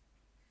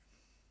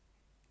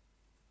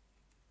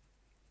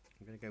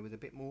 I'm going to go with a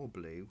bit more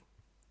blue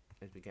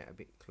as we get a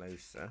bit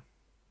closer.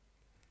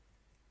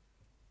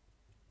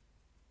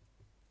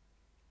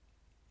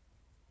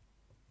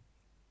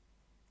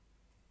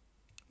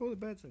 Oh, the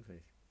birds look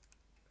finished.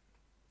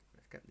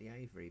 Let's get the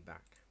Avery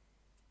back.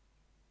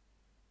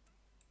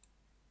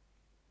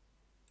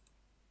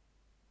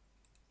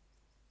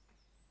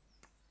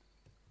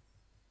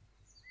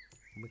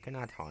 We can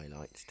add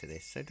highlights to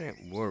this, so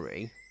don't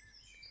worry.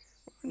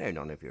 I know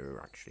none of you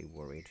are actually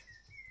worried.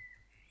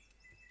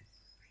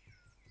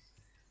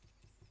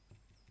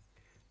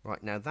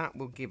 Right, now that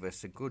will give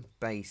us a good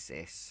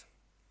basis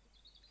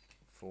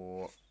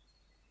for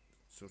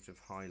sort of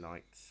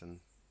highlights and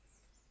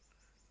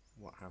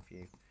what have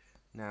you.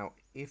 Now,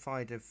 if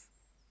I'd have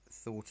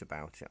thought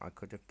about it, I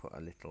could have put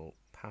a little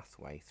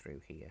pathway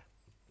through here,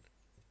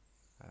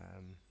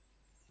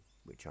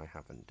 which I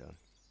haven't done.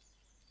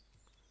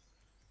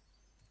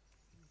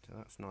 So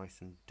that's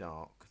nice and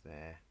dark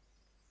there.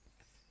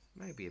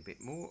 Maybe a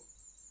bit more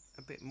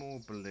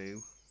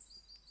blue.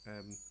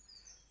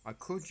 I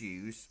could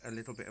use a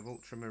little bit of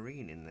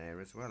ultramarine in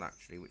there as well,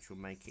 actually, which will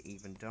make it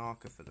even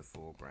darker for the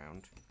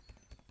foreground.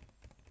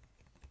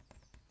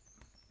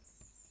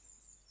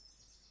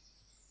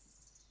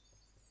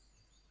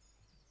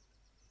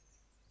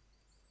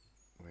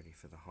 Ready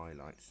for the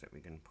highlights that we're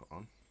going to put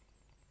on.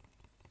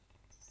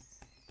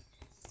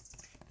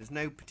 There's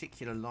no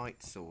particular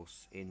light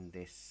source in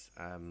this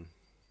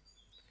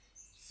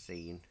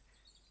scene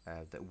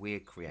that we're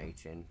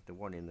creating. The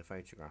one in the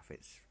photograph,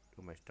 it's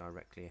almost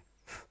directly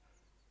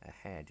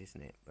ahead,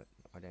 isn't it? But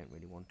I don't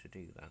really want to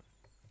do that.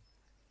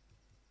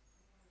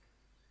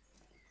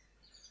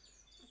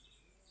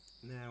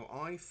 Now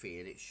I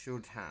feel it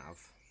should have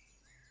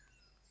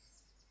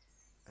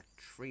a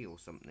tree or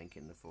something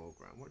in the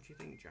foreground. What do you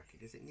think, Jackie?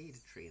 Does it need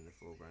a tree in the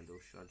foreground, or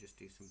should I just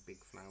do some big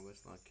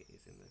flowers like it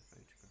is in the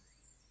photograph?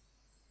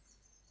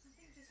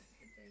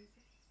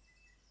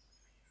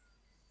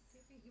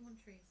 You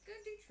want trees? Go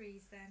and do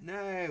trees then.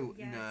 No,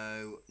 yes.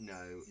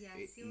 no,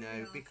 yes,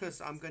 no,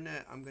 because I'm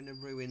gonna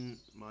ruin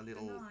my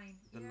little the line.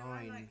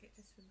 line. I like it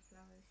just for the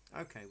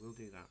flowers. Okay, we'll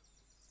do that.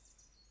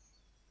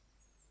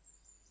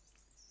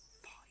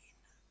 Fine.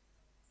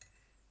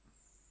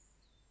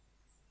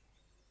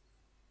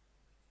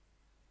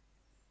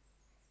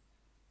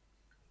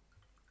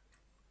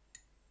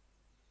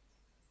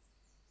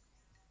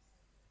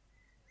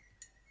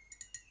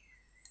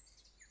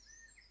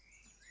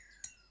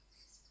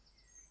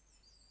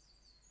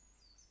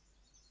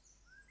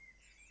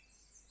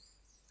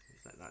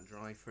 Just let that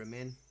dry for a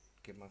minute.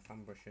 Give my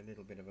fan brush a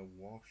little bit of a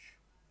wash.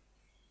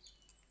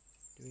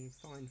 Doing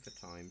fine for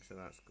time, so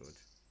that's good.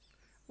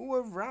 Oh,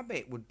 a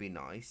rabbit would be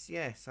nice.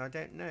 Yes, I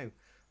don't know.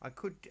 I'd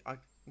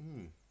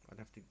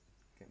have to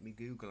get me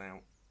Google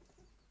out.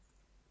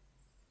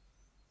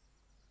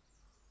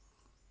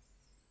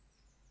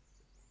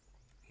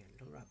 Yeah, a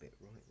little rabbit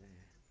right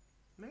there.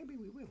 Maybe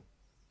we will.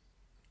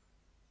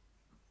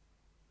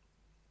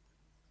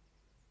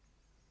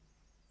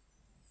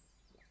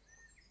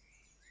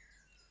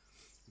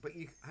 But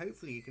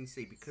hopefully you can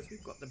see, because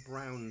we've got the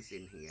browns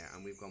in here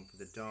and we've gone for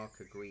the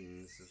darker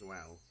greens as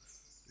well,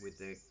 with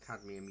the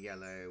cadmium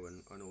yellow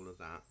and all of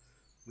that,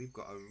 we've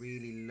got a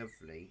really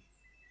lovely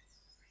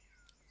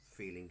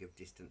feeling of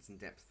distance and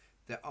depth.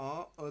 There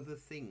are other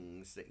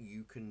things that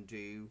you can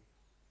do.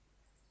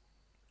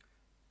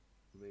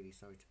 Really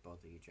sorry to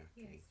bother you,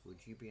 Jackie. Yes.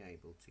 Would you be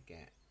able to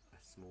get a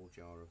small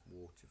jar of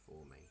water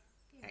for me?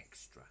 Yes.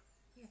 Extra.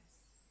 Yes.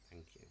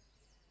 Thank you.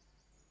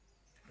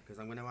 Because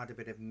I'm going to add a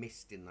bit of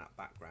mist in that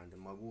background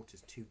and my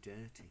water's too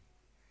dirty.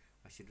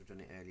 I should have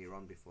done it earlier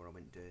on before I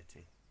went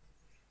dirty.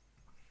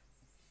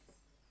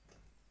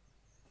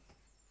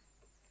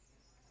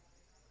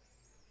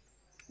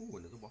 Oh,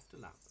 another waft of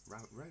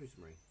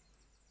rosemary.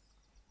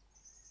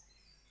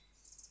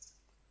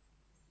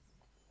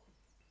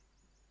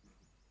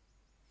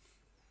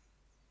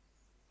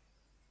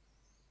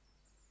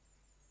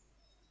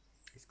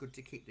 It's good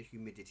to keep the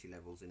humidity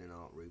levels in an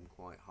art room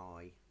quite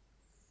high.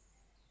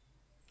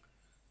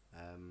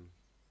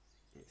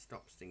 It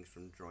stops things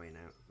from drying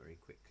out very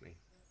quickly.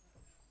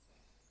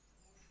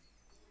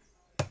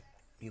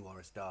 You are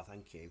a star,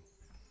 thank you.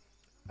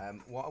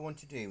 What I want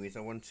to do is I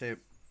want to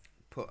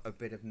put a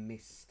bit of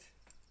mist.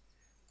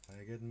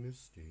 I get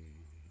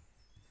misty.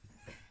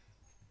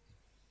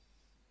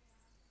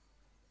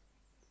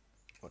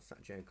 What's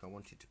that joke? I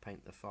wanted to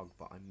paint the fog,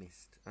 but I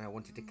missed. I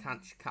wanted to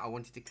catch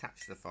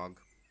the fog,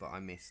 but I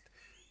missed.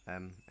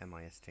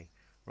 M-I-S-T.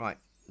 Right,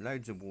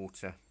 loads of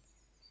water.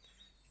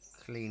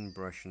 Clean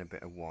brush and a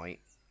bit of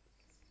white.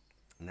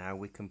 Now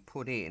we can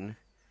put in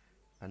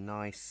a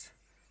nice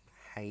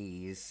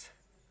haze.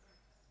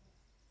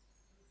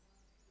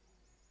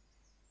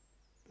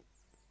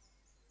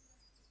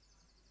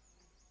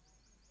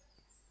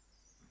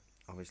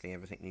 Obviously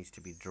everything needs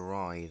to be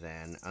dry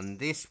then, and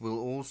this will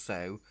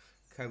also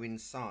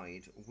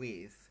coincide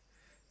with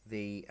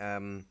the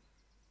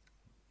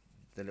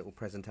little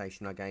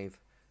presentation I gave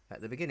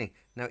at the beginning.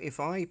 Now if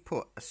I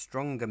put a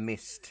stronger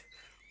mist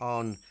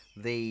on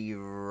the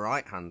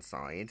right hand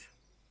side,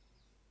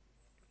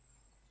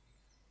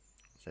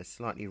 so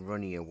slightly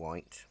runnier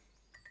white,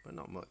 but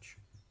not much,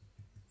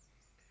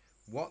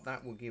 what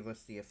that will give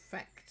us the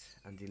effect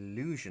and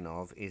illusion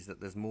of is that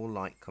there's more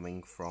light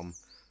coming from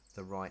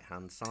the right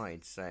hand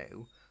side,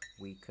 so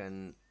we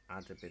can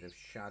add a bit of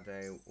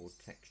shadow or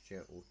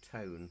texture or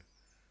tone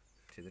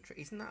to the tree.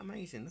 Isn't that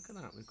amazing? Look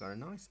at that, we've got a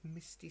nice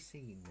misty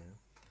scene now.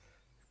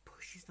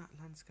 Pushes that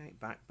landscape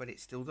back, but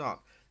it's still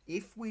dark.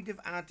 If we'd have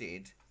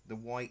added the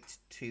white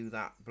to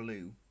that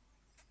blue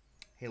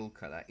hill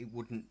colour, it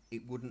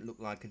wouldn't look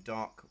like a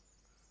dark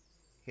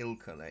hill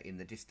colour in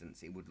the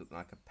distance. It would look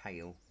like a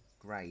pale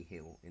grey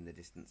hill in the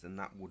distance, and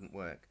that wouldn't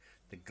work.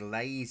 The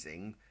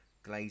glazing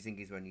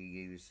is when you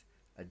use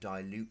a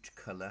dilute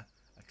colour,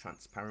 a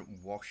transparent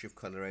wash of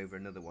colour over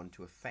another one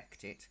to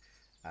affect it.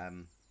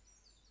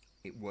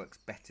 It works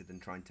better than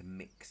trying to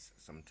mix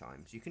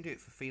sometimes. You can do it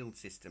for field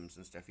systems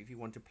and stuff. If you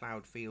want a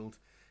ploughed field,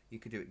 you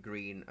could do it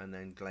green and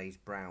then glaze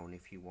brown.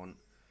 If you want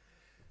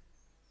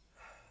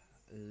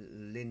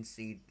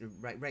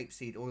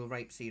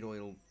rapeseed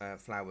oil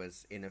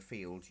flowers in a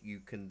field,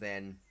 you can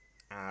then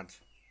add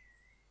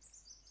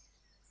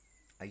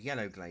a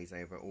yellow glaze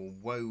over, or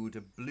woad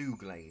a blue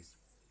glaze.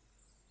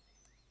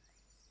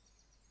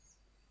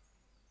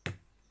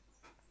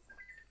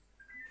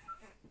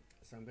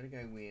 So I'm going to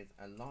go with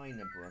a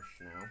liner brush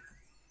now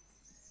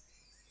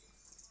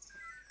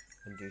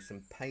and do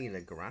some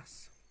paler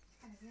grass,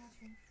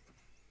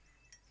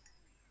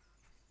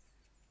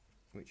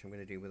 which I'm going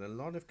to do with a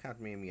lot of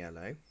cadmium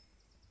yellow,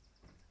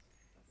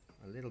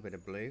 a little bit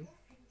of blue,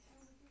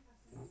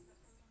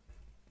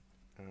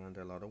 and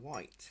a lot of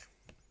white.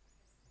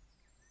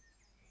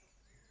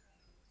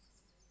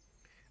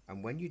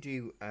 And when you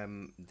do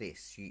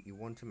this, you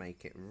want to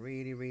make it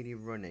really, really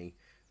runny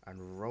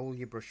and roll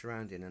your brush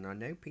around in. And I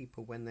know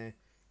people, when they're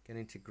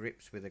getting to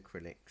grips with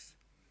acrylics,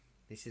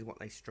 this is what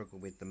they struggle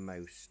with the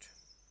most,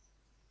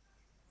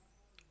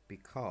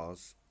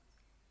 because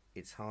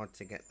it's hard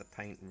to get the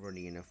paint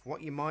runny enough.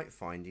 What you might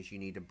find is you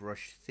need a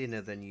brush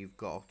thinner than you've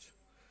got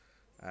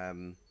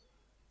to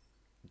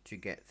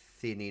get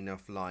thin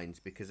enough lines,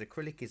 because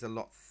acrylic is a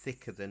lot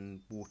thicker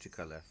than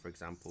watercolor, for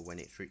example, when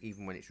it's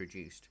even when it's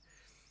reduced.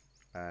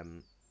 That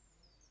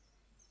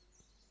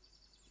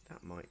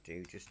might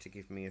do, just to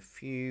give me a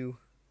few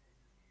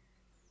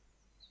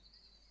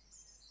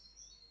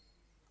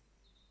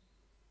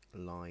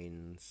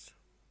lines.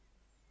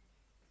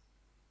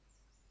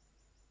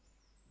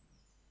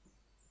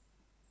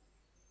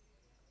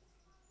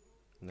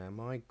 Now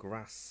my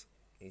grass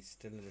is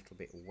still a little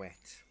bit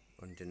wet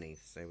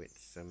underneath, so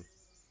it's I've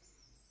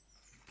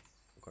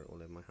got it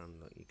all over my hand,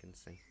 like you can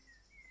see.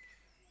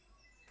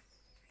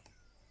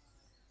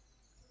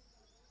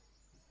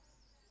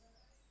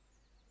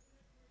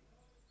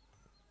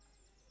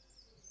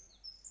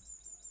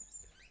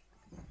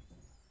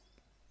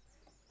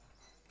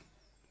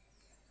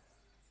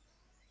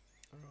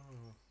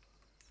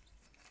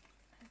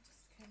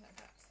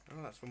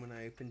 Oh, that's from when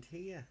I opened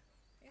here.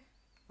 Yeah.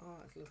 Oh,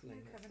 that's lovely. No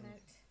cover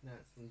note. No,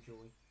 it's from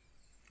Joy.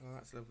 Oh,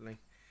 that's lovely.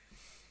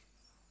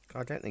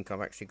 I don't think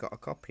I've actually got a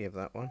copy of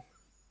that one.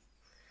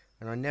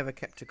 And I never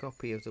kept a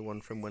copy of the one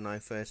from when I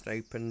first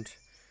opened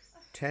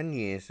 10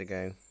 years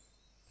ago.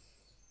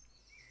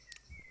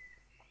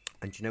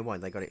 And do you know why?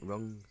 They got it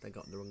wrong. They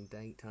got the wrong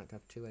date. I had to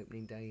have 2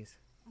 opening days.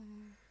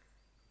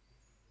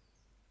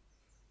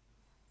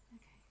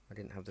 Okay. I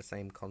didn't have the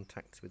same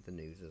contacts with the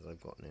news as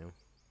I've got now.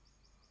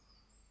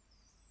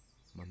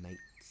 My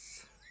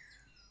mates.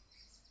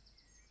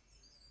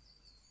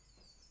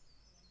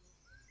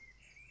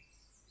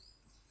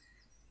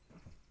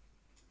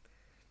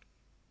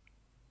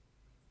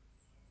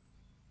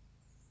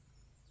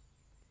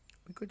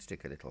 We could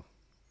stick a little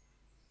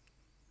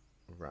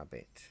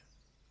rabbit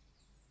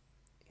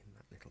in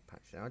that little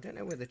patch there. I don't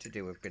know whether to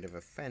do a bit of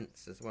a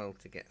fence as well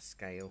to get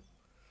scale.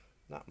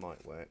 That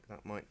might work.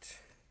 That might,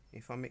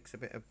 if I mix a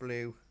bit of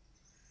blue,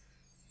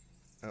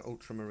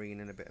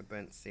 ultramarine and a bit of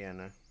burnt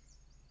sienna,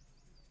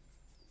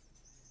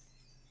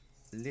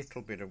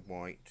 little bit of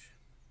white,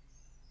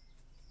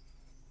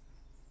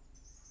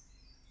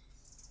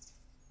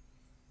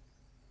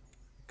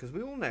 because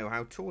we all know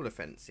how tall a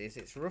fence is.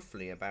 It's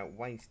roughly about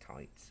waist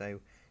height. So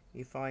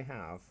if I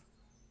have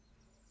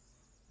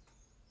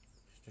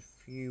just a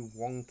few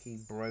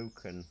wonky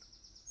broken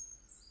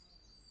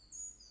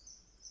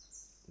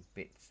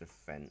bits of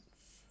fence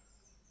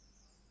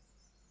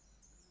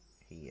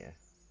here,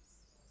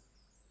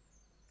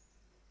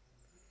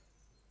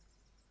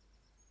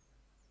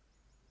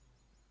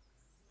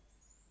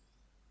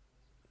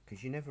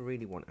 because you never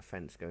really want a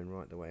fence going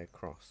right the way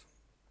across,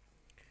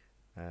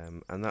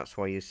 and that's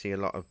why you see a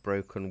lot of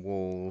broken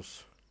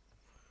walls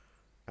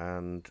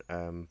and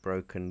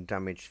broken,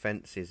 damaged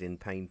fences in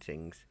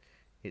paintings.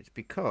 It's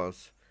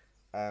because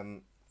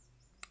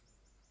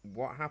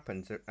what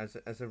happens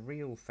as a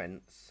real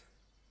fence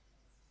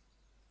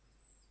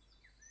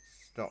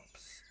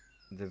stops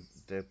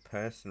the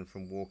person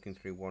from walking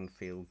through one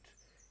field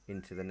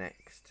into the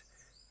next,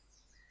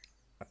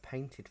 a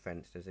painted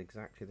fence does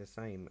exactly the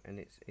same, and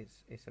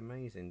it's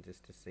amazing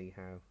just to see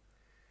how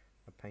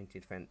a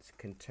painted fence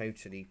can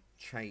totally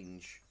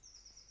change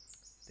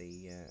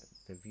the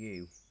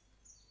view.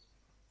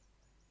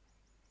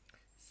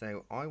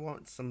 So I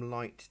want some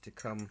light to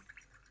come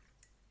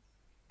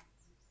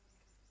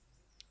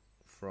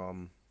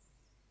from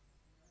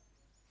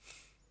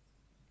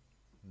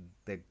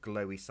the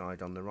glowy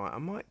side on the right. I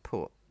might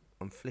put,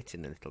 I'm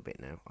flitting a little bit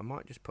now, I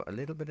might just put a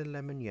little bit of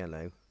lemon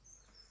yellow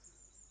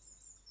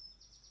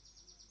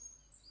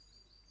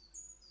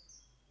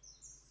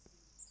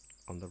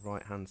on the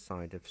right hand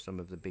side of some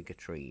of the bigger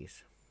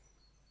trees.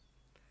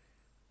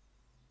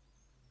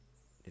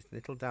 Just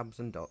little dabs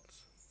and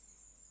dots,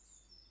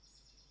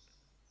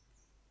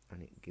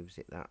 and it gives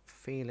it that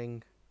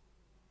feeling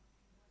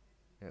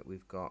that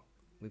we've got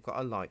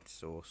a light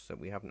source that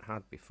we haven't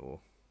had before,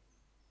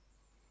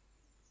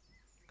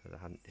 because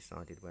I hadn't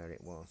decided where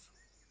it was.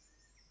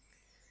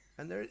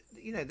 And there,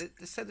 you know,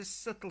 so there's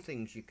subtle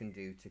things you can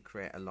do to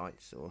create a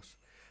light source.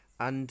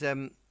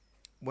 And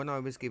when I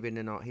was giving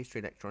an art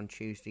history lecture on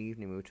Tuesday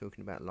evening, we were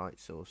talking about light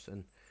source,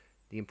 and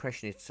the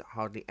Impressionists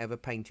hardly ever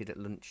painted at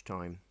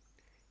lunchtime.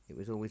 It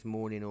was always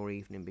morning or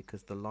evening,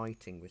 because the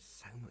lighting was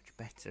so much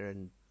better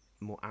and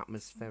more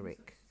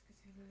atmospheric.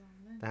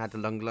 They had a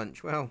long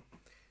lunch. Well,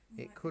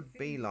 it could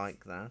be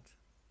like that.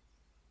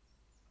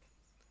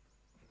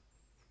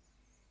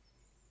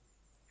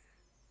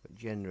 But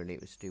generally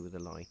it was to do with the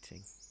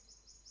lighting.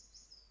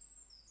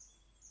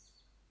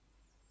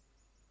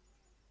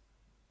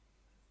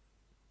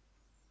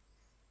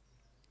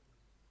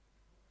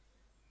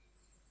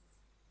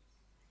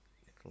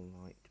 Little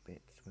light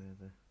bits where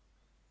the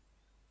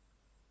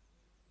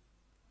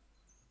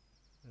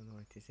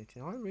light is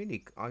hitting.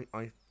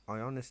 I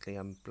honestly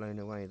am blown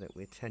away that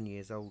we're 10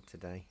 years old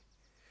today.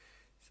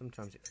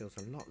 Sometimes it feels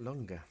a lot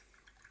longer.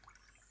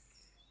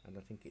 And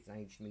I think it's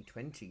aged me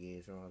 20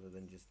 years rather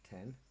than just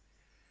 10.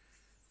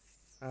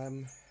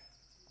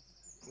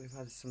 We've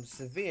had some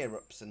severe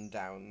ups and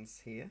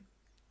downs here,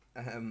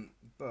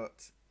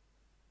 but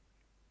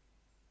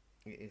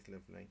it is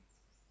lovely.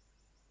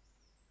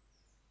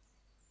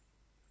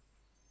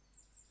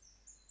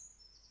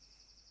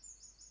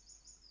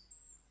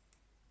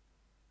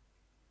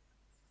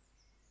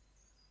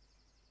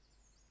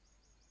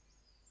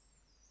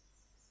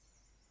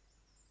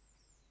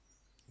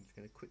 I'm just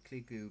going to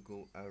quickly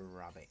Google a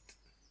rabbit.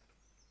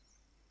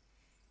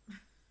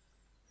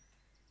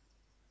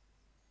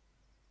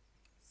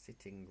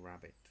 Sitting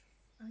rabbit.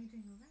 Are you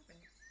doing a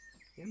rabbit?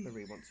 Yeah,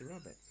 Marie wants a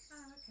rabbit.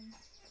 Oh,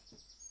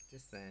 okay.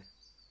 Just there.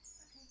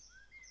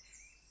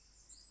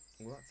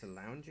 Okay. Well, that's a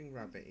lounging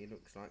rabbit. He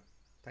looks like,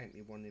 paint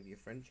me one of your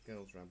French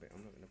girls' rabbit.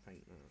 I'm not going to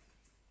paint that.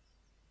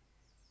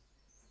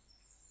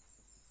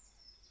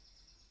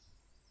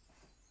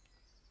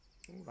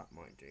 Oh, that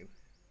might do.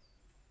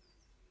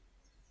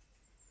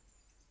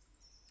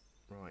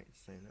 Right,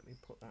 so let me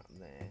put that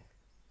there,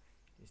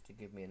 just to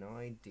give me an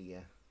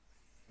idea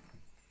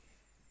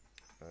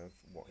of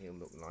what he'll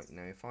look like.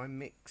 Now, if I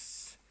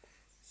mix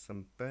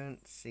some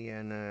burnt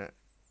sienna,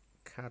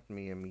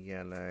 cadmium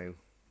yellow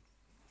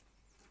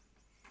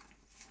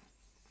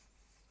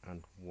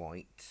and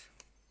white,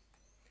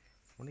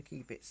 I want to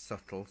keep it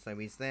subtle, so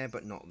he's there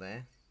but not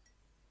there.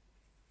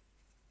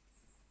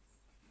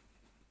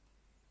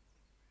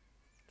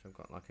 So I've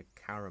got like a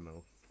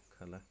caramel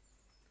colour.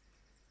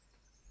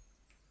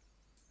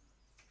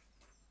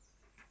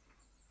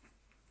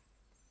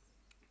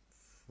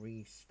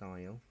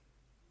 Freestyle,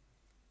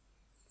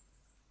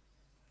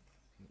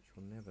 which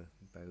will never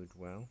bode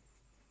well.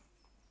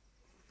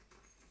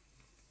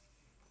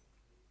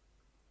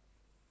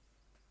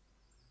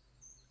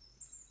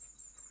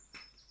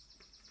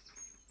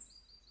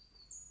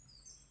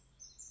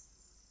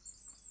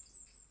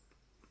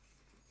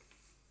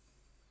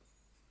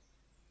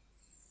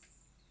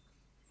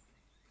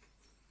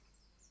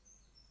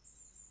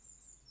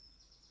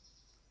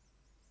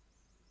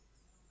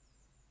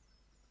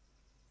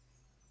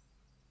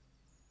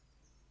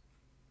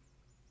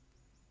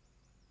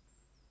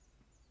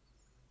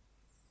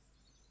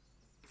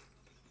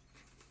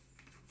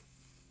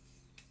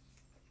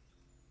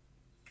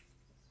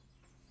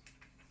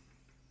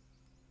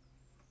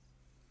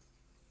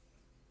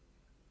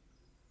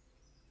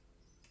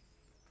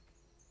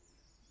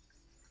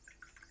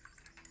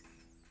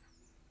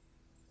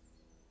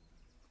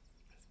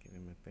 Give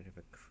him a bit of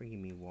a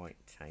creamy white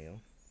tail.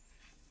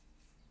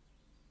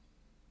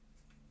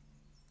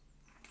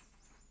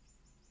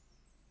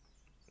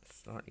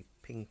 Slightly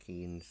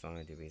pinky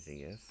inside of his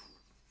ears.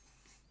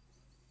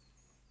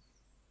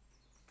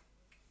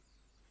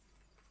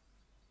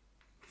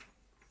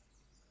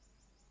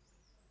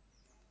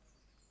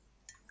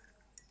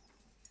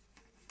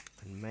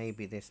 And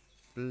maybe this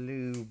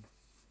blue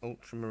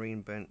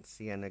ultramarine burnt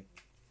sienna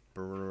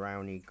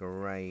browny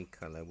grey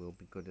colour will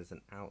be good as an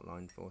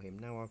outline for him.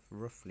 Now I've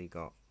roughly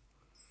got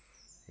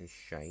his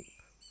shape.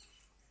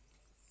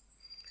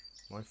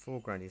 My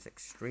foreground is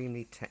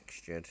extremely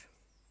textured.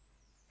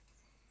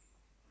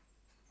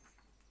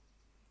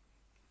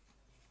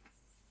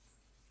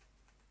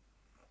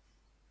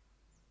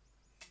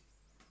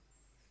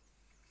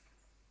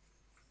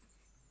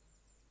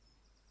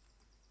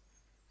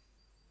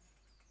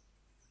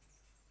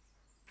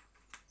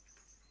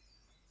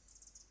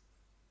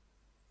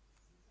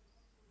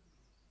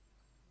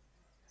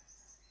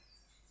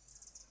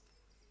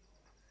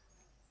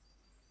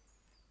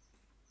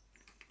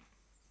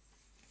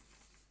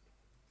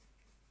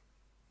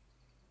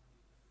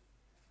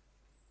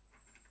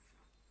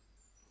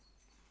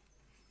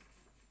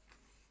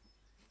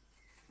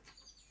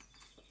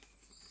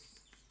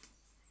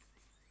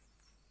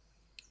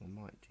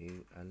 might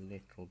do a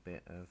little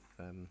bit of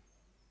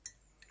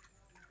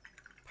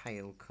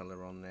pale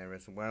colour on there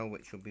as well,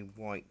 which will be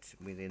white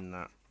within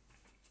that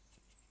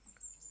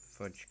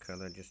fudge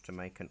colour, just to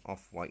make an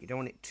off-white. You don't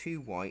want it too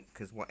white,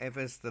 because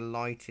whatever's the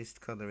lightest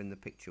colour in the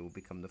picture will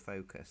become the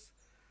focus.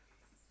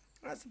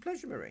 That's a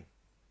pleasure, Marie.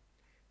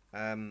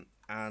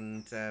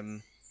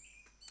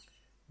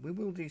 We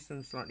will do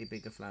some slightly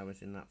bigger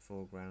flowers in that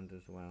foreground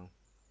as well.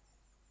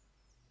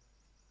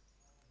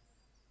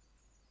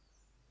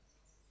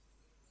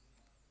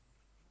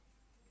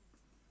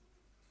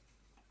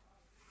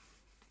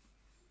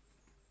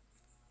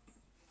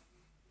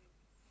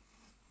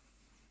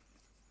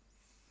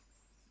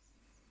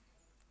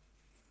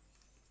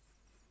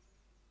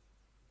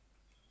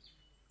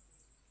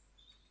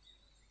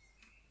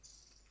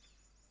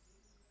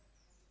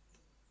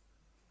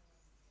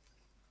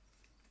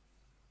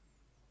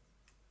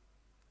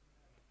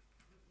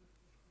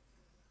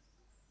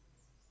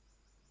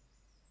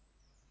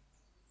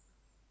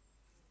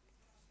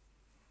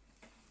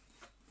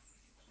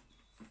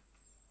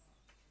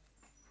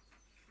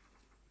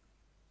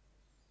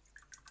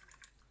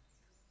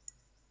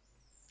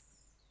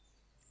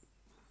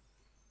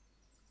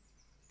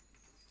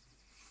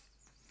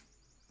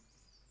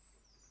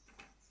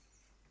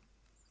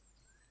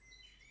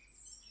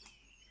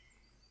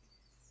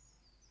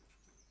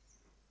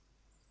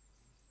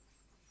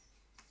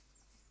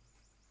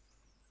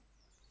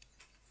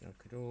 So I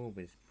could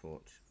always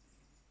put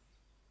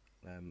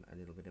a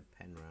little bit of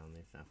pen around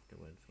this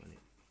afterwards when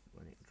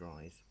it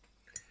dries.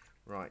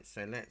 Right,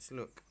 so let's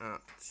look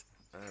at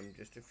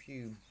just a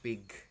few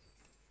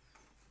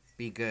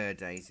bigger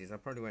daisies. I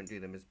probably won't do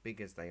them as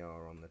big as they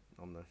are on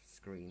the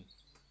screen.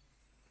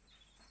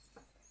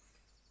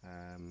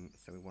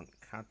 So we want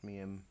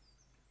cadmium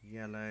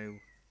yellow,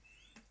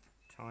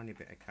 tiny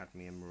bit of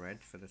cadmium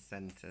red for the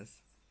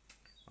centres.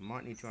 I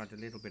might need to add a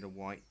little bit of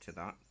white to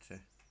that to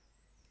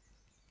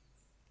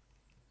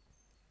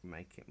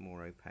make it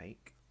more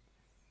opaque.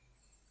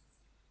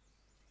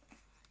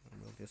 And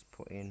we'll just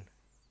put in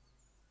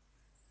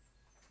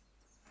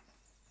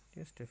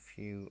just a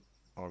few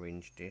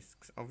orange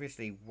discs.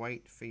 Obviously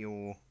wait for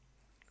your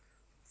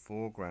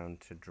foreground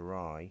to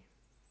dry.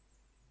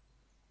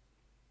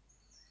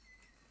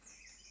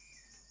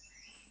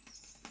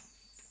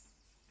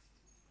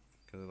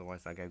 Because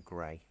otherwise they go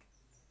grey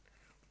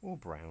or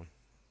brown.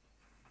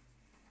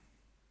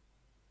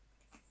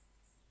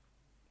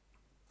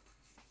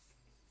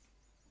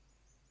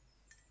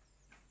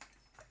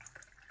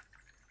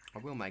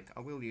 I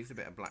will use a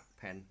bit of black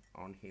pen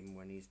on him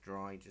when he's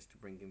dry, just to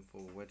bring him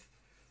forward.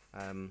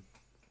 Right,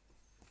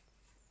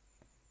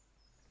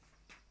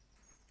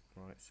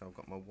 so I've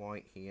got my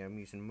white here. I'm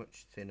using a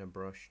much thinner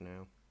brush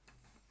now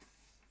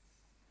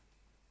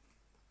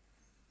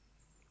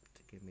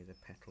to give me the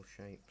petal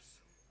shapes.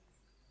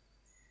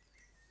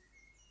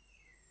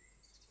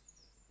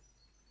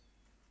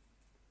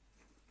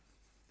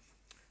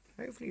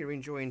 Hopefully you're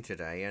enjoying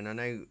today, and I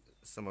know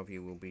some of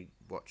you will be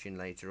watching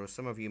later, or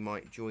some of you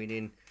might join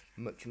in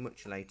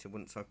much later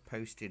once I've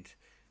posted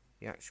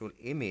the actual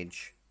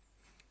image,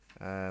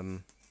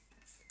 because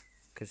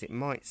it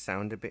might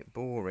sound a bit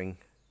boring,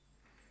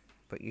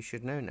 but you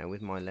should know now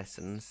with my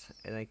lessons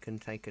they can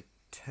take a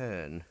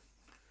turn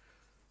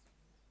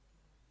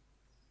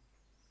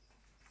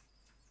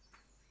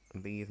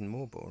and be even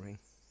more boring.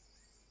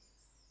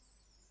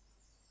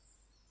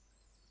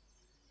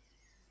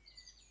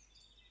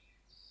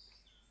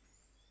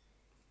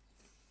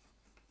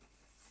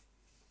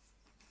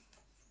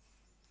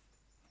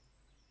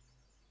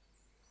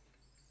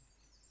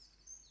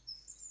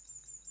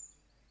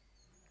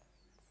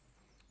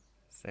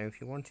 So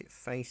if you want it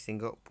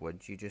facing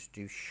upwards, you just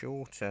do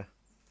shorter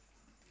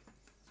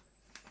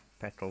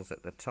petals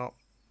at the top,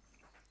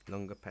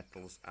 longer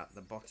petals at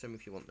the bottom.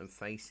 If you want them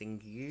facing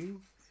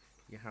you,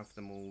 you have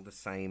them all the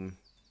same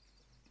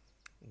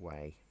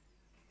way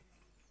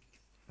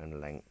and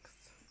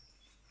length,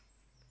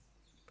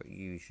 but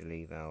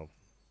usually I'll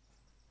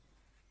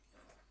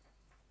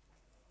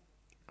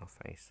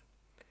face.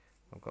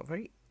 I'm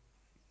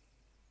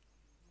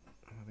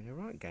having a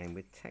right game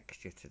with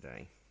texture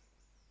today.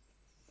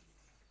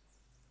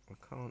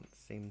 I can't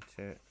seem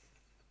to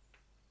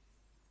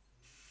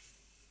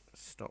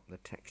stop the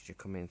texture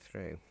coming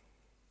through.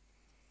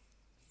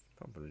 It's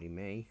probably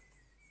me.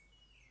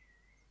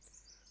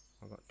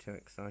 I got too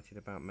excited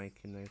about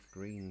making those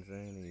greens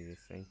earlier, you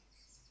see,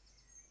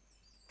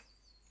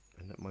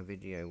 and that my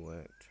video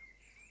worked.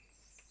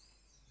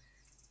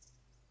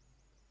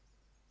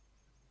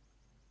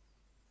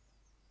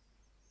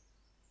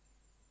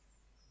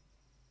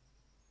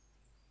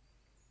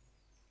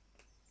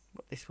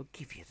 But this will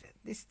give you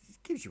this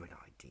gives you an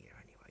idea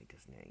anyway,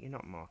 doesn't it? You're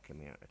not marking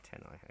me out of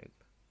 10, I hope.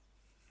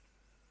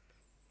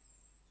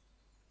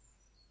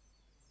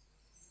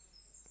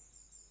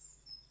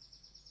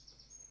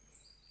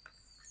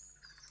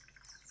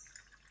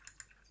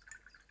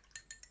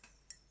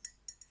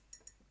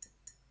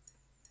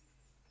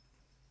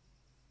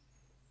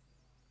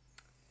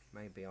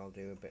 Maybe I'll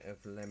do a bit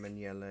of lemon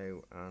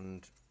yellow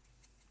and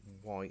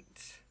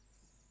white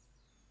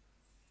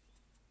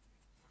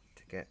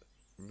get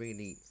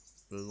really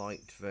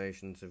light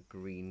versions of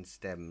green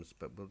stems,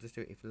 but we'll just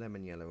do it with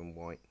lemon yellow and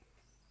white.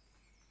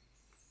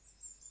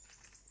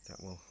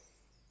 That will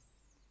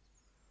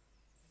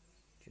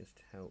just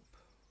help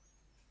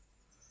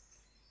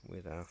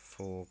with our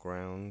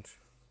foreground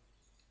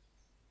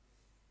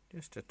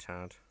just a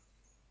tad.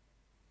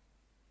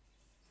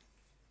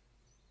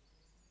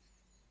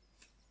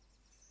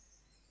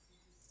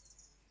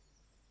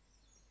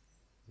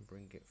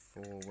 Bring it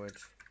forward.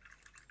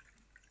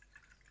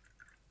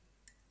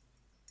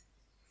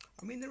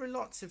 I mean, there are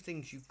lots of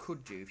things you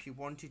could do if you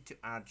wanted to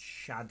add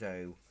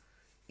shadow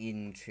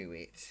into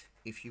it,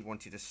 if you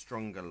wanted a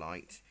stronger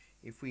light.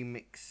 If we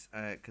mix,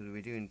 because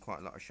we're doing quite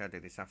a lot of shadow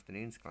this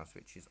afternoon's class,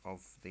 which is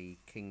of the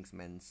King's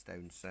Men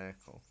Stone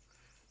Circle,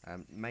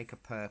 make a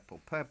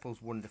purple.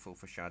 Purple's wonderful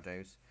for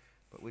shadows,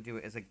 but we'll do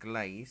it as a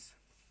glaze,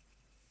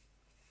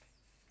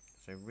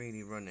 so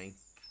really runny,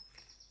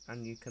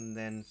 and you can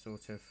then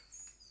sort of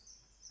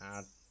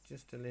add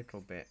just a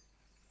little bit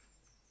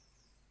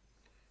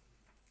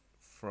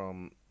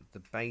from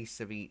the base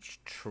of each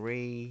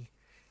tree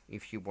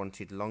if you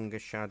wanted longer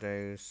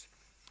shadows.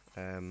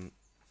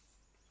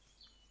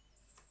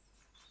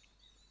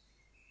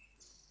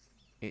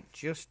 It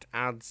just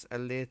adds a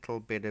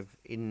little bit of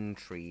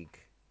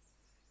intrigue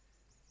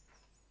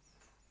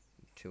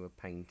to a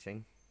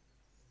painting.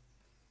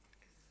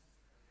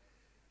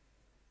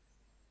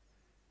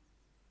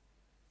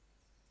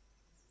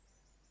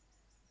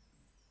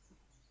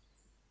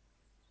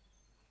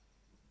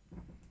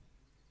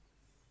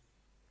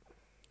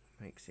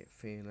 Makes it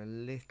feel a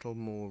little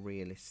more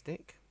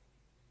realistic.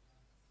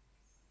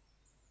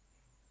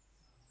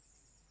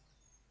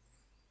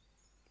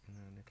 And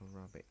our little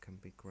rabbit can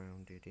be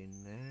grounded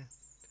in there.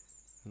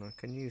 And I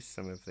can use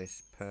some of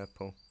this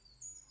purple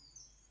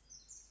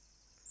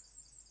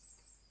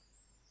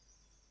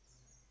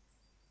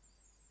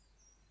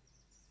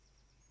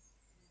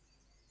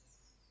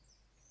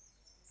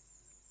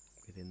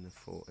within the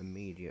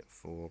immediate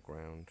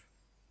foreground.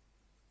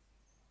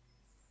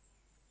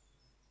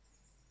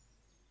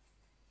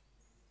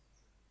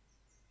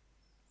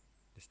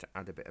 Just to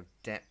add a bit of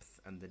depth,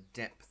 and the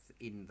depth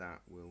in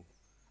that will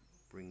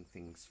bring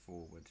things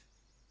forward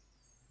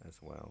as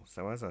well.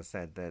 So as I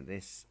said,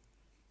 this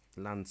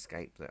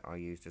landscape that I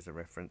used as a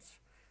reference,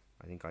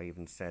 I think I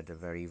even said a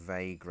very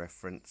vague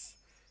reference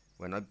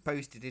when I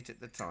posted it at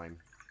the time.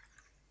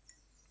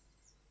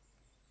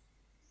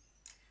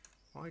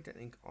 I don't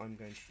think I'm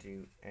going to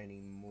do any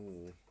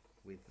more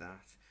with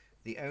that.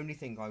 The only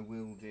thing I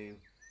will do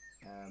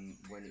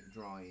when it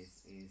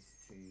dries is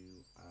to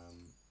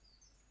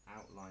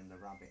outline the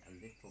rabbit a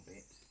little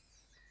bit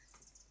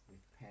with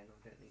pen.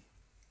 I don't think,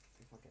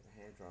 if I get the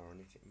hairdryer on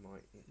it, it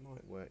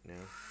might work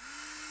now.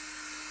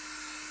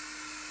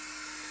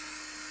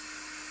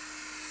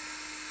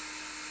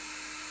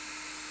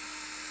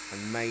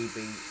 And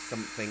maybe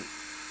something,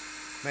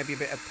 maybe a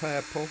bit of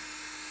purple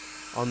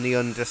on the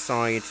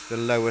underside, the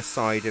lower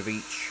side of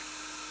each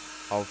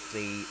of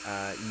the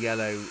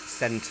yellow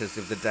centres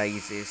of the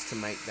daisies to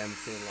make them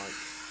feel like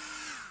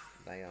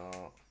they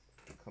are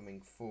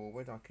coming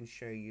forward. I can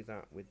show you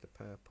that with the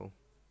purple.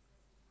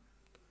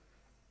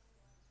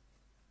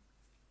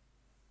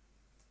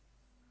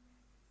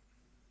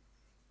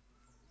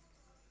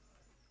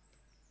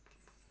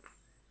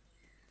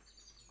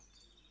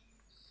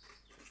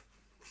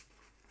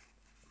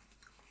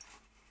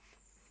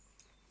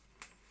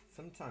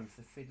 Sometimes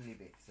the fiddly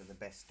bits are the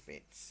best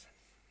bits.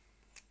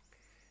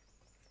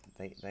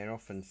 They're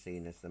often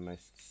seen as the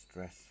most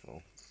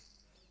stressful.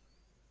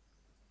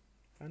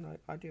 And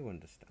I do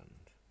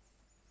understand.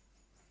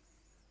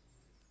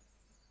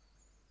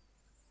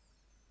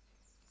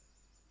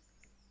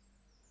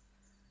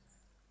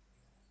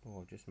 Oh,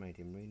 I've just made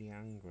him really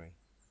angry.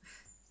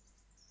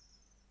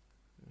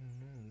 Oh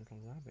no, little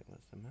rabbit,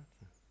 what's the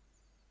matter?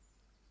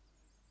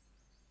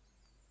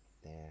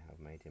 There, I've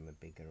made him a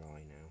bigger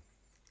eye now.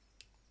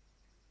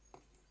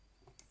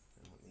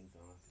 So that means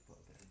I'll have to put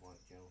a bit of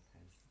white gel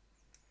pen.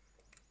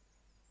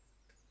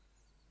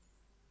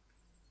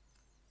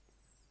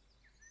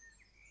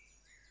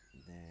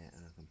 There,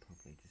 and I can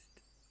probably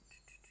just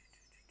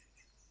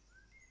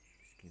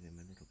give him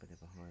a little bit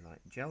of a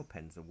highlight. Gel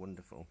pens are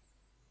wonderful,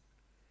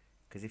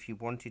 because if you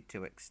wanted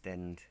to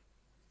extend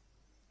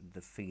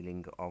the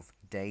feeling of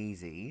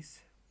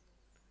daisies,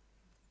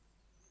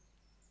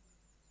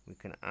 we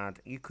can add,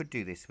 you could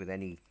do this with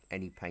any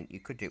paint, you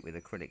could do it with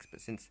acrylics,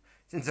 but since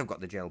I've got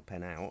the gel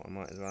pen out, I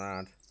might as well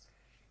add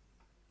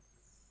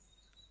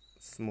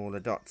smaller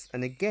dots.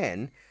 And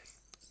again,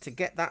 to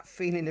get that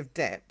feeling of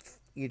depth,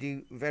 you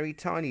do very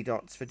tiny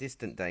dots for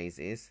distant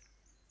daisies,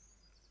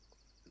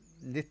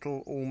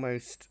 little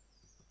almost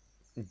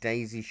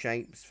daisy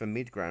shapes for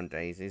mid-ground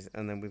daisies,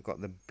 and then we've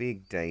got the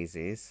big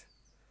daisies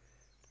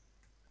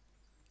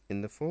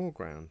in the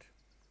foreground.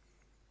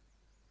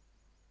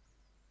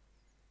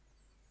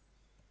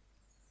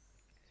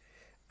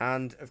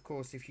 And of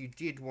course, if you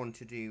did want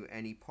to do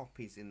any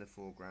poppies in the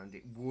foreground,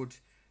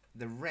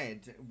 the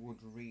red would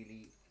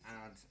really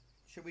add.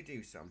 Shall we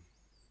do some?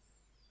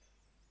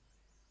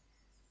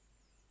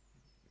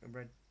 a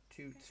red,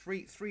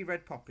 three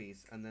red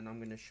poppies, and then I'm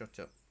going to shut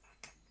up.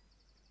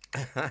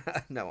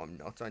 No, I'm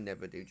not. I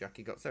never do.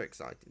 Jackie got so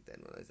excited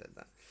then when I said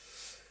that.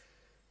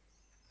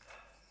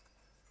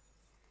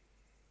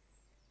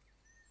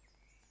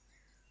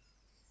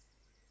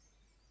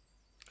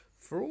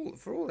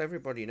 For all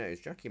everybody knows,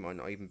 Jackie might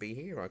not even be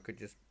here.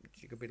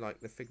 She could be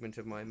like the figment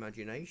of my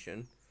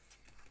imagination.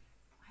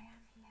 I am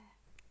here.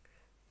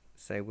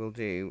 So we'll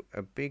do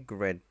a big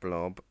red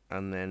blob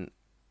and then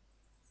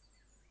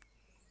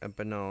a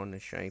banana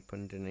shape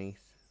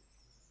underneath.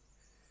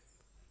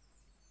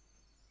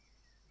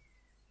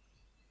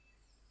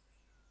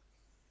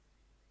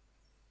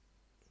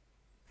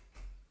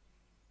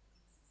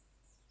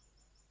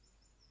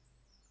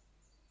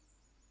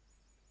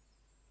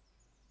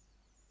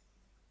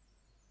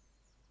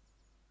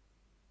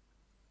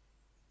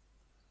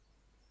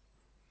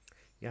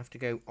 You have to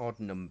go odd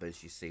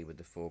numbers, you see, with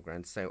the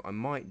foreground. So I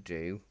might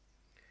do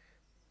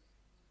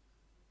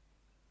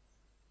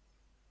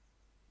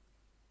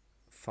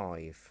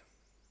 5.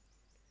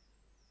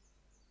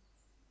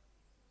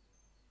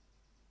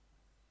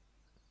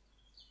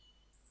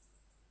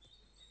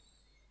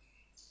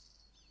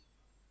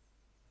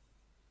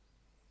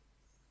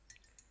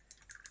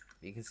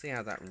 You can see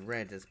how that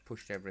red has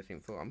pushed everything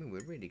forward. I mean,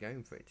 we're really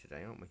going for it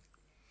today, aren't we?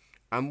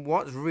 And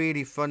what's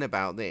really fun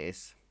about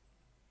this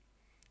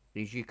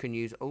is you can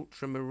use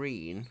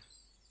ultramarine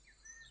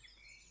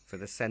for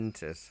the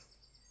centres.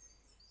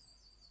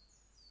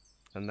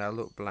 And they'll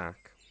look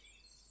black.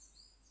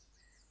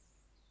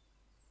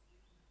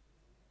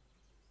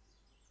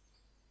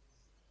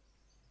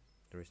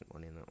 There isn't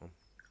one in that one.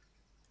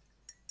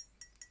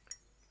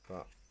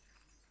 But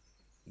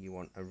you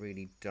want a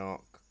really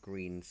dark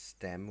green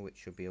stem,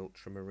 which will be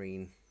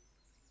ultramarine.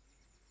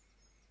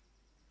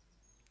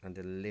 And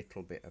a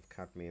little bit of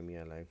cadmium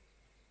yellow.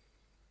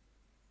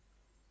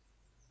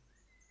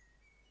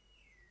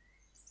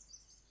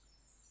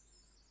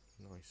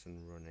 Nice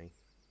and runny.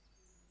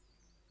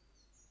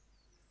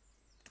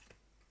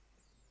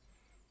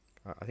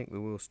 I think we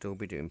will still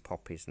be doing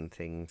poppies and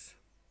things.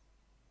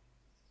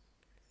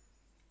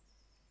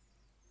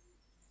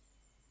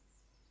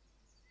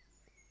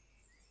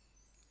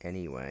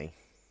 Anyway.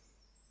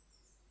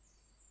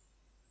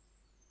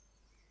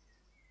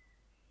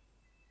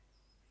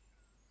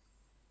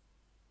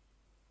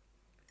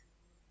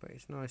 But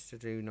it's nice to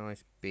do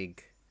nice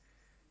big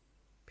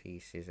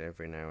pieces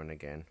every now and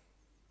again.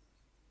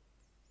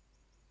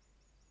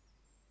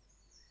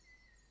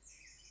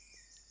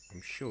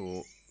 I'm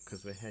sure,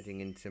 because we're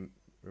heading into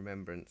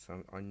Remembrance,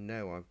 I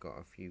know I've got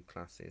a few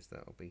classes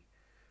that will be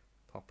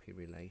poppy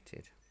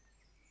related.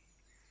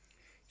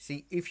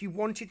 See, if you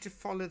wanted to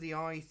follow the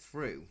eye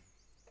through,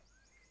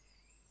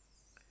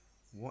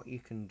 what you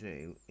can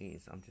do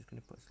is, I'm just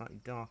going to put slightly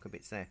darker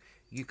bits there.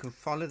 You can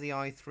follow the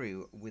eye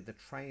through with a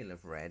trail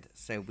of red.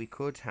 So we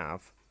could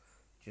have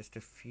just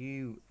a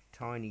few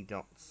tiny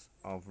dots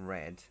of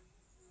red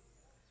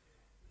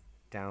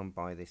down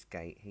by this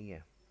gate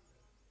here.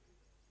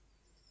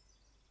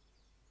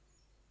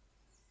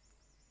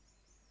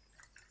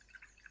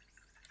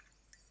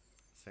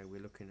 So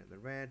we're looking at the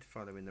red,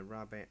 following the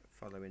rabbit,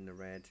 following the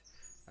red.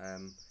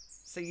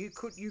 So you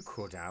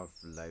could have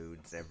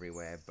loads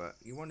everywhere, but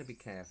you want to be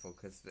careful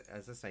because,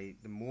 as I say,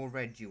 the more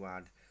red you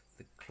add,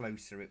 the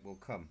closer it will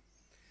come.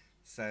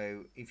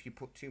 So if you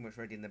put too much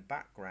red in the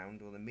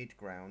background or the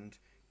midground,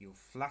 you'll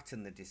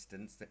flatten the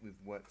distance that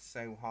we've worked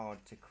so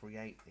hard to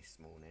create this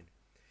morning.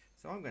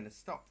 So I'm going to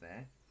stop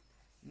there.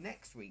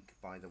 Next week,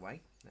 by the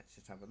way, let's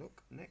just have a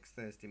look. Next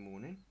Thursday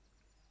morning,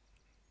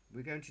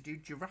 we're going to do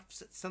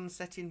giraffes at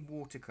sunset in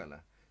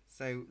watercolour.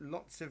 So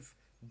lots of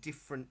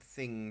different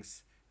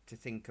things to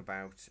think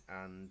about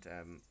and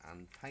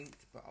paint.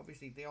 But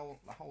obviously the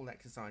whole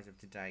exercise of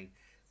today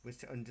was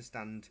to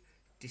understand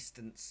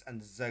distance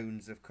and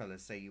zones of colour.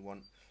 So you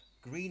want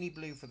greeny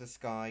blue for the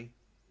sky,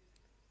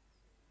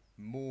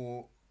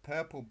 more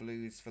purple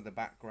blues for the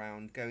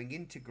background, going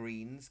into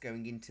greens,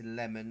 going into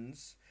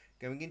lemons,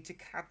 going into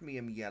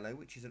cadmium yellow,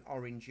 which is an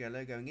orange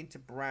yellow, going into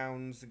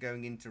browns,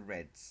 going into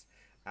reds.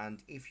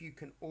 And if you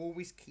can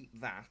always keep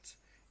that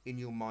in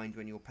your mind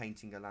when you're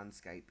painting a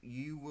landscape,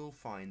 you will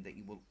find that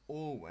you will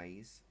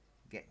always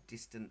get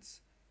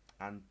distance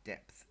and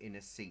depth in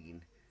a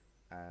scene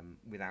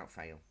without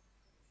fail.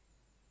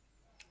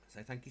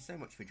 So thank you so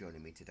much for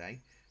joining me today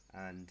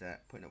and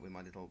putting up with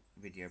my little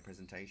video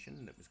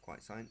presentation that was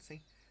quite sciencey.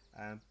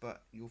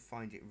 But you'll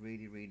find it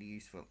really, really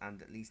useful,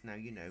 and at least now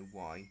you know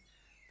why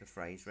the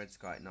phrase "Red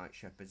Sky at Night,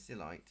 Shepherd's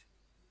Delight"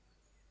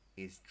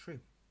 is true.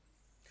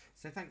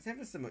 So thanks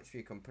ever so much for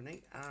your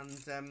company,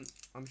 and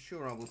I'm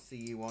sure I will see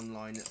you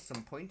online at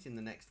some point in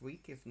the next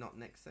week, if not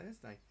next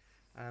Thursday.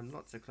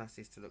 Lots of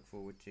classes to look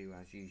forward to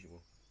as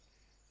usual.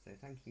 So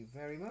thank you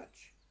very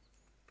much.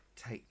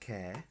 Take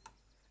care,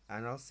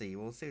 and I'll see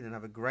you all soon, and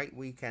have a great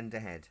weekend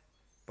ahead.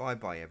 Bye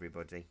bye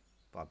everybody.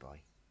 Bye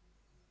bye.